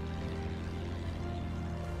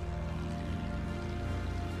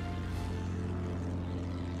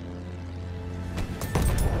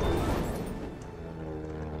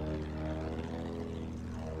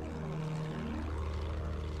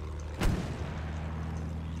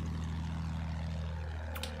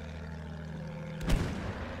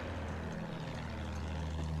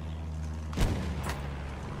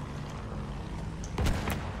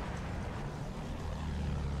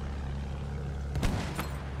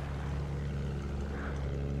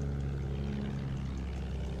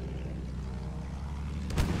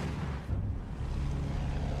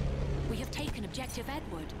 We have taken objective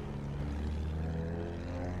Edward.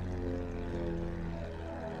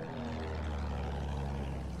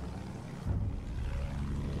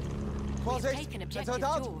 We have Vorsicht! taken Ein objective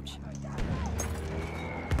Soldat! George.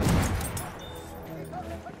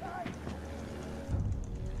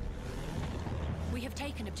 We have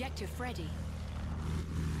taken objective Freddy.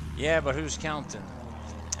 Yeah, but who's counting?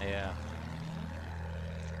 Yeah.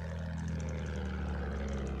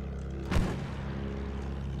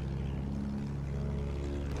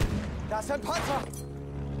 Das ist ein Panzer!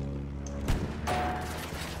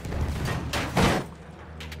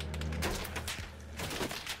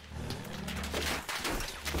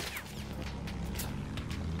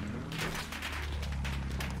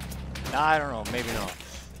 I don't know, maybe not.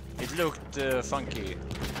 It looked funky.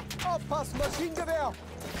 Aufpassen, Maschinengewehr!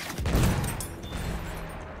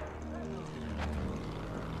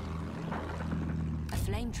 A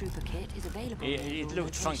flame trooper kit is available. near It your looked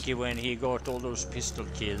location. funky when he got all those pistol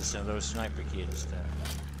kills and those sniper kills there.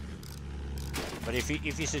 But if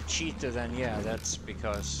he's a cheater, then yeah, that's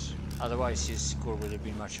because otherwise his score would have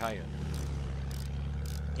been much higher.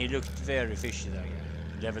 He looked very fishy, that guy.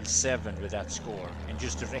 level 7 with that score, and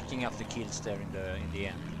just wrecking up the kills there in the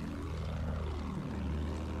end.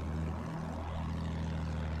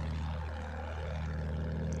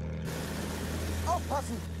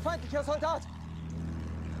 Aufpassen! Feindlicher Soldat!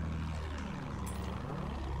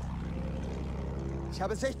 Ich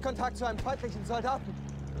habe Sichtkontakt zu einem feindlichen Soldaten.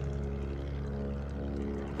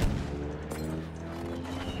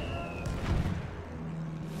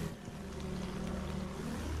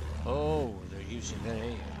 Oh, they're using their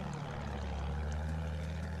A.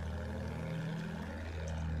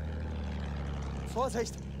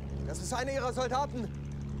 Vorsicht! Das ist einer ihrer Soldaten!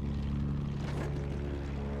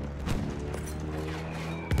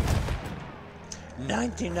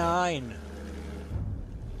 '99!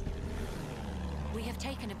 We have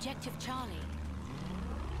taken objective Charlie.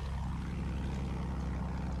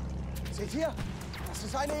 Seht ihr? Das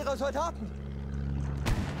ist einer ihrer Soldaten!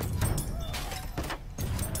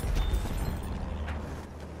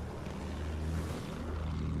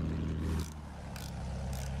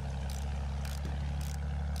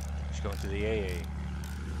 He's going to the AA.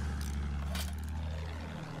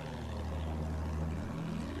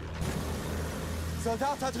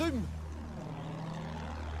 Soldat da drüben!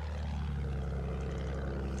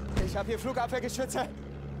 Ich habe hier Flugabwehrgeschütze!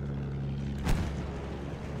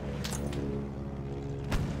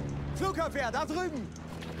 Flugabwehr, da drüben!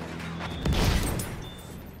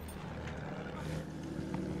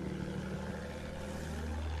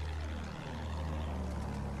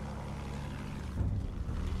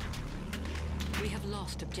 We have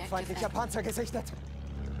lost objective Feindlicher F. Panzer gesichtet!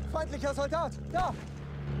 Feindlicher Soldat! Da!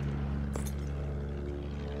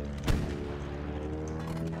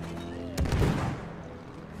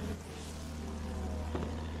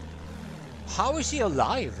 How is he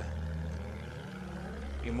alive?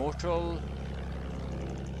 Immortal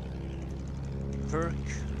perk.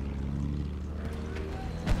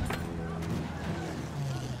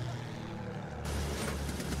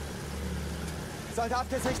 Soldat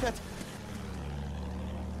gesichtet!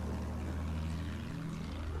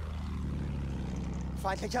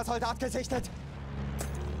 Feindlicher Soldat gesichtet!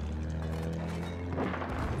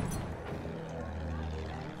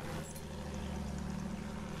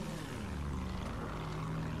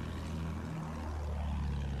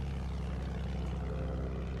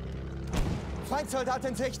 Feindsoldat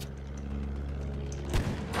in Sicht!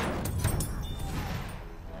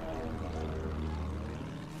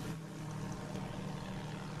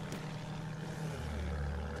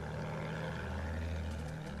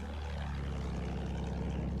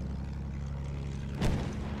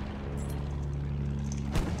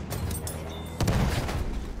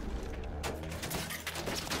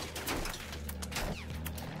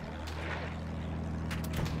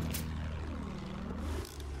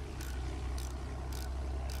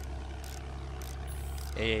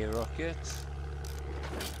 AA rocket.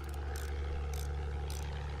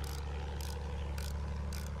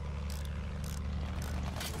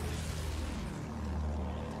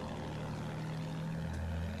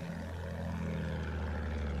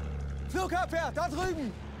 Flugabwehr, da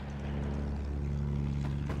drüben!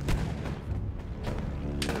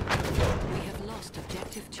 We have lost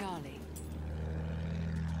objective Charlie.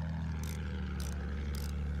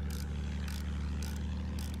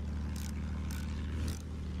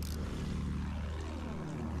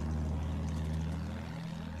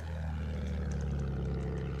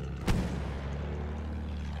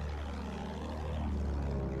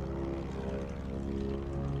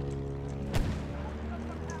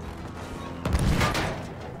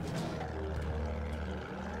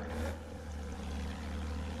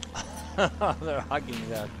 They're hugging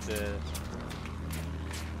that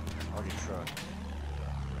arty truck.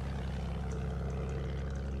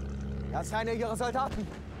 Das ist einer ihrer Soldaten!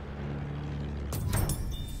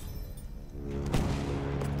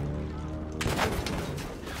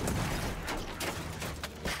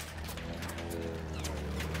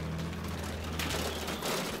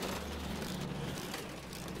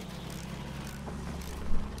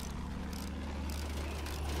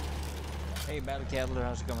 Hey, Battle Cattler,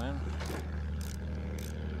 how's it going, man?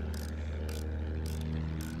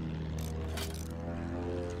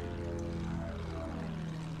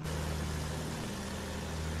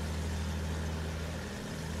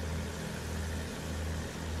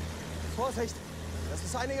 Vorsicht! Das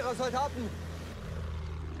ist einer ihrer Soldaten!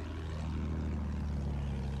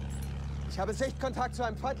 Ich habe Sichtkontakt zu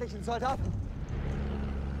einem feindlichen Soldaten!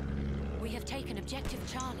 We have taken objective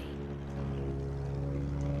Charlie.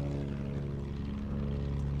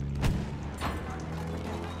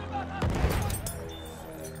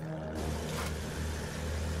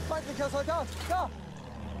 Feindlicher Soldat! Da!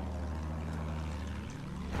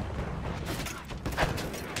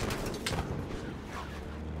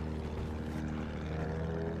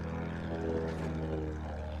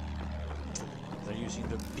 pushing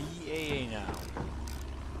the BAA now.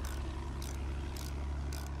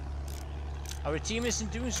 Our team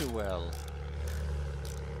isn't doing so well.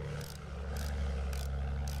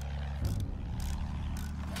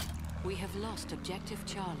 We have lost objective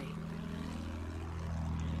Charlie.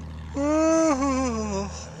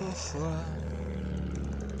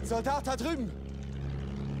 Soldat da drüben!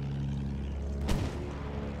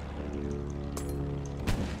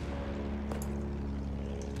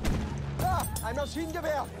 Ah, ein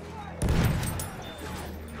Maschinengewehr!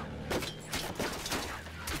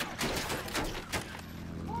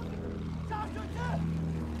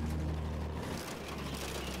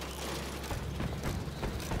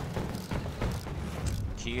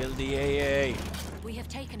 Kill the AA. We have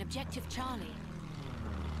taken objective Charlie.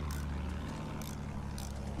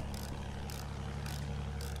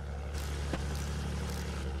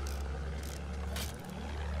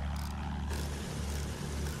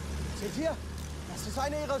 Seht ihr? Das ist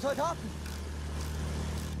einer ihrer Soldaten.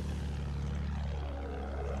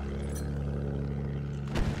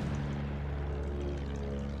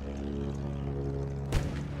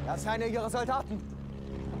 Das ist einer ihrer Soldaten.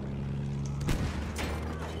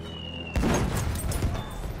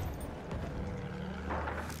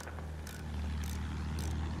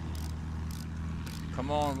 Come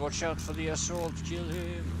on, watch out for the assault. Kill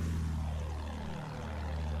him.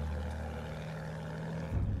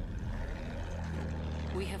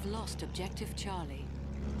 We have lost objective Charlie.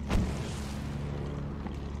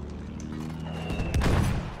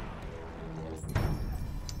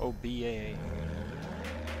 Oh, BAA.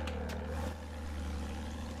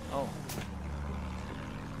 Oh.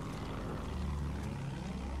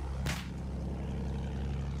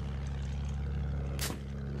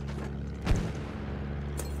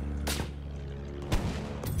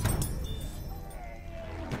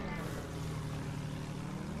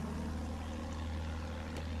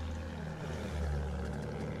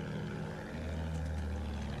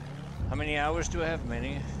 How many hours do I have?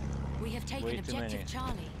 Many? We have taken Way too objective many.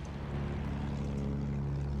 Charlie.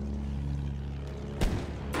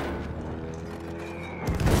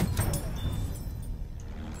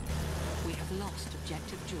 We have lost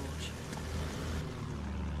objective George.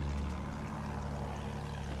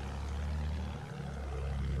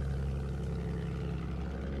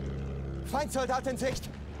 Feindsoldat in Sicht.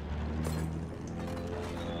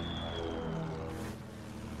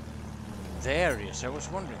 There he is. I was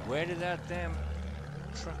wondering, where did that damn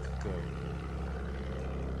truck go?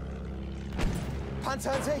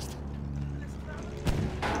 Panzer in Sicht.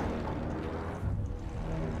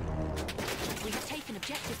 We have taken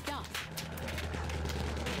objective Duff.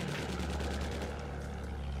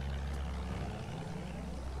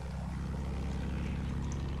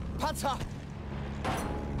 Panzer.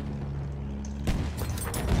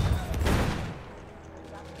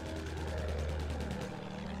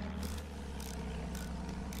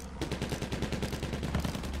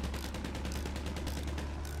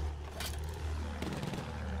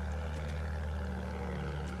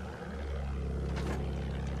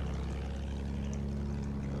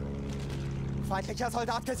 Feindlicher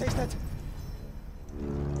Soldat gesichtet.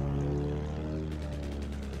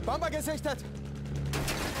 Bomber gesichtet.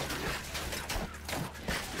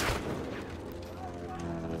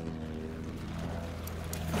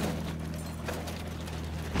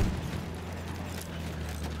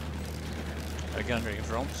 A gunner in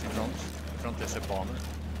front, In front there's a bomber.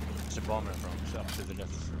 There's a bomber in front, up to the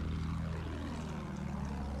left.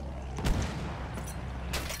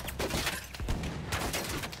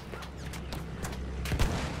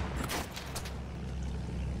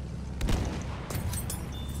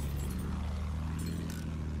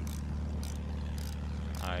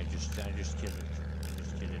 I just killed it. I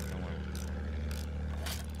just killed it, don't worry.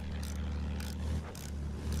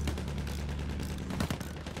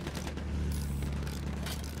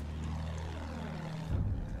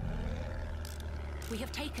 We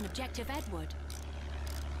have taken objective Edward.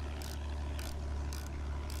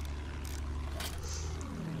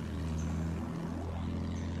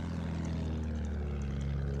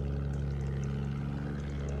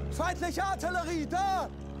 Feindliche Artillerie, da!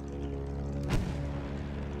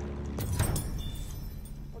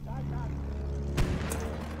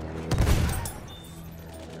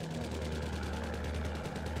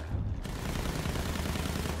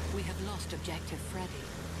 We have lost objective Freddy.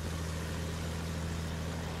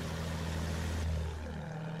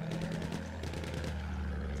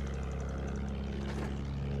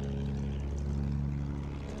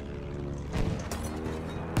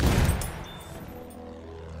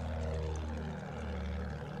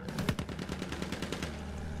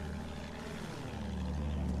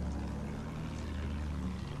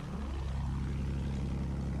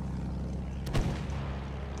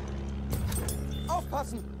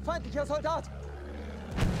 Aufpassen! Feindlicher Soldat!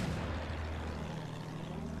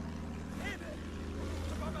 Nebel!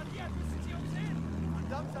 Zu bombardieren müssen Sie uns sehen!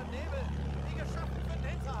 Verdammter Nebel! Wie geschaffen für den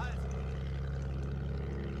Hinterhalt!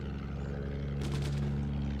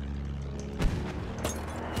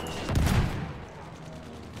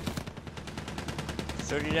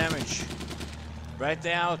 30 damage. Right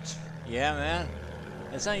there out. Yeah, man.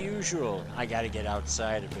 That's unusual. I gotta get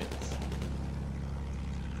outside a bit.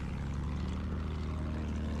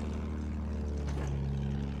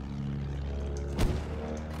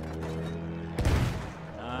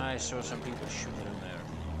 I saw some people shooting in there.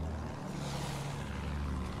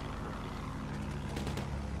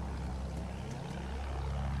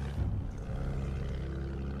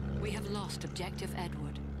 We have lost objective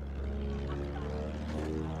Edward.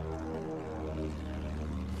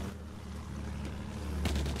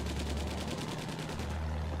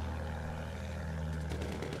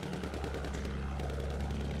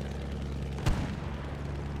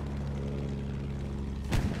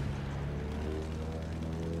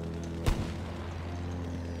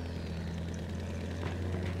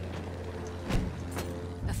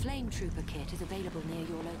 A flame trooper kit is available near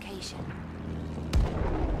your location.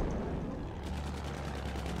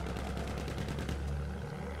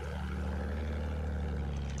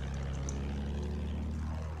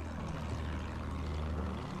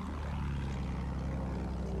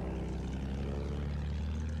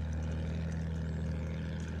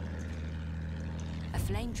 A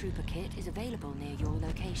flame trooper kit is available near your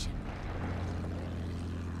location.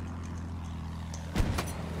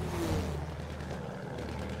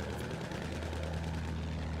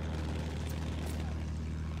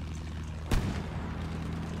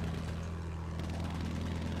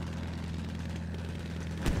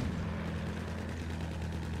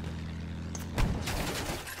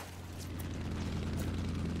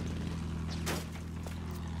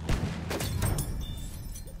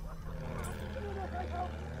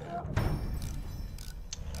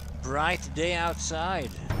 Bright day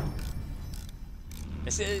outside.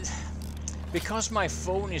 Because my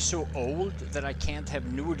phone is so old that I can't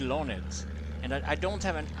have Noodle on it, and I don't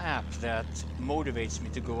have an app that motivates me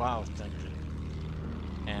to go out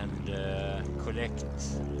and collect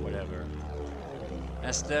whatever.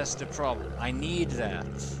 That's the problem. I need that.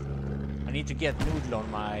 I need to get Noodle on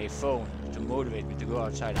my phone to motivate me to go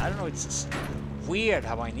outside. I don't know. It's weird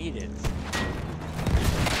how I need it.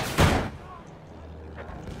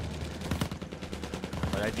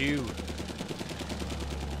 I do.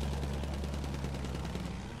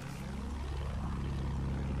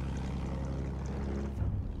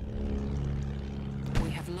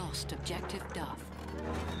 We have lost objective Duff.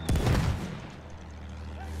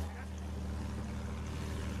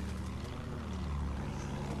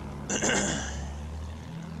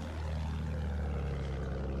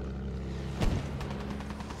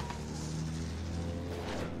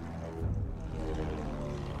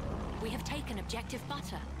 We have taken objective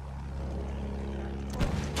Butter.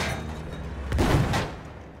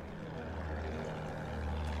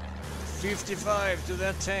 $55 to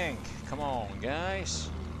that tank. Come on, guys.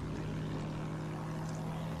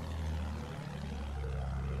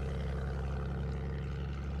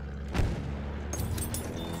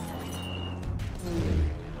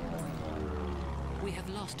 We have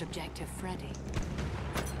lost objective Freddy.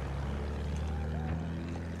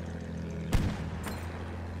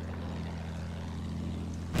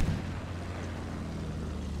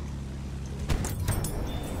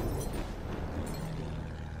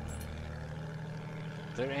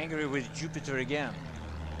 They're angry with Jupiter again.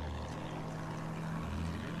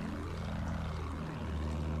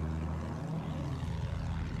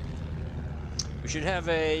 We should have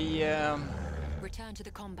a Return to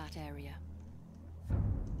the combat area.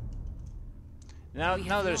 now We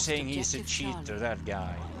have they're lost saying he's a objective cheater, Charlie. that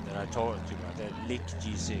guy that I talked to about, that Lick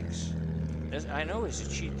G6. I know he's a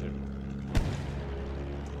cheater.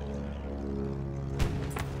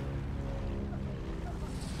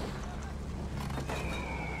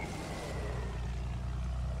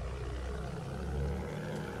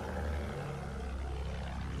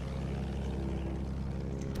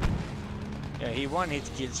 Yeah, he one-hit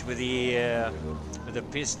kills with the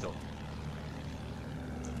pistol.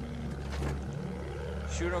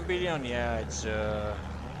 Shoot on Billion, yeah, it's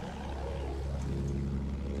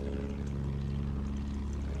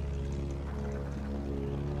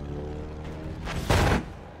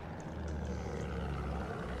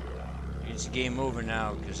it's game over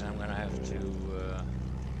now because I'm gonna have to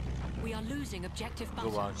We are losing objective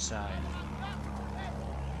go Butter. outside.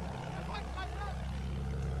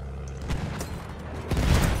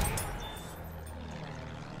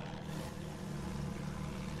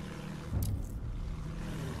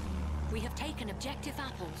 taken objective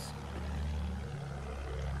apples.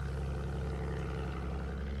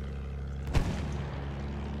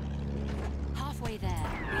 Halfway there,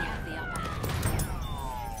 we have the upper hand.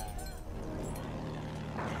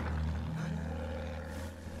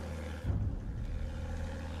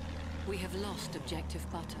 We have lost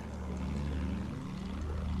objective butter.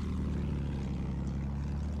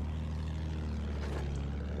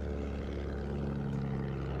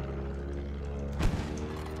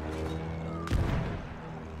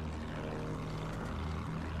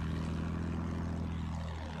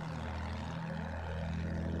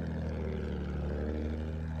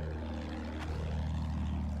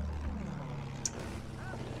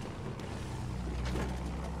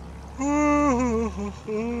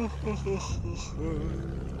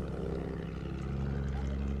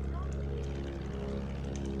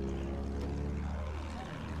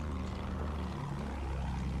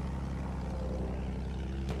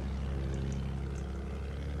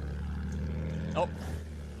 Oh.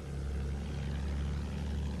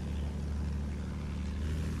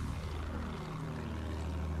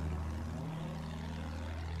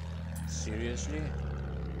 Seriously?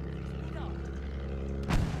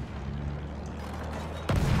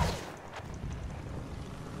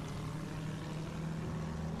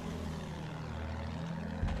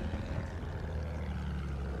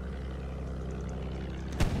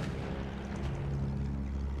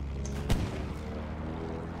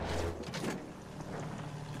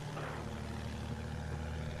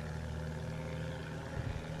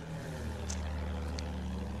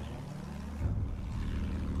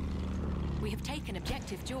 We have taken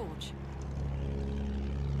objective George.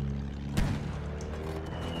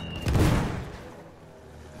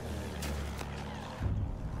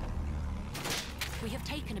 We have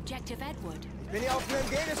taken objective Edward. Ich bin hier auf den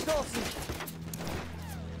MG gestoßen.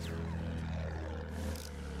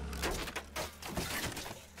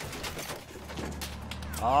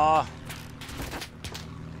 Ah.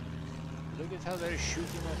 Look at how they're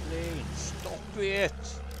shooting at lane. Stop it.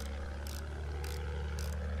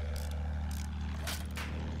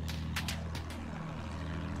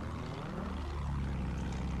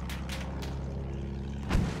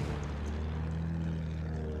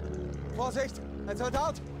 Vorsicht, ein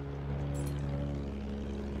Soldat!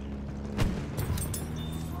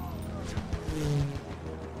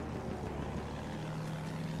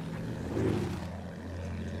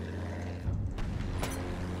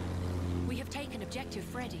 We have taken objective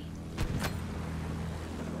Freddy.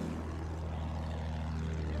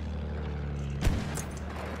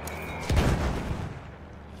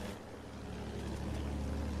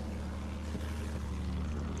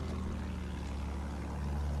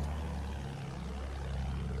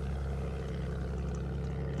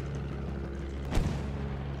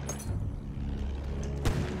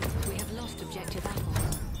 Objective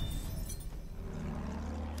apples.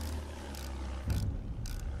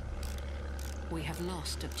 We have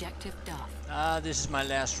lost objective Duff. Ah, this is my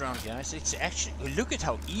last round, guys. It's actually, look at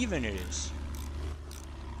how even it is.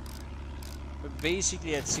 We're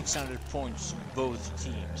basically at 600 points, both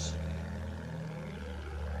teams.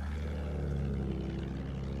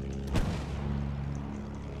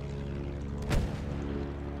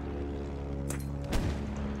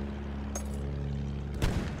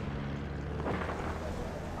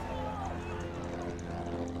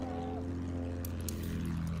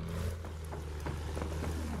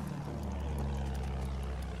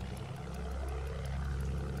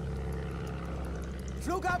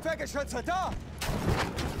 Flugabwehrgeschütze, da!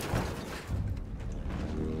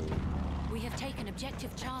 We have taken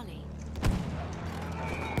objective Charlie.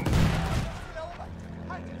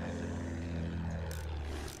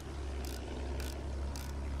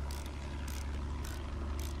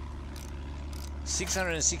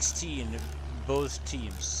 $616 both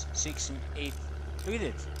teams. 6 and 8. Look at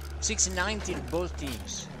it. 6 and 19 both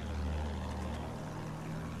teams.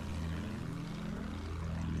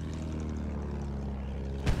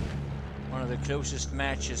 One of the closest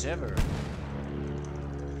matches ever.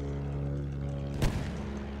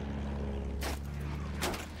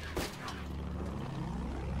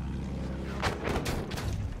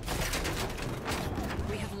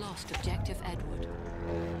 We have lost objective Edward.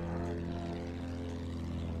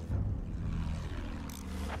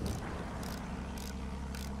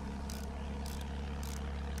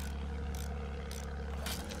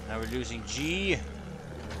 Now we're losing G.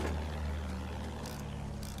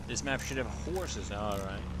 This map should have horses.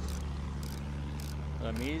 Alright.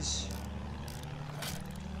 Lamise.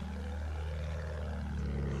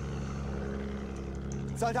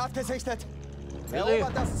 Soldat gesichtet! Really?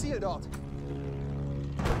 Erobert das Ziel dort!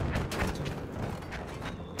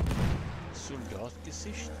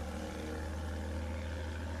 Soldatgesicht?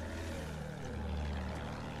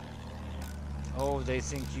 Oh, they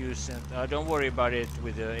think you sent... don't worry about it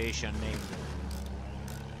with the Asian name though.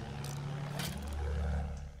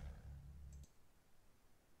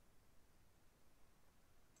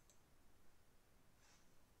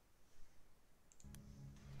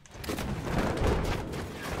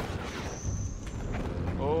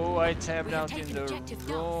 I tabbed out in the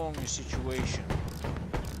wrong situation.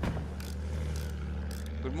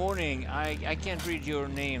 Good morning. I can't read your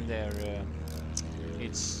name there.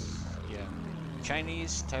 It's yeah,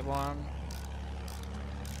 Chinese, Taiwan,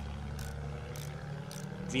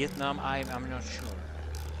 Vietnam. I'm not sure.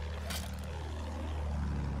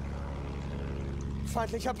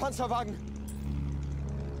 Feindlicher Panzerwagen.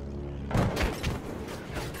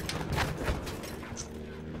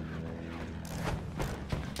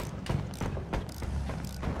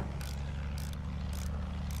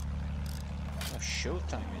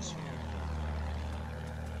 Showtime is here.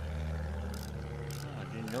 Oh,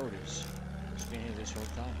 I didn't notice. It's been here this whole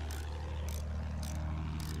time.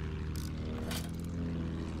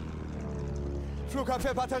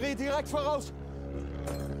 Flugabwehrbatterie direkt voraus.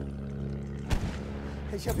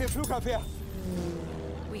 Ich habe hier Flugabwehr.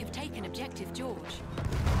 We have taken objective George.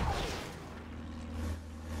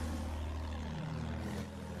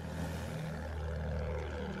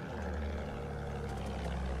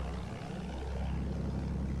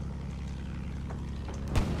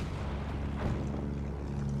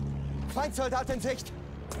 Feindsoldat in Sicht.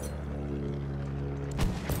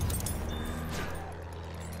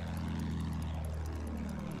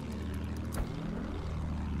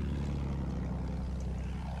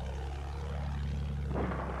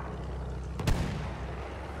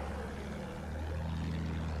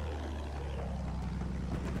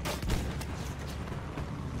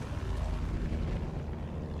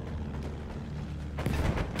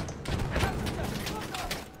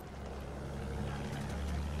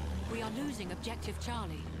 Losing objective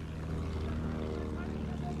Charlie.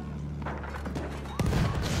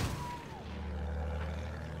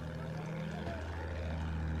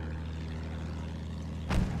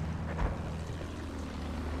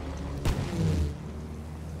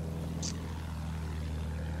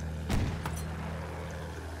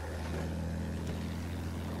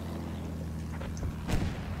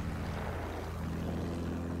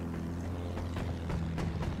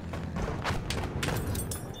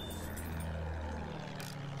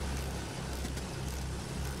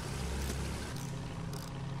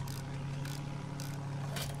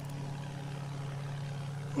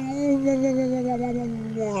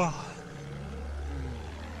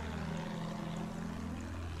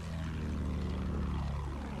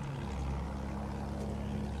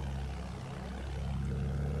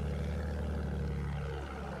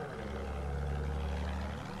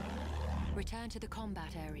 Return to the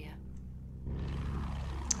combat area.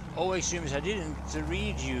 Oh, extremists, I didn't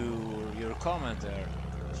read your comment there.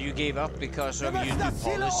 So you gave up because of YouTube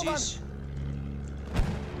policies?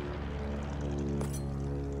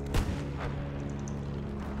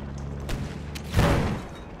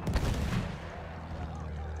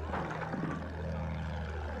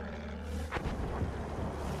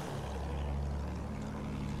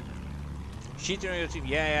 Cheating on your team?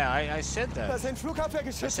 Yeah, I said that. Das sind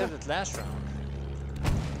Flugabwehrgeschütze. I said it last round.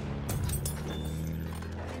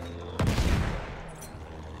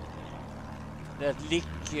 That Lick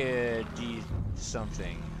did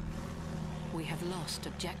something. We have lost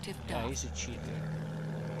objective Yeah, Duff. he's a cheater.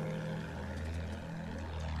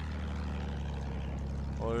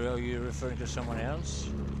 Or are you referring to someone else?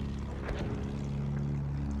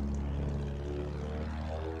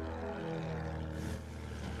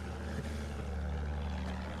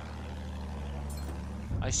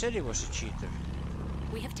 I said he was a cheater.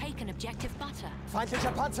 We have taken objective Butter.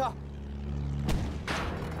 Feindlicher Panzer.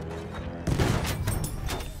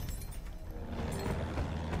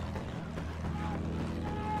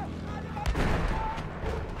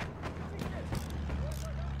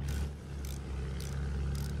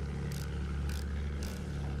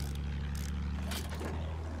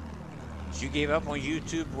 You gave up on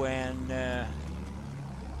YouTube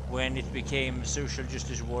when it became social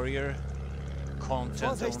justice warrior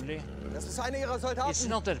content Vorsicht. only. Das ist einer ihrer Soldaten. It's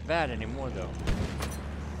not that bad anymore though.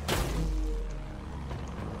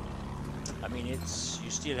 I mean, you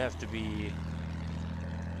still have to be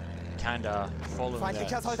kinda following Feindlicher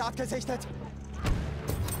that. Soldat gesichtet.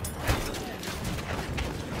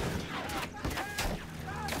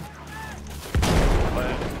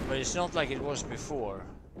 But it's not like it was before.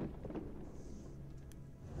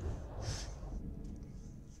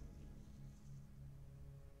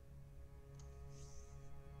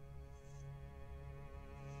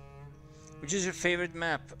 Which is your favorite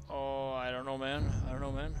map? Oh, I don't know, man. I don't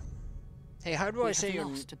know, man. Hey, how do I say your...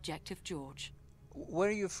 lost objective George. Where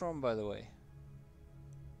are you from, by the way?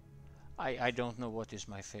 I don't know what is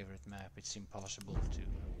my favorite map. It's impossible to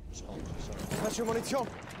respond. Sorry. Faccio munizione.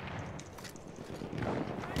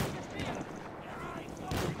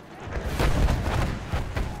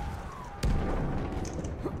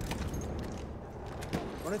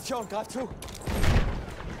 Munition, greif zu.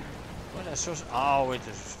 Well, that's so... Oh, it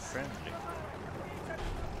is friendly.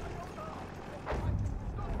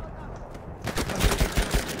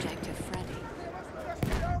 Objective Freddy.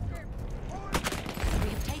 We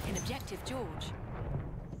have taken objective George.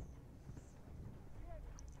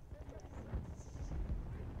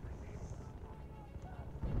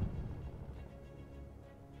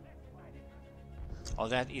 Oh,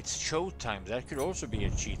 that it's showtime. That could also be a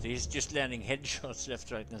cheat. He's just landing headshots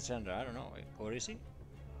left, right, and center. I don't know. Or is he?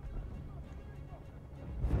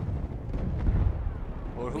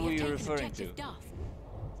 Or who are you referring to?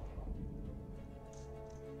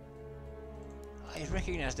 I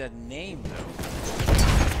recognize that name though.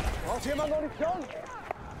 Braucht jemand Munition?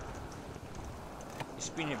 He's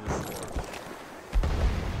been here before.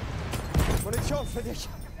 Munition für dich.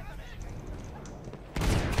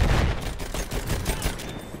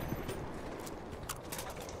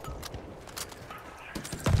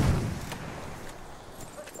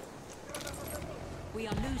 We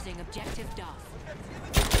are losing objective Duff.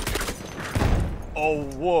 Oh,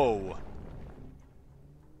 whoa.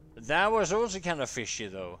 That was also kind of fishy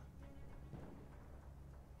though.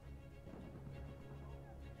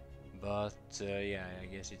 But yeah, I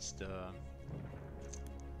guess it's the...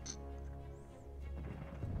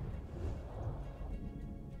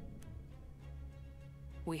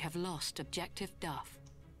 We have lost objective Duff.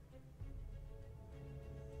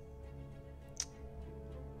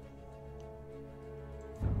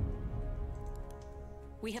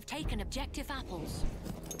 We have taken objective apples.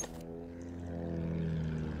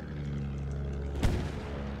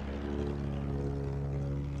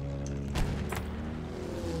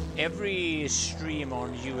 Every stream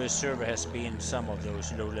on US server has been some of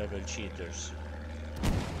those low-level cheaters.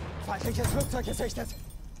 Feindliches Flugzeug gesichtet.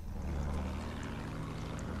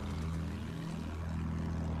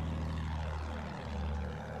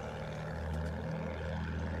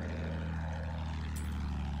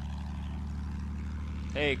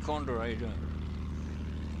 Hey Condor, how you doing?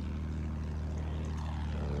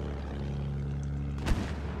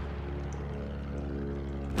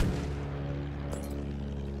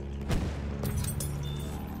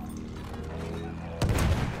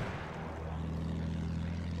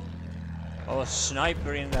 Oh, a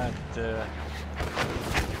sniper in that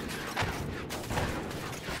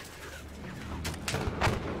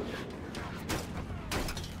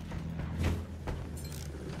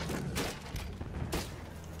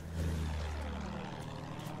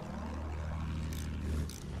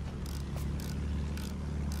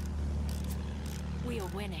We are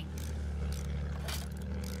winning.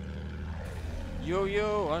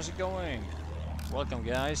 Yo, how's it going? Welcome,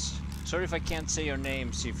 guys. Sorry if I can't say your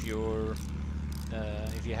names if you're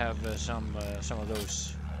if you have some of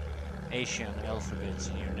those Asian alphabets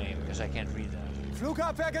in your name, because I can't read that.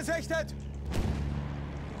 Flugabwehr gesichtet.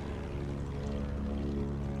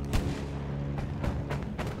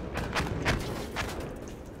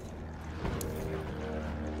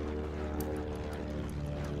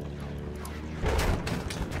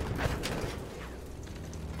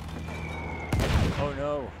 Oh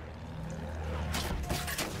no.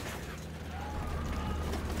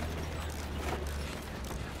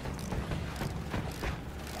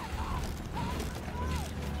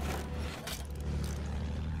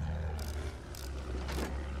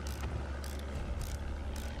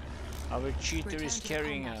 Our cheater is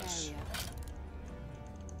carrying us.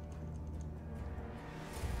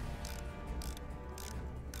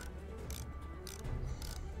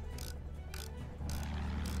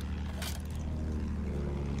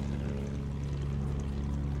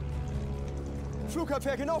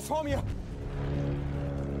 Flugabwehr genau vor mir.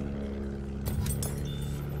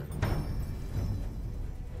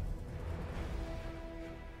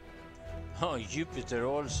 Oh, Jupiter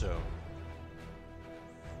also.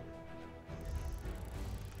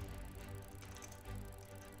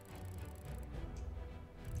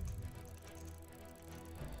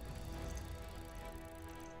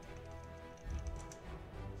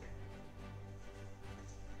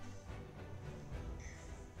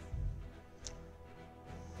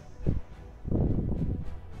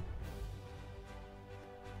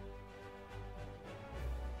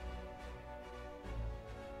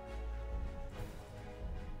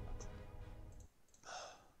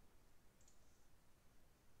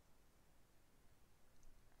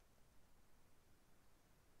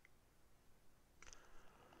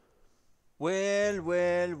 Well,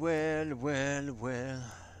 well, well, well, well.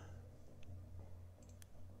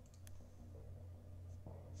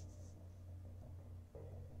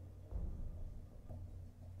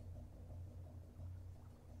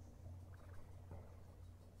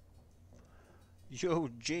 Yo,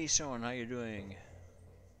 Jason, how you doing?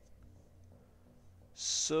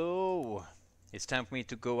 So, it's time for me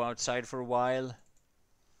to go outside for a while.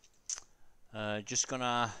 Just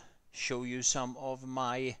gonna show you some of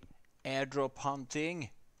my airdrop hunting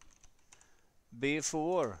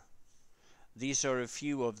before. These are a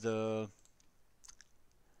few of the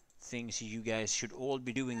things you guys should all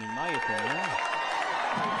be doing, in my opinion.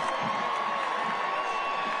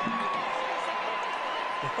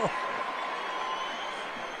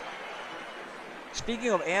 Speaking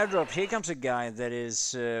of airdrops, here comes a guy that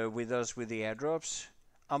is with us with the airdrops.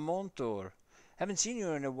 Amontor. Haven't seen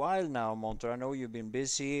you in a while now, Amontor. I know you've been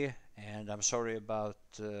busy, and I'm sorry about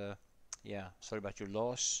sorry about your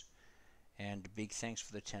loss. And big thanks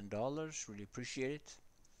for the $10. Really appreciate it.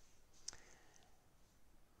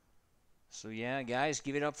 So yeah, guys,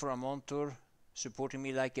 give it up for Amontor, supporting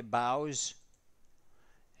me like a bows.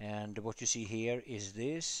 And what you see here is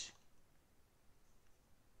this.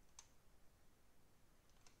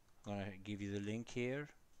 I'm gonna give you the link here.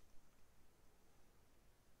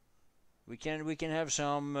 We can have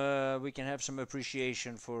some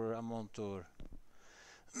appreciation for Amontor.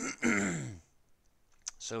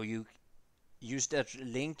 So you use that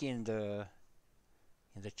link in the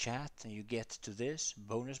chat, and you get to this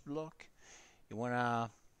bonus block. You wanna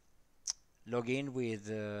log in with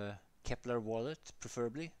Kepler wallet,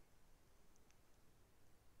 preferably,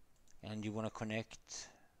 and you wanna connect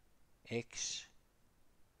X,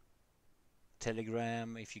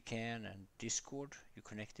 Telegram if you can, and Discord. You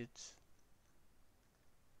connect it.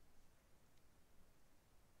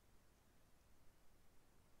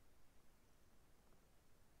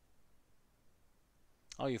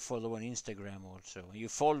 Oh, you follow on Instagram also. You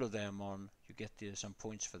follow them on, you get some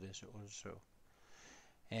points for this also.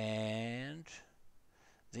 And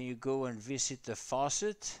then you go and visit the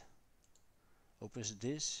faucet. Opens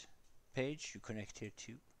this page. You connect here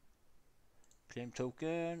too. Claim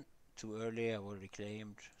token. Too early, I already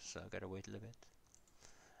claimed, so I gotta wait a little bit.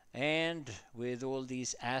 And with all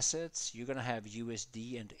these assets, you're gonna have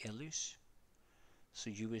USD and ELUS.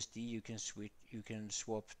 So USD you can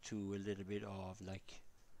swap to a little bit of like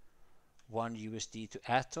 1 USD to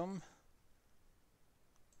Atom,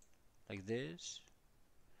 like this.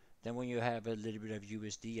 Then when you have a little bit of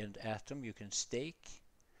USD and Atom, you can stake,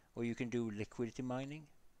 or you can do liquidity mining.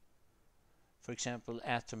 For example,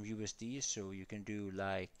 Atom USD, so you can do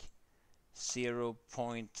like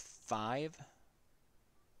 0.5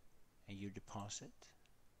 and you deposit.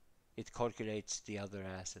 It calculates the other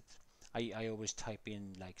asset. I always type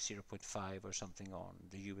in like 0.5 or something on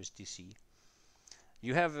the USDC.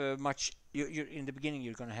 You have you're in the beginning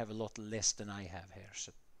you're gonna have a lot less than I have here,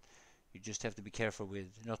 so you just have to be careful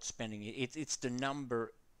with not spending it. It's the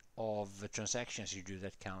number of transactions you do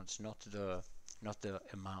that counts, not the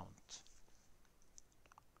amount.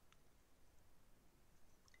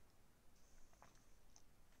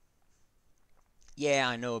 Yeah,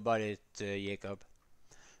 I know about it, Jacob,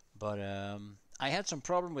 but I had some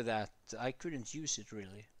problem with that. I couldn't use it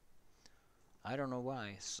really. I don't know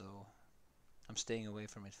why, so I'm staying away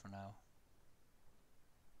from it for now,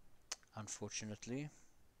 unfortunately.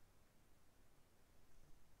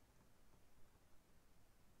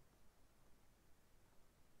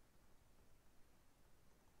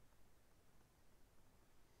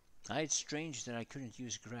 It's strange that I couldn't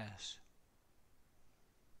use grass.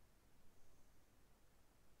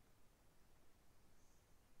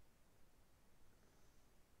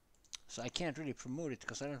 So I can't really promote it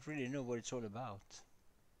because I don't really know what it's all about.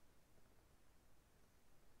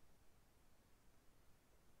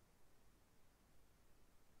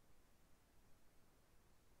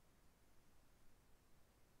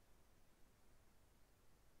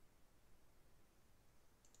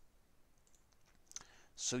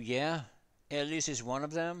 So yeah, Ellis is one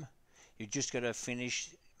of them. You just gotta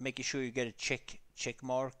finish making sure you get a check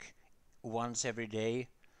mark once every day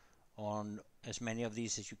on as many of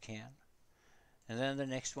these as you can. And then the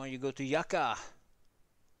next one, you go to Yucca.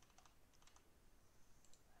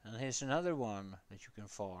 And here's another one that you can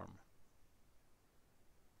farm.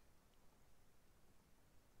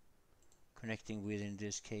 Connecting with, in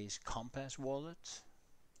this case, Compass Wallet.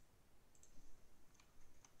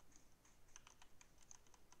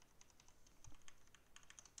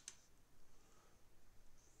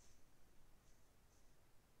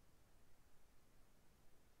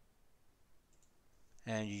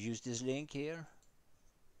 And you use this link here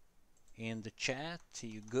in the chat.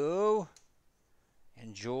 Here you go.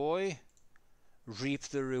 Enjoy. Reap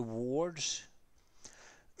the rewards.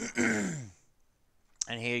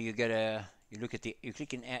 And here you get a, you look at the, you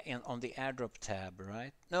click on the airdrop tab,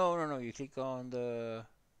 right? No, you click on the,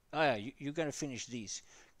 oh yeah, you're gonna finish these.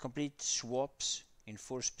 Complete swaps in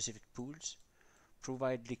 4 specific pools.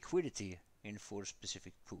 Provide liquidity in 4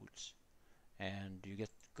 specific pools. And you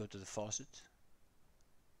go to the faucet.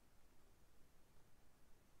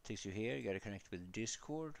 Takes you here, you gotta connect with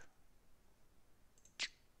Discord.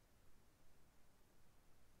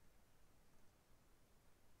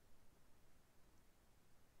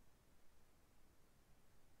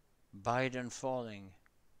 Biden falling.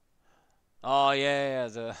 Oh yeah,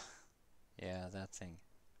 that thing.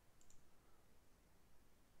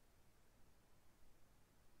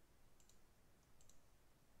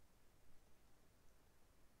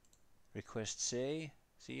 Request say.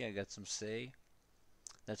 See, I got some say.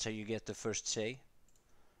 That's how you get the first say.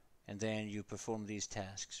 And then you perform these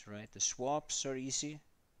tasks, right? The swaps are easy.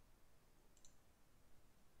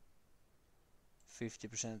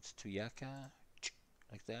 50% to Yaka,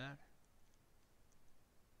 like that.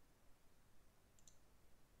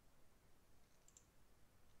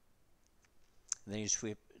 And then you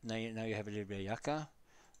swap. Now you have a little bit of Yaka.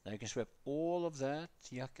 Now you can swap all of that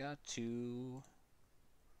Yaka to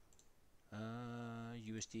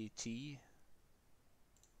USDT.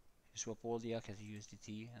 You swap all the Yaka to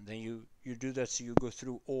USDT, and then you do that. So you go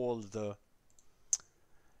through all the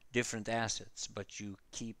different assets, but you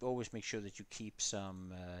always make sure that you keep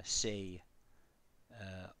some say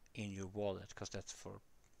in your wallet, because that's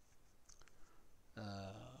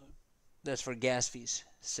for gas fees.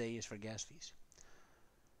 Say is for gas fees.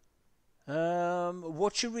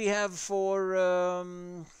 What should we have for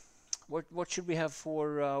what should we have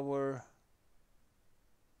for our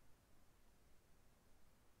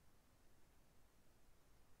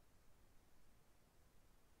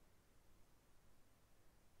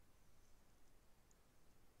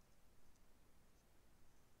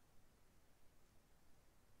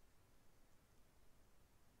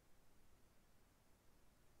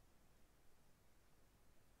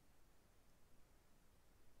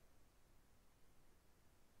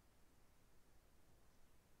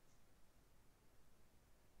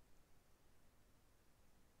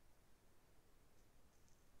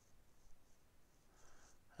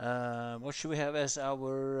what should we have as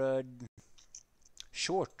our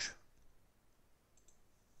short?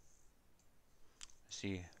 Let's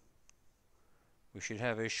see, we should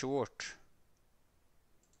have a short.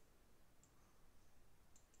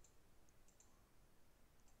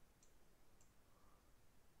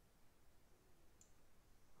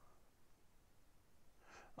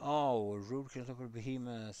 Oh, roadkill local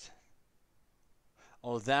behemoth.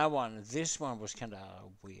 Oh, that one. This one was kind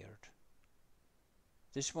of weird.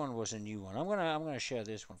 This one was a new one. I'm gonna share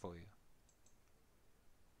this one for you.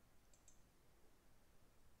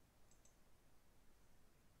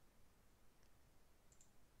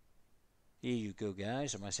 Here you go,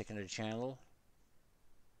 guys, on my secondary channel.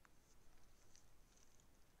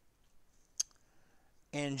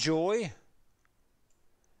 Enjoy.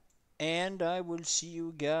 And I will see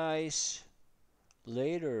you guys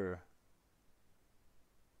later.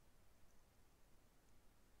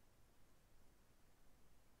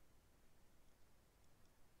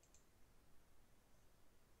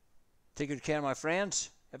 Take good care, my friends.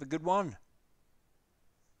 Have a good one.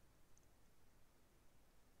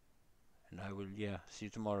 And I will, see you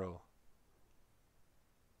tomorrow.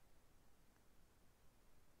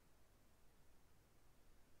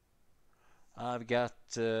 I've got,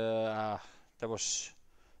 that was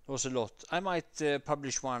a lot. I might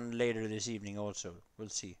publish one later this evening also. We'll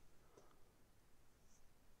see.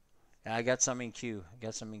 Yeah, I got some in queue.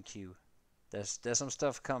 There's some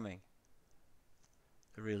stuff coming.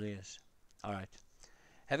 There really is. All right.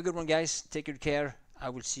 Have a good one, guys. Take good care. I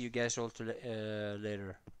will see you guys all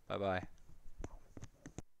later. Bye-bye.